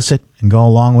complicit and go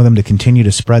along with them to continue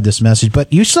to spread this message.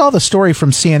 But you saw the story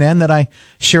from CNN that I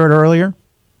shared earlier.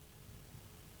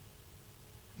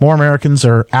 More Americans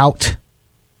are out.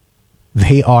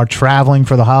 They are traveling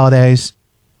for the holidays,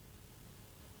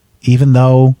 even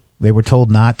though they were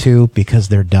told not to because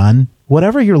they're done.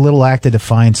 Whatever your little act of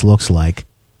defiance looks like,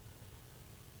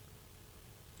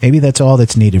 maybe that's all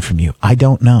that's needed from you. I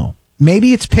don't know.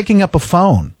 Maybe it's picking up a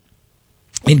phone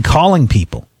and calling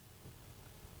people.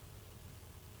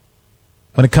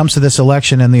 When it comes to this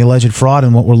election and the alleged fraud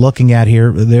and what we're looking at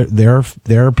here, there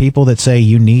are people that say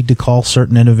you need to call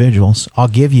certain individuals. I'll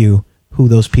give you who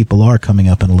those people are coming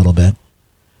up in a little bit.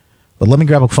 But let me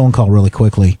grab a phone call really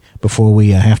quickly before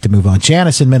we have to move on.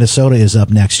 Janice in Minnesota is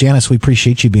up next. Janice, we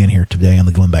appreciate you being here today on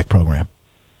the Glenn Beck program.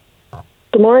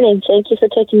 Good morning. Thank you for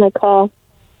taking my call.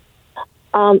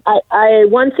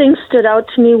 One thing stood out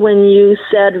to me when you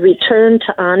said return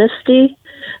to honesty.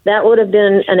 That would have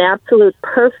been an absolute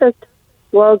perfect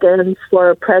slogan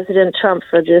for President Trump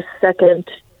for this second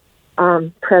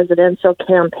presidential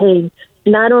campaign.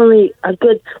 Not only a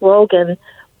good slogan,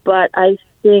 but I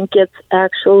think it's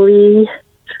actually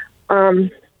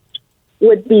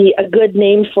would be a good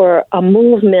name for a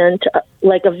movement,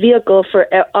 like a vehicle for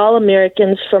all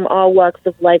Americans from all walks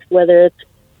of life, whether it's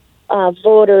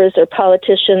voters or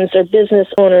politicians or business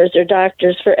owners or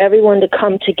doctors, for everyone to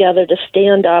come together to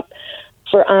stand up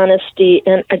for honesty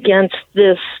and against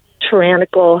this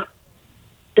tyrannical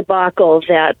debacle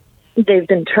that they've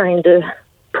been trying to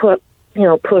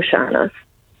push on us.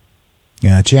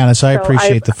 Yeah, Janice, I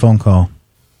appreciate the phone call.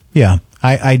 Yeah,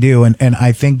 I do, and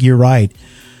I think you're right.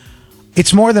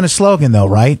 It's more than a slogan, though,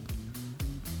 right?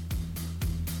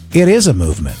 It is a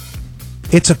movement.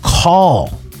 It's a call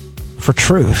for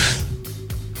truth.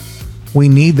 We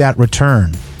need that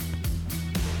return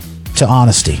to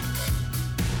honesty.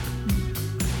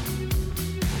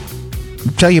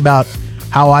 I'll tell you about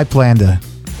how I plan to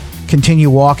continue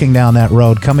walking down that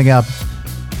road coming up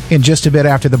in just a bit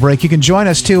after the break. You can join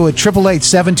us, too, at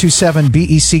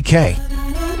 888-727-BECK.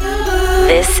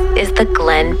 This is the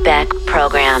Glenn Beck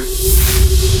Program.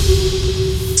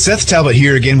 Seth Talbot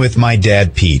here again with my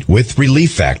dad, Pete, with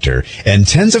Relief Factor. And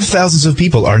tens of thousands of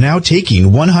people are now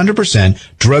taking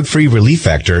 100% drug-free Relief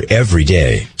Factor every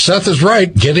day. Seth is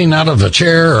right. Getting out of a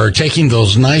chair or taking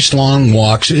those nice long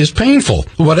walks is painful.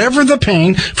 Whatever the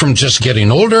pain from just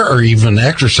getting older or even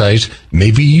exercise,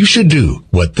 maybe you should do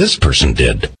what this person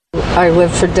did. I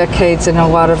lived for decades in a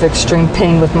lot of extreme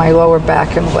pain with my lower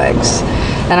back and legs.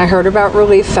 And I heard about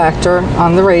Relief Factor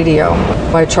on the radio.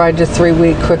 I tried the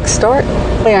 3-week quick start.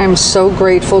 I'm so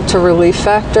grateful to Relief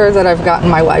Factor that I've gotten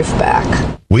my life back.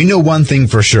 We know one thing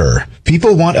for sure.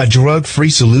 People want a drug-free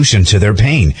solution to their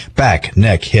pain, back,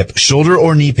 neck, hip, shoulder,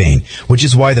 or knee pain, which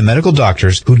is why the medical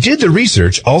doctors who did the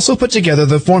research also put together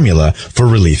the formula for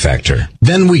Relief Factor.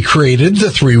 Then we created the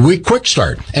 3-week quick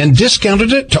start and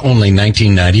discounted it to only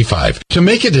 $19.95 to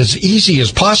make it as easy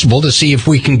as possible to see if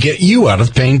we can get you out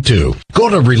of pain too. Go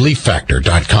to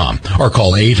relieffactor.com or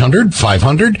call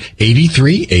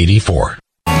 800-500-8384.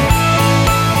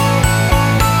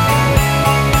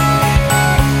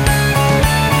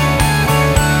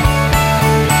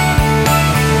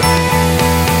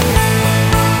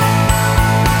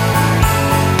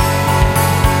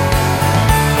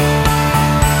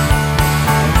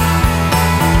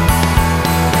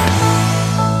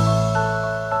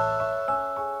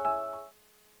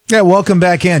 Yeah, welcome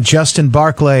back in. Justin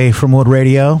Barclay from Wood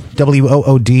Radio,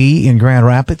 WOOD in Grand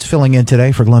Rapids, filling in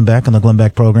today for Glenn Beck on the Glenn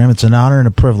Beck program. It's an honor and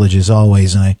a privilege as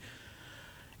always. And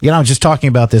I'm just talking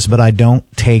about this, but I don't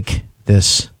take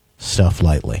this stuff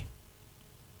lightly.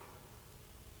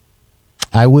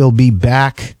 I will be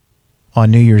back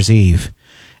on New Year's Eve.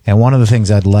 And one of the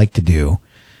things I'd like to do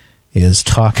is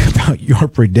talk about your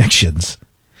predictions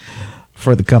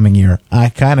for the coming year. I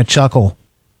kind of chuckle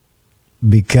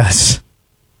because,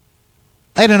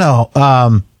 I don't know,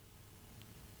 I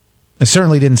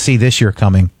certainly didn't see this year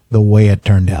coming the way it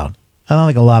turned out. I don't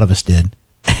think a lot of us did.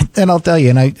 And I'll tell you,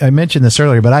 and I mentioned this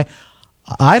earlier, but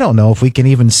I don't know if we can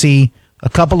even see a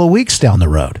couple of weeks down the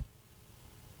road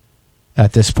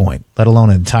at this point, let alone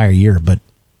an entire year. But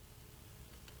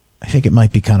I think it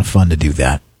might be kind of fun to do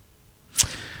that.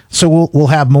 So we'll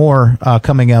have more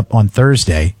coming up on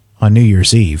Thursday on New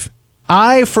Year's Eve.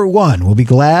 I, for one, will be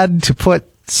glad to put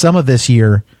some of this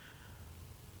year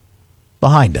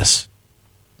behind us.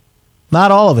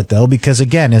 Not all of it, though, because,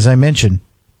 again, as I mentioned,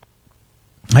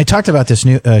 I talked about this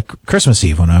new Christmas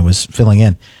Eve when I was filling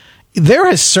in. There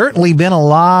has certainly been a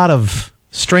lot of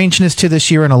strangeness to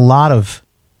this year and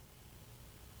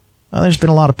there's been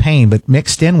a lot of pain, but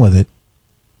mixed in with it,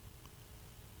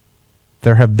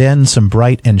 there have been some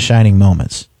bright and shining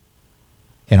moments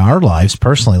in our lives.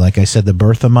 Personally, like I said, the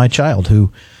birth of my child,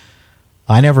 who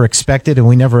I never expected, and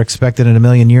we never expected in a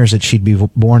million years that she'd be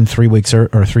born 3 weeks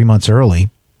or 3 months early.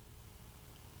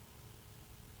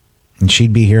 And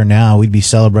she'd be here now. We'd be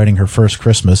celebrating her first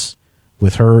Christmas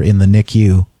with her in the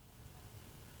NICU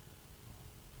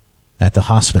at the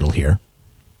hospital here.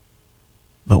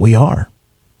 But we are.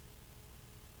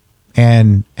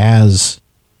 And as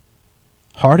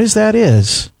hard as that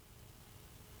is,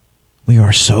 we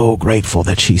are so grateful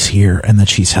that she's here and that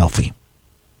she's healthy.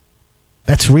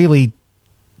 That's really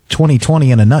 2020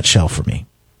 in a nutshell for me.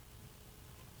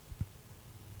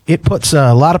 It puts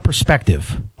a lot of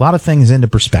perspective, a lot of things into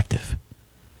perspective.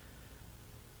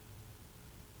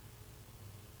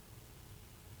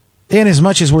 And as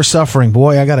much as we're suffering,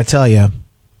 boy, I got to tell you,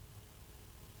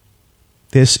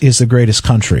 this is the greatest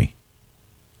country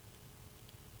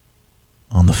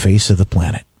on the face of the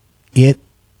planet. It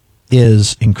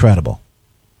is incredible.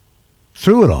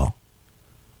 Through it all,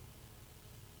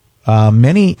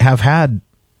 many have had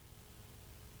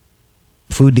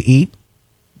food to eat.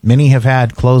 Many have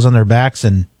had clothes on their backs,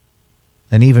 and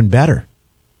even better.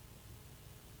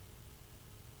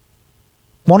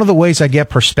 One of the ways I get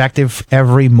perspective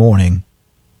every morning,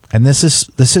 and this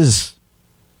is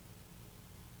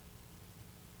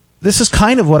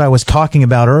kind of what I was talking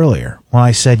about earlier when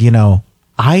I said,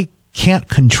 I can't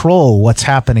control what's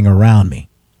happening around me.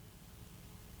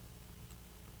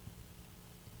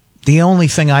 The only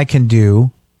thing I can do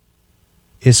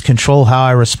is control how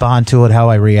I respond to it, how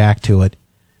I react to it,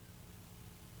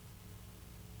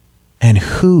 and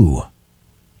who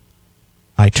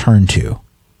I turn to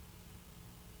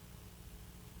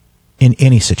in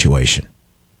any situation.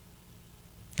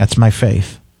 That's my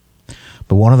faith.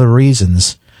 But one of the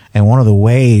reasons and one of the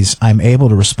ways I'm able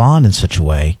to respond in such a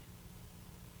way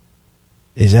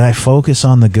is that I focus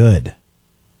on the good.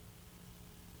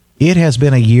 It has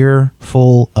been a year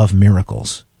full of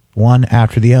miracles, one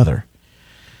after the other.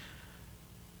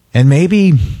 And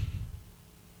maybe,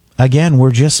 again,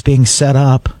 we're just being set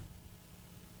up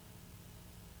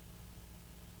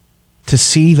to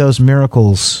see those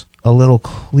miracles a little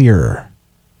clearer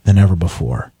than ever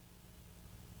before.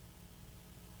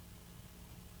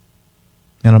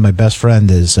 My best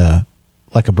friend is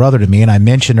like a brother to me, and I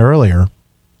mentioned earlier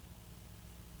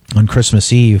on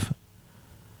Christmas Eve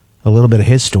a little bit of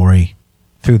his story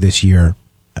through this year.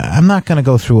 I'm not going to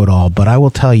go through it all, but I will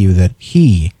tell you that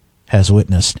he has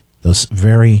witnessed those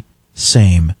very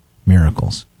same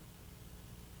miracles.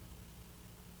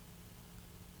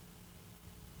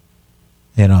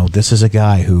 This is a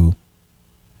guy who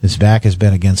his back has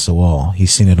been against the wall.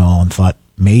 He's seen it all and thought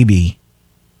maybe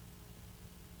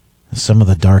some of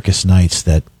the darkest nights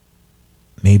that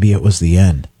maybe it was the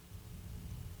end.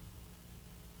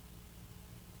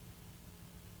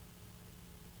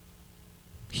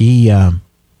 He'd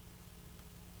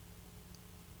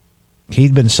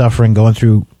been suffering, going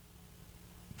through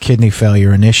kidney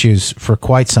failure and issues for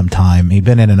quite some time. He'd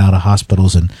been in and out of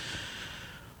hospitals and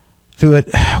through it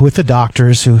with the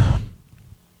doctors who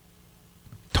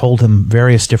told him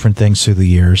various different things through the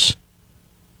years.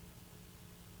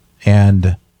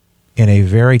 And in a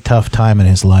very tough time in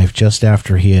his life, just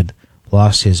after he had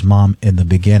lost his mom in the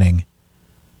beginning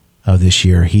of this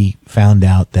year, he found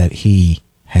out that he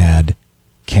had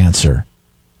cancer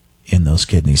in those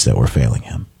kidneys that were failing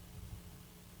him.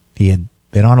 He had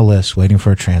been on a list waiting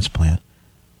for a transplant.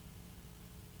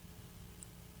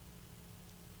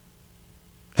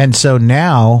 And so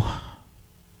now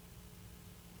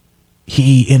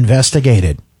he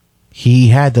investigated. He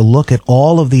had to look at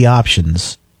all of the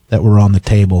options that were on the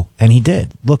table, and he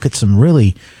did look at some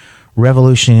really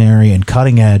revolutionary and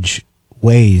cutting-edge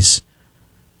ways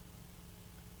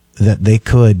that they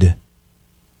could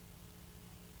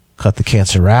cut the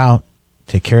cancer out,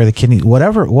 take care of the kidney,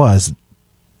 whatever it was.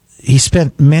 He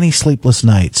spent many sleepless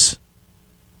nights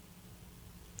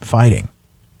fighting.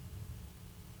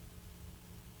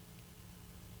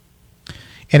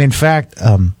 And in fact,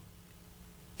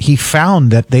 he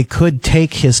found that they could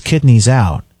take his kidneys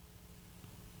out.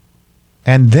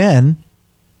 And then,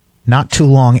 not too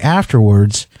long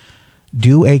afterwards,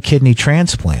 do a kidney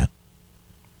transplant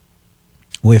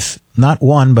with not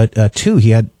one, but two.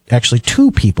 He had actually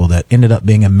two people that ended up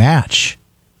being a match.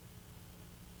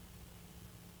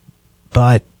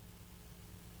 But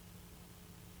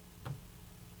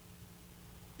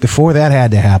before that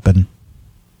had to happen,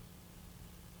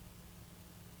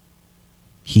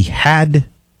 he had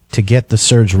to get the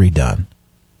surgery done.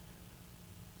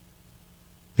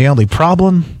 The only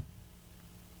problem,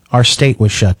 our state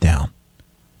was shut down.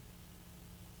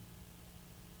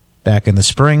 Back in the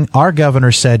spring, our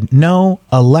governor said no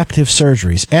elective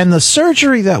surgeries. And the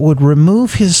surgery that would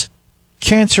remove his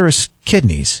cancerous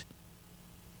kidneys,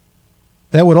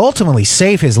 that would ultimately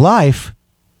save his life,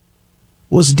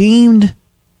 was deemed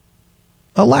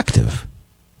elective.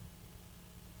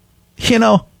 You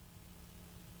know,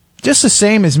 just the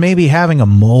same as maybe having a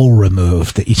mole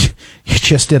removed that you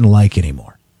just didn't like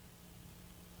anymore.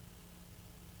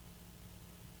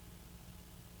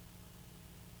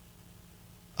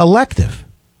 Elective.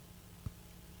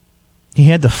 He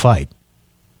had to fight.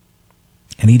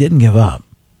 And he didn't give up.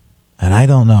 And I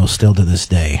don't know still to this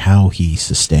day how he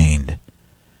sustained.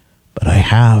 But I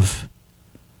have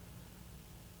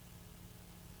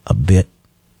a bit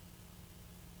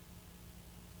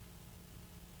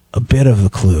of the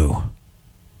clue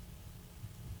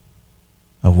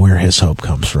of where his hope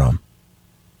comes from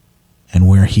and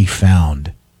where he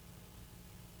found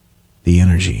the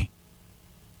energy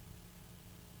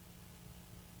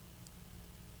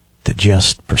to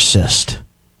just persist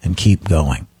and keep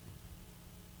going.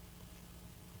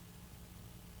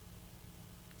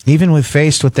 Even with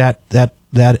faced with that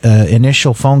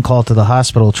initial phone call to the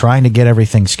hospital trying to get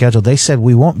everything scheduled, they said,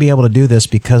 we won't be able to do this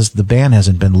because the ban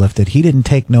hasn't been lifted. He didn't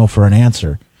take no for an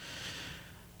answer.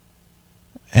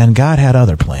 And God had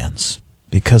other plans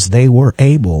because they were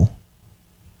able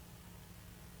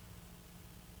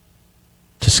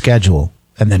to schedule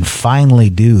and then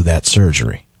finally do that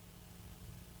surgery.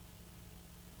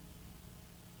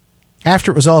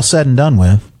 After it was all said and done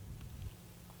with,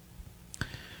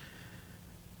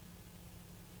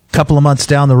 couple of months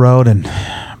down the road, and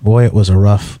boy, it was a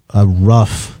rough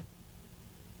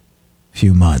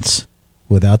few months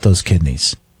without those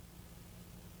kidneys.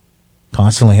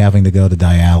 Constantly having to go to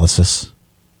dialysis.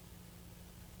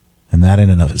 And that in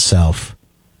and of itself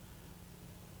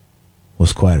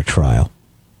was quite a trial.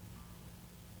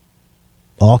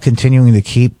 All continuing to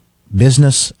keep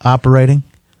business operating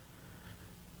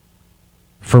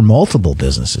for multiple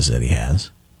businesses that he has.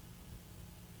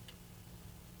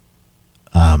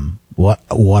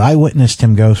 What I witnessed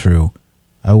him go through,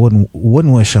 I wouldn't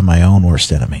wish on my own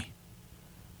worst enemy.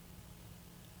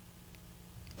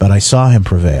 But I saw him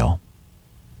prevail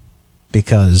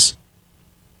because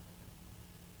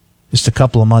just a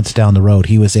couple of months down the road,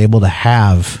 he was able to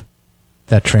have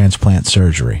that transplant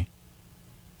surgery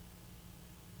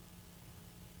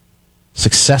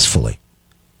successfully.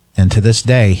 And to this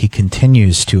day, he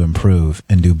continues to improve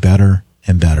and do better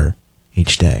and better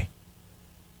each day.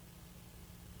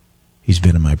 He's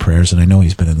been in my prayers, and I know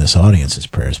he's been in this audience's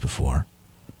prayers before.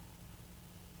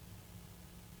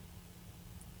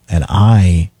 And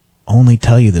I only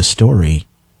tell you this story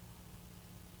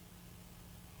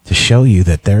to show you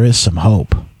that there is some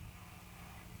hope,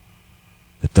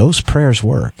 that those prayers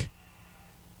work.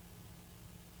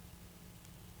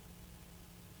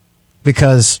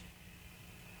 Because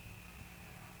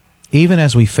even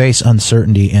as we face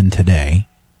uncertainty in today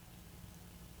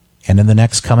and in the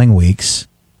next coming weeks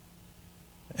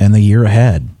and the year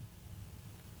ahead,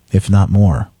 if not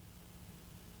more,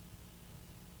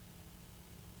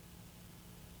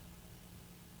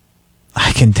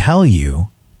 I can tell you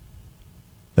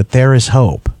that there is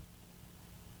hope.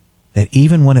 That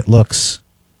even when it looks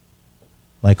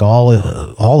like all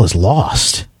is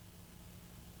lost,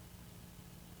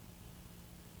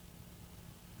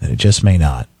 that it just may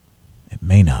not. It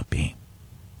may not be.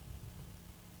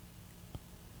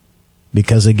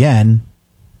 Because again,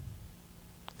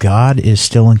 God is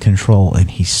still in control and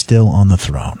he's still on the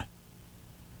throne.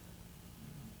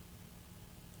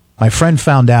 My friend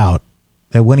found out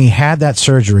that when he had that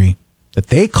surgery that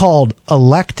they called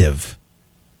elective,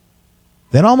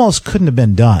 that almost couldn't have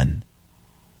been done.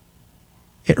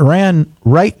 It ran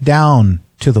right down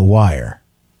to the wire.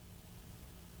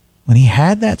 When he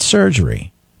had that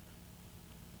surgery,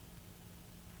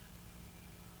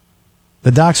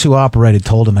 the docs who operated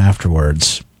told him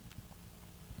afterwards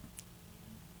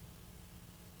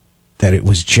that it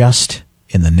was just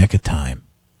in the nick of time.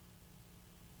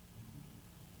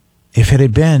 If it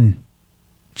had been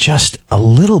just a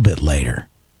little bit later,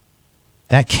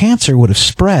 that cancer would have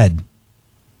spread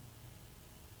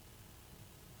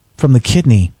from the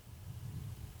kidney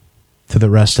to the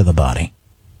rest of the body.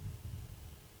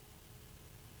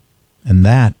 And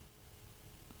that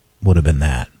would have been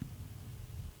that.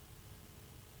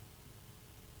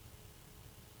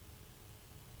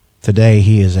 Today,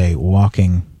 he is a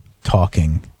walking,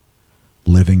 talking,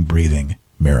 living, breathing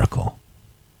miracle.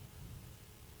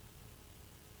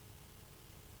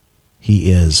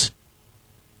 He is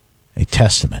a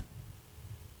testament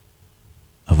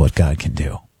of what God can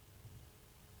do,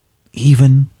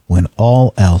 even when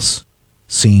all else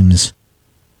seems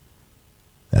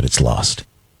that it's lost.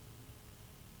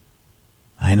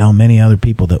 I know many other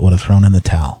people that would have thrown in the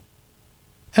towel,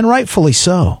 and rightfully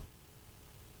so.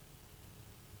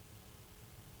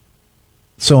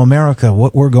 So, America,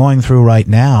 what we're going through right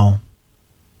now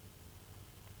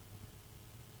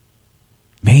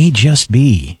may just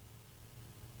be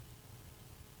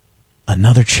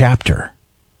another chapter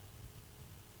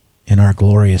in our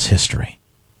glorious history.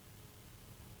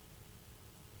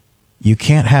 You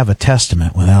can't have a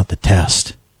testament without the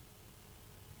test.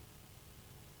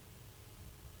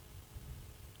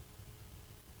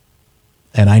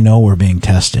 And I know we're being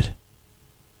tested.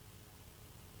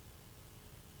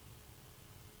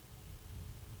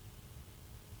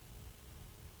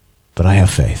 But I have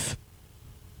faith.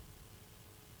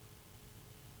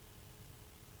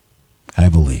 I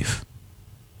believe.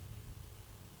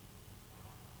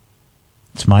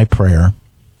 It's my prayer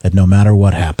that no matter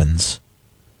what happens,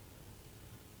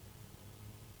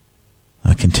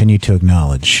 I continue to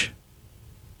acknowledge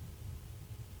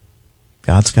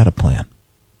God's got a plan.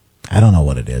 I don't know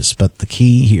what it is, but the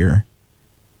key here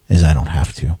is I don't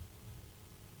have to.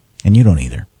 And you don't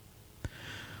either.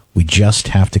 We just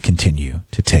have to continue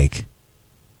to take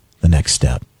the next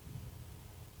step.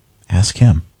 Ask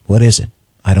him. What is it?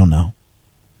 I don't know.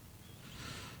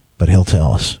 But he'll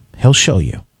tell us. He'll show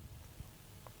you.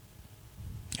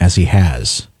 As he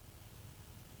has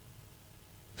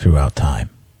throughout time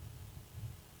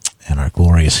and our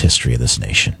glorious history of this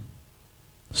nation.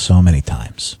 So many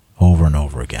times, over and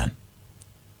over again.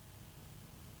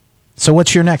 So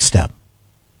what's your next step?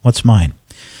 What's mine?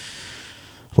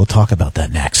 We'll talk about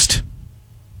that next.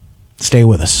 Stay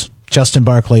with us. Justin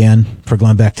Barclay in for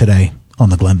Glenn Beck today on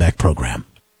the Glenn Beck program.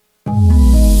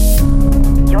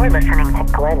 You're listening to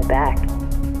Glenn Beck.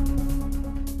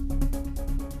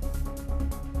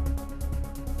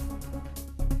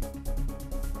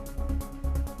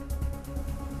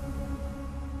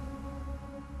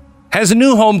 Has a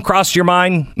new home crossed your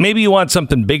mind? Maybe you want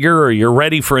something bigger or you're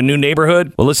ready for a new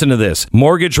neighborhood? Well, listen to this.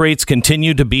 Mortgage rates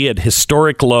continue to be at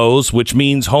historic lows, which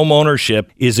means home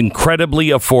ownership is incredibly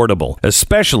affordable,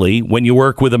 especially when you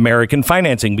work with American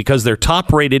Financing, because they're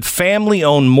top-rated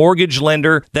family-owned mortgage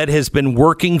lender that has been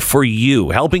working for you,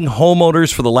 helping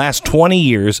homeowners for the last 20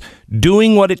 years,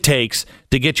 doing what it takes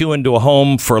to get you into a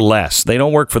home for less. They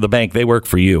don't work for the bank, they work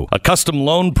for you. A custom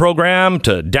loan program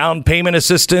to down payment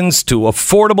assistance to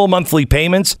affordable monthly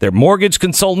payments. Their mortgage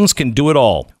consultants can do it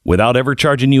all without ever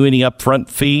charging you any upfront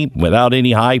fee, without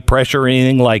any high pressure or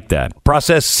anything like that.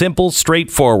 Process simple,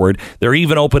 straightforward. They're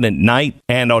even open at night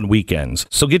and on weekends.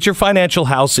 So get your financial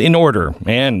house in order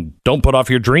and don't put off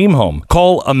your dream home.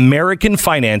 Call American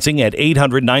Financing at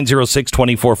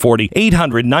 800-906-2440,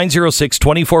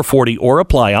 800-906-2440, or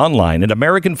apply online at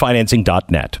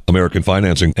AmericanFinancing.net. American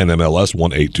Financing, NMLS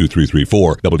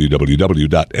 182334,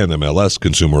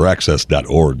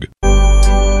 www.nmlsconsumeraccess.org.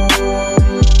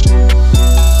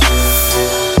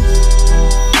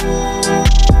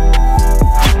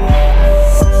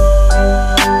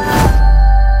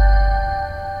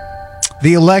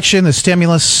 The election, the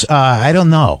stimulus, I don't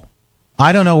know.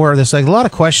 I don't know where this, like a lot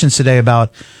of questions today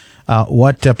about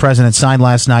what President signed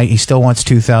last night. He still wants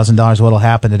 $2,000. What'll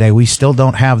happen today? We still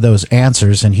don't have those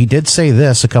answers. And he did say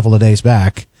this a couple of days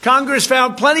back. Congress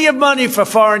found plenty of money for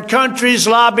foreign countries,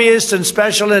 lobbyists, and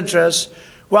special interests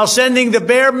while sending the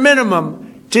bare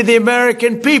minimum to the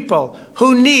American people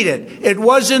who need it. It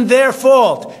wasn't their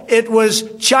fault. It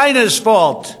was China's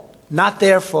fault. Not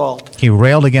their fault. He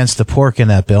railed against the pork in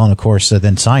that bill and, of course,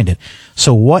 then signed it.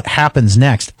 So what happens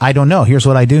next? I don't know. Here's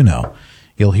what I do know.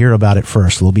 You'll hear about it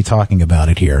first. We'll be talking about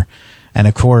it here. And,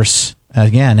 of course,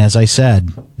 again, as I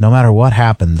said, no matter what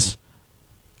happens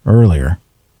earlier,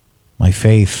 my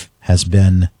faith has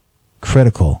been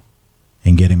critical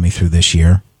in getting me through this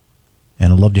year.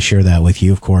 And I'd love to share that with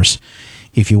you, of course.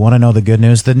 If you want to know the good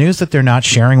news, the news that they're not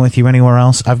sharing with you anywhere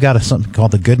else, I've got something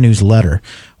called the Good News Letter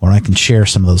where I can share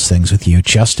some of those things with you.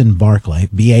 Justin Barclay,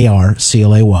 Barclay,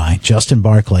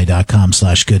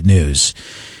 justinbarclay.com/good news.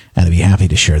 And I'd be happy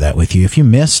to share that with you. If you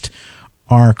missed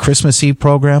our Christmas Eve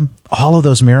program, all of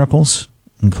those miracles,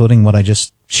 including what I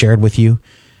just shared with you,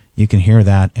 you can hear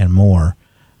that and more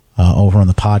over on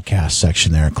the podcast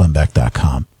section there at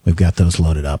glennbeck.com. We've got those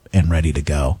loaded up and ready to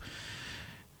go.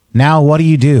 Now, what do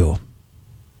you do?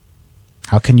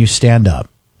 How can you stand up?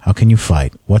 How can you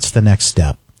fight? What's the next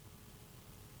step?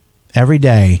 Every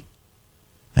day,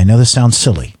 I know this sounds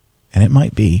silly, and it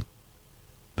might be,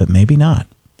 but maybe not.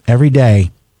 Every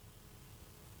day,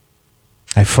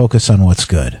 I focus on what's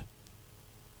good.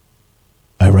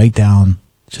 I write down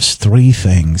just 3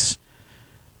 things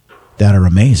that are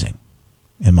amazing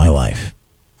in my life.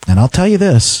 And I'll tell you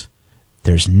this,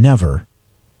 there's never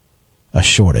a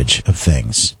shortage of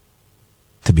things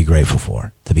to be grateful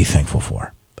for, to be thankful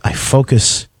for. I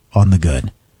focus on the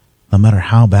good, no matter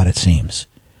how bad it seems.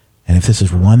 And if this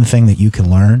is one thing that you can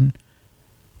learn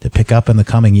to pick up in the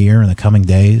coming year, in the coming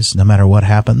days, no matter what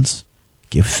happens,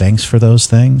 give thanks for those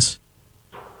things.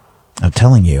 I'm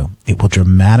telling you, it will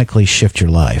dramatically shift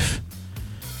your life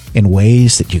in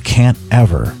ways that you can't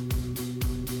ever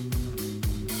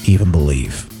even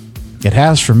believe. It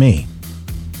has for me.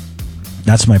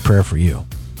 That's my prayer for you.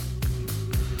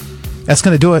 That's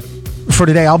going to do it for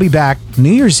today. I'll be back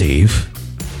New Year's Eve,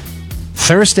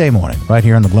 Thursday morning, right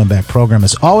here on the Glenn Beck program.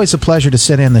 It's always a pleasure to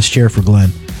sit in this chair for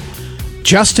Glenn.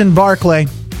 Justin Barclay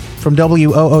from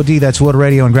WOOD, that's Wood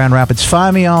Radio in Grand Rapids.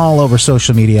 Find me all over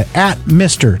social media at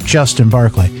Mr. Justin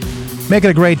Barclay. Make it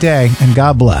a great day, and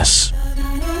God bless.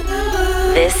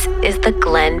 This is the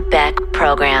Glenn Beck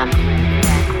program.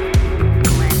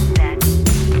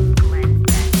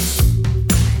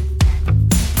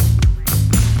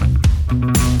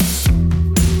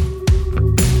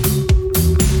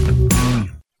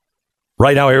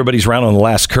 Right now, everybody's around on the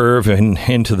last curve and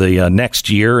into the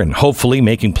next year, and hopefully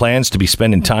making plans to be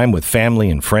spending time with family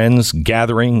and friends,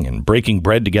 gathering and breaking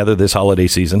bread together this holiday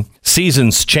season.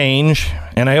 Seasons change,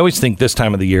 and I always think this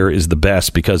time of the year is the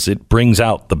best because it brings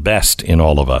out the best in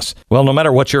all of us. Well, no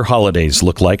matter what your holidays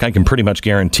look like, I can pretty much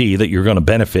guarantee that you're going to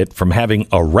benefit from having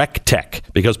a rec tech,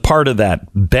 because part of that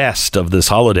best of this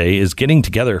holiday is getting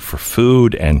together for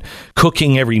food and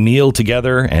cooking every meal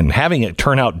together and having it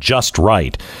turn out just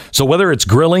right. So whether it's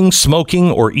grilling,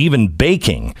 smoking, or even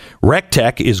baking,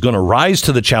 RecTech is going to rise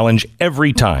to the challenge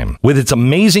every time. With its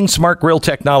amazing smart grill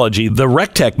technology, the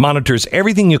RecTech monitors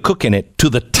everything you cook in it to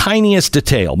the tiniest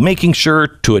detail, making sure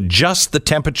to adjust the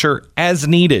temperature as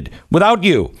needed without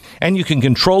you. And you can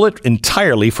control it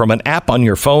entirely from an app on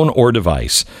your phone or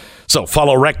device. So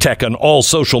follow RecTech on all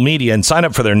social media and sign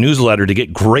up for their newsletter to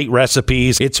get great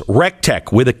recipes. It's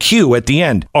RecTech with a Q at the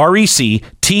end, RecTeq.com.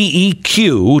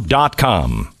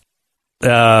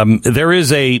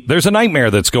 There's a nightmare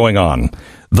that's going on.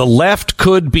 The left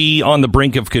could be on the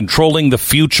brink of controlling the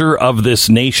future of this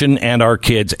nation and our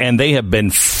kids, and they have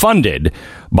been funded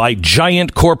by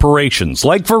giant corporations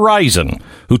like Verizon,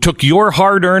 who took your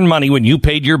hard-earned money when you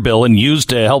paid your bill and used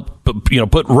to help,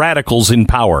 put radicals in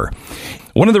power.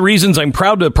 One of the reasons I'm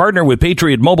proud to partner with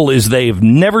Patriot Mobile is they've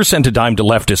never sent a dime to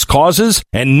leftist causes,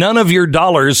 and none of your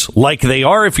dollars, like they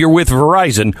are if you're with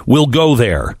Verizon, will go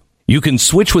there. You can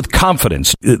switch with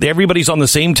confidence. Everybody's on the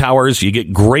same towers. You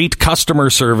get great customer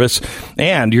service,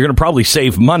 and you're going to probably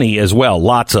save money as well.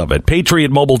 Lots of it.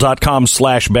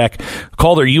 PatriotMobile.com/Beck.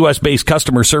 Call their U.S.-based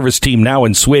customer service team now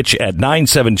and switch at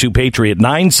 972-PATRIOT,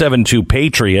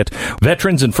 972-PATRIOT.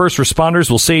 Veterans and first responders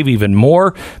will save even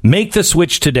more. Make the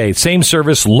switch today. Same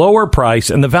service, lower price,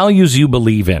 and the values you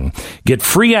believe in. Get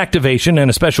free activation and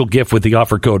a special gift with the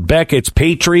offer code BECK. It's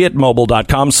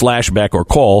PatriotMobile.com/Beck or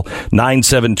call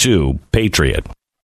 972-PATRIOT.